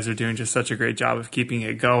 and you guys are doing just such a great job of keeping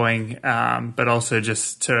it going, but also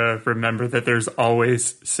just to remember that there's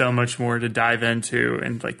always so much more to dive into,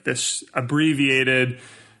 and this abbreviated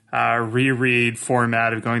reread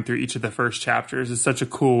format of going through each of the first chapters is such a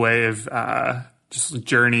cool way of just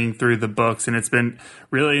journeying through the books. And it's been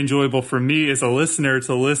really enjoyable for me as a listener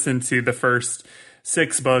to listen to the first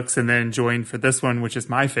 6 books and then join for this one, which is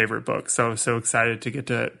my favorite book. So excited to get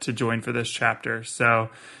to join for this chapter. So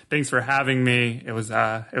thanks for having me. It was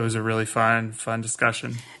a really fun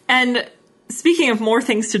discussion. And speaking of more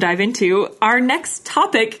things to dive into, our next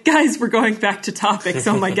topic, guys, we're going back to topics.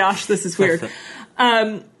 Oh my gosh, this is weird.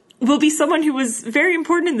 Will be someone who was very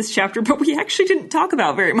important in this chapter, but we actually didn't talk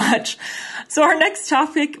about very much. So our next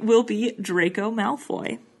topic will be Draco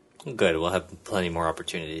Malfoy. Good. We'll have plenty more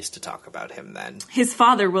opportunities to talk about him then. His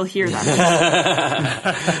father will hear that.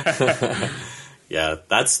 Yeah,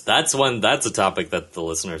 that's a topic that the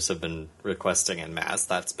listeners have been requesting en masse.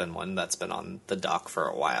 That's been one that's been on the dock for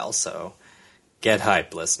a while, so get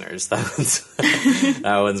hyped, listeners. That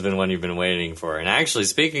one's been one you've been waiting for. And actually,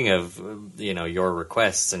 speaking of, your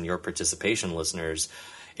requests and your participation, listeners,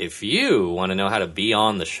 if you want to know how to be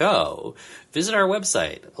on the show, visit our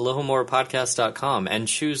website, alohomorapodcast.com, and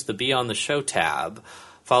choose the Be on the Show tab.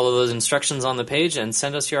 Follow those instructions on the page and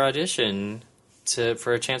send us your audition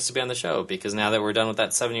for a chance to be on the show, because now that we're done with that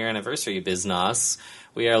 7-year anniversary business,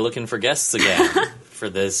 we are looking for guests again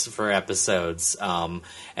for episodes. And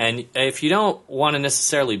if you don't want to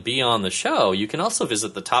necessarily be on the show, you can also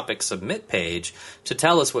visit the topic submit page to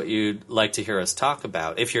tell us what you'd like to hear us talk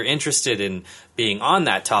about. If you're interested in being on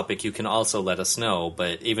that topic, you can also let us know.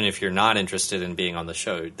 But even if you're not interested in being on the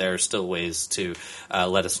show, there are still ways to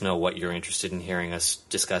let us know what you're interested in hearing us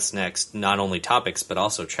discuss next. Not only topics, but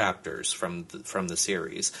also chapters from the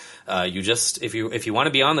series. If you want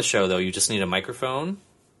to be on the show, though, you just need a microphone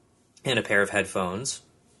and a pair of headphones.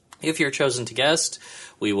 If you're chosen to guest,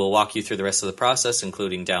 we will walk you through the rest of the process,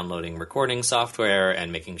 including downloading recording software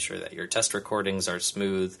and making sure that your test recordings are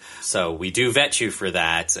smooth. So we do vet you for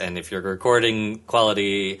that, and if your recording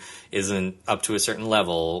quality isn't up to a certain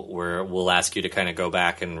level, we'll ask you to kind of go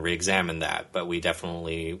back and re-examine that, but we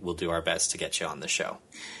definitely will do our best to get you on the show.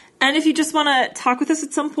 And if you just want to talk with us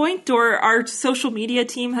at some point, or our social media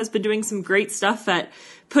team has been doing some great stuff at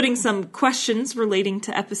putting some questions relating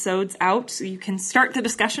to episodes out, so you can start the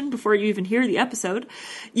discussion before you even hear the episode.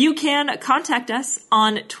 You can contact us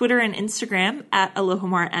on Twitter and Instagram at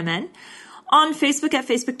AlohomarMN, on Facebook at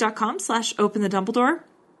facebook.com/openthedumbledore,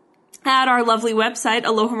 at our lovely website,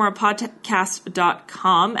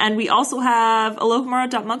 alohomarpodcast.com, and we also have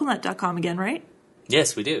alohomara.mugglenet.com again, right?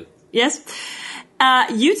 Yes, we do. Yes.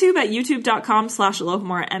 YouTube at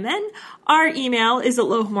youtube.com/AlohomarMN. Our email is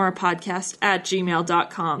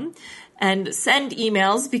alohomarapodcast@gmail.com. And send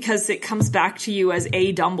emails, because it comes back to you as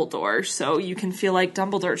a Dumbledore, so you can feel like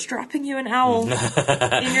Dumbledore's dropping you an owl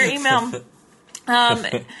in your email.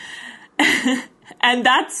 And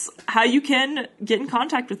that's how you can get in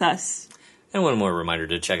contact with us. And one more reminder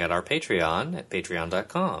to check out our Patreon at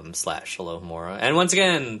patreon.com/Alohomora. And once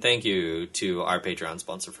again, thank you to our Patreon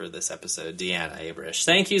sponsor for this episode, Deanna Abrish.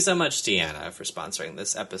 Thank you so much, Deanna, for sponsoring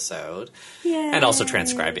this episode. Yay. And also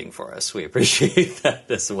transcribing for us. We appreciate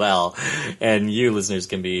that as well. And you listeners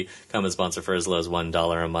can become a sponsor for as low as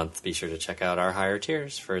 $1 a month. Be sure to check out our higher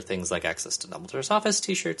tiers for things like access to Dumbledore's office,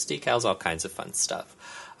 t-shirts, decals, all kinds of fun stuff.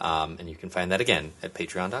 And you can find that again at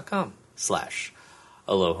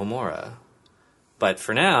patreon.com/Alohomora. But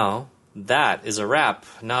for now, that is a wrap,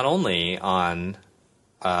 not only on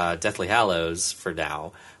Deathly Hallows for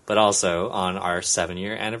now, but also on our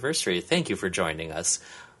 7-year anniversary. Thank you for joining us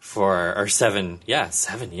for our 7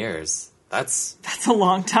 years. That's a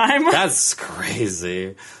long time. That's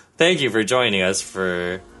crazy. Thank you for joining us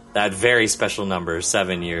for that very special number,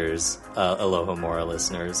 7 years, Alohomora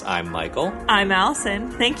listeners. I'm Michael. I'm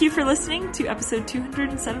Allison. Thank you for listening to episode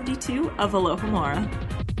 272 of Alohomora.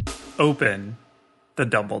 Open the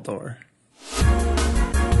Dumbledore.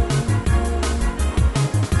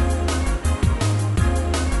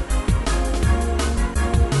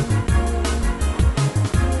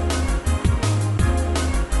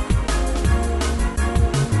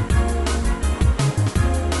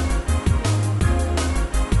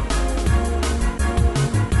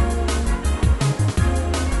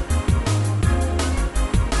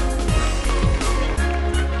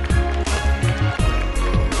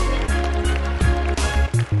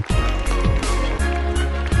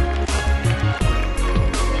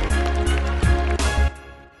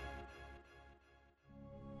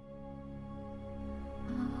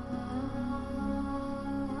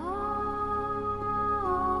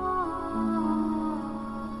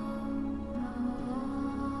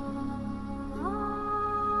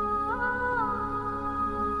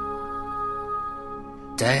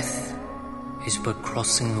 Death is but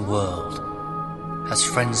crossing the world, as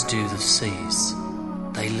friends do the seas.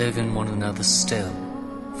 They live in one another still,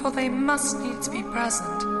 for they must needs be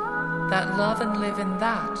present, that love and live in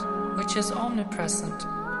that which is omnipresent.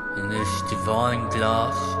 In this divine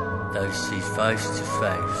glass they see face to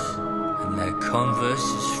face, and their converse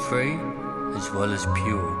is free as well as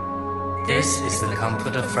pure. This is the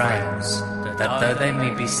comfort of friends, that though they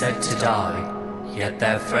may be said to die, yet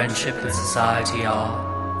their friendship and society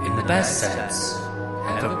are, in the best sense,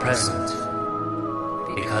 ever present,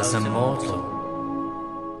 because immortal.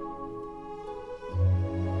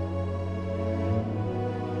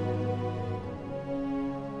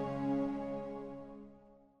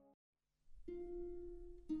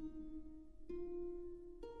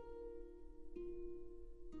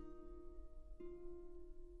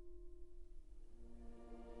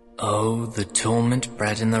 Oh, the torment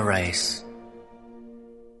bred in the race.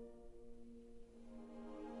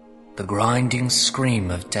 The grinding scream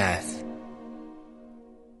of death,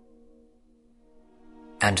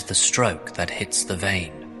 and the stroke that hits the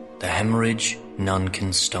vein, the hemorrhage none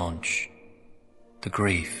can staunch, the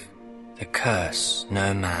grief, the curse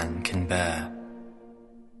no man can bear.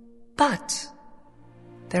 But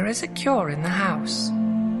there is a cure in the house,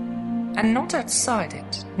 and not outside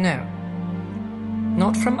it, no.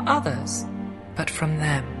 Not from others, but from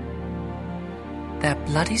them. Their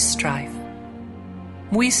bloody strife,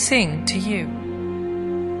 we sing to you,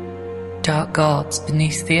 dark gods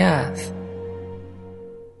beneath the earth.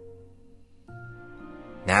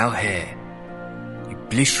 Now hear, you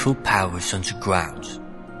blissful powers underground.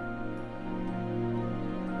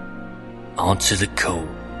 Answer the call.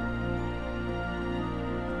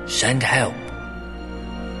 Send help.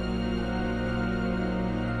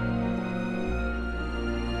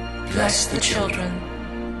 Bless the children.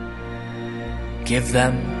 Give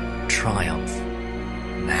them triumph.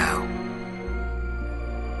 Now.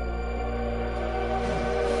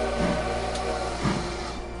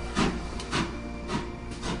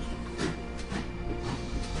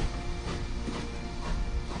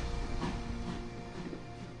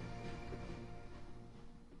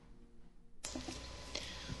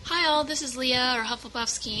 Hi all, this is Leah, or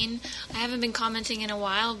Hufflepuffskeen. I haven't been commenting in a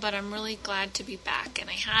while, but I'm really glad to be back. And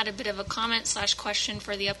I had a bit of a comment/question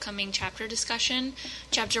for the upcoming chapter discussion,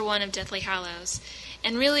 Chapter 1 of Deathly Hallows.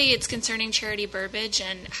 And really, it's concerning Charity Burbage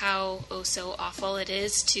and how oh so awful it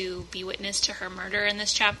is to be witness to her murder in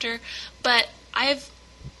this chapter. But I've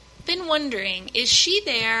been wondering, is she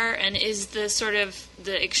there, and is the sort of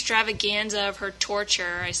the extravaganza of her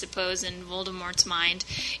torture, I suppose, in Voldemort's mind,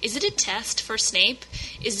 is it a test for Snape?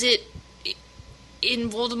 Is it in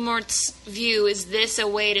Voldemort's view, is this a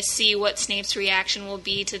way to see what Snape's reaction will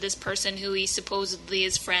be to this person who he supposedly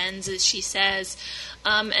is friends, as she says,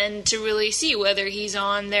 and to really see whether he's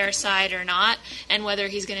on their side or not, and whether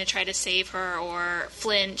he's going to try to save her or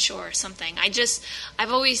flinch or something.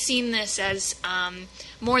 I've always seen this as,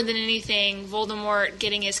 more than anything, Voldemort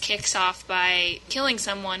getting his kicks off by killing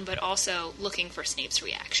someone, but also looking for Snape's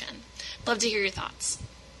reaction. Love to hear your thoughts.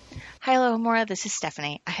 Hi, Alohomora, this is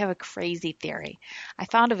Stephanie. I have a crazy theory. I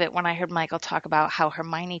thought of it when I heard Michael talk about how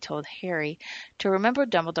Hermione told Harry to remember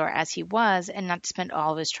Dumbledore as he was and not to spend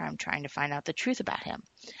all of his time trying to find out the truth about him.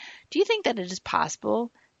 Do you think that it is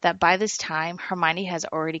possible that by this time Hermione has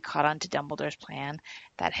already caught on to Dumbledore's plan,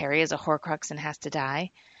 that Harry is a Horcrux and has to die,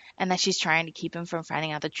 and that she's trying to keep him from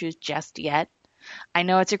finding out the truth just yet? I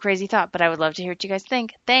know it's a crazy thought, but I would love to hear what you guys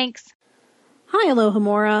think. Thanks! Hi,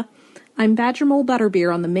 Alohomora. I'm Badgermole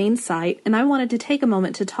Butterbeer on the main site, and I wanted to take a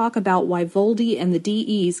moment to talk about why Voldy and the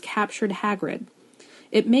DEs captured Hagrid.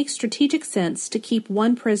 It makes strategic sense to keep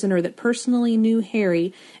one prisoner that personally knew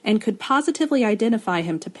Harry and could positively identify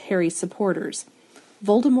him to Harry's supporters.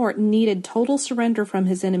 Voldemort needed total surrender from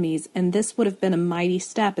his enemies, and this would have been a mighty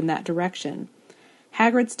step in that direction.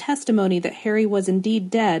 Hagrid's testimony that Harry was indeed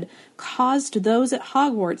dead caused those at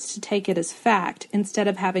Hogwarts to take it as fact, instead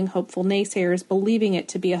of having hopeful naysayers believing it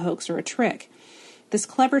to be a hoax or a trick. This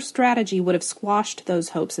clever strategy would have squashed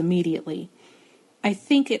those hopes immediately. I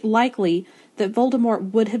think it likely that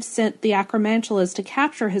Voldemort would have sent the Acromantulas to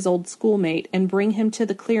capture his old schoolmate and bring him to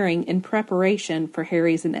the clearing in preparation for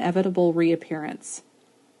Harry's inevitable reappearance.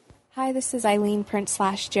 Hi, this is Eileen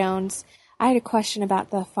Prince/Jones. I had a question about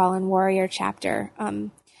the Fallen Warrior chapter.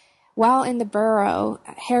 While in the burrow,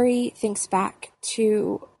 Harry thinks back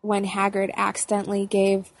to when Hagrid accidentally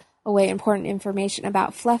gave away important information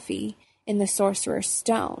about Fluffy in the Sorcerer's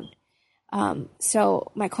Stone.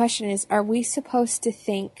 So my question is, are we supposed to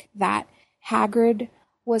think that Hagrid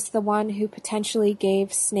was the one who potentially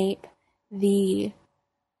gave Snape the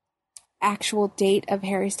actual date of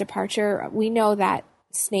Harry's departure? We know that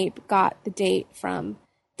Snape got the date from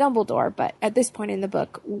Dumbledore, but at this point in the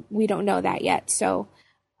book, we don't know that yet. So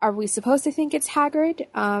are we supposed to think it's Hagrid?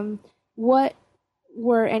 What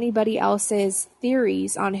were anybody else's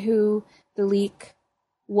theories on who the leak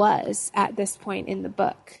was at this point in the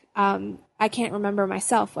book? I can't remember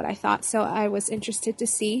myself what I thought, so I was interested to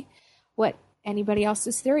see what anybody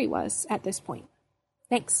else's theory was at this point.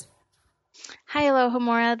 Thanks. Hi,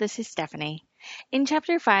 Alohomora, this is Stephanie. In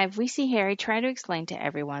Chapter 5, we see Harry try to explain to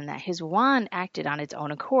everyone that his wand acted on its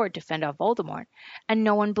own accord to fend off Voldemort, and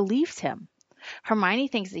no one believes him. Hermione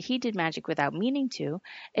thinks that he did magic without meaning to,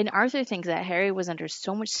 and Arthur thinks that Harry was under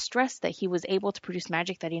so much stress that he was able to produce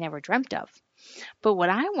magic that he never dreamt of. But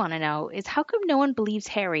what I want to know is how come no one believes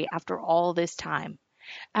Harry after all this time?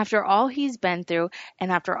 After all he's been through,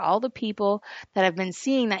 and after all the people that have been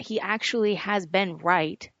seeing that he actually has been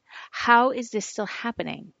right, how is this still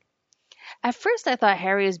happening? At first, I thought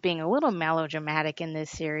Harry was being a little melodramatic in this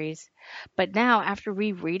series, but now, after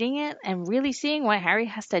rereading it and really seeing what Harry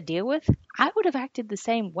has to deal with, I would have acted the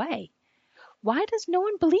same way. Why does no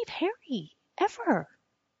one believe Harry? Ever?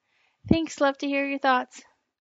 Thanks, love to hear your thoughts.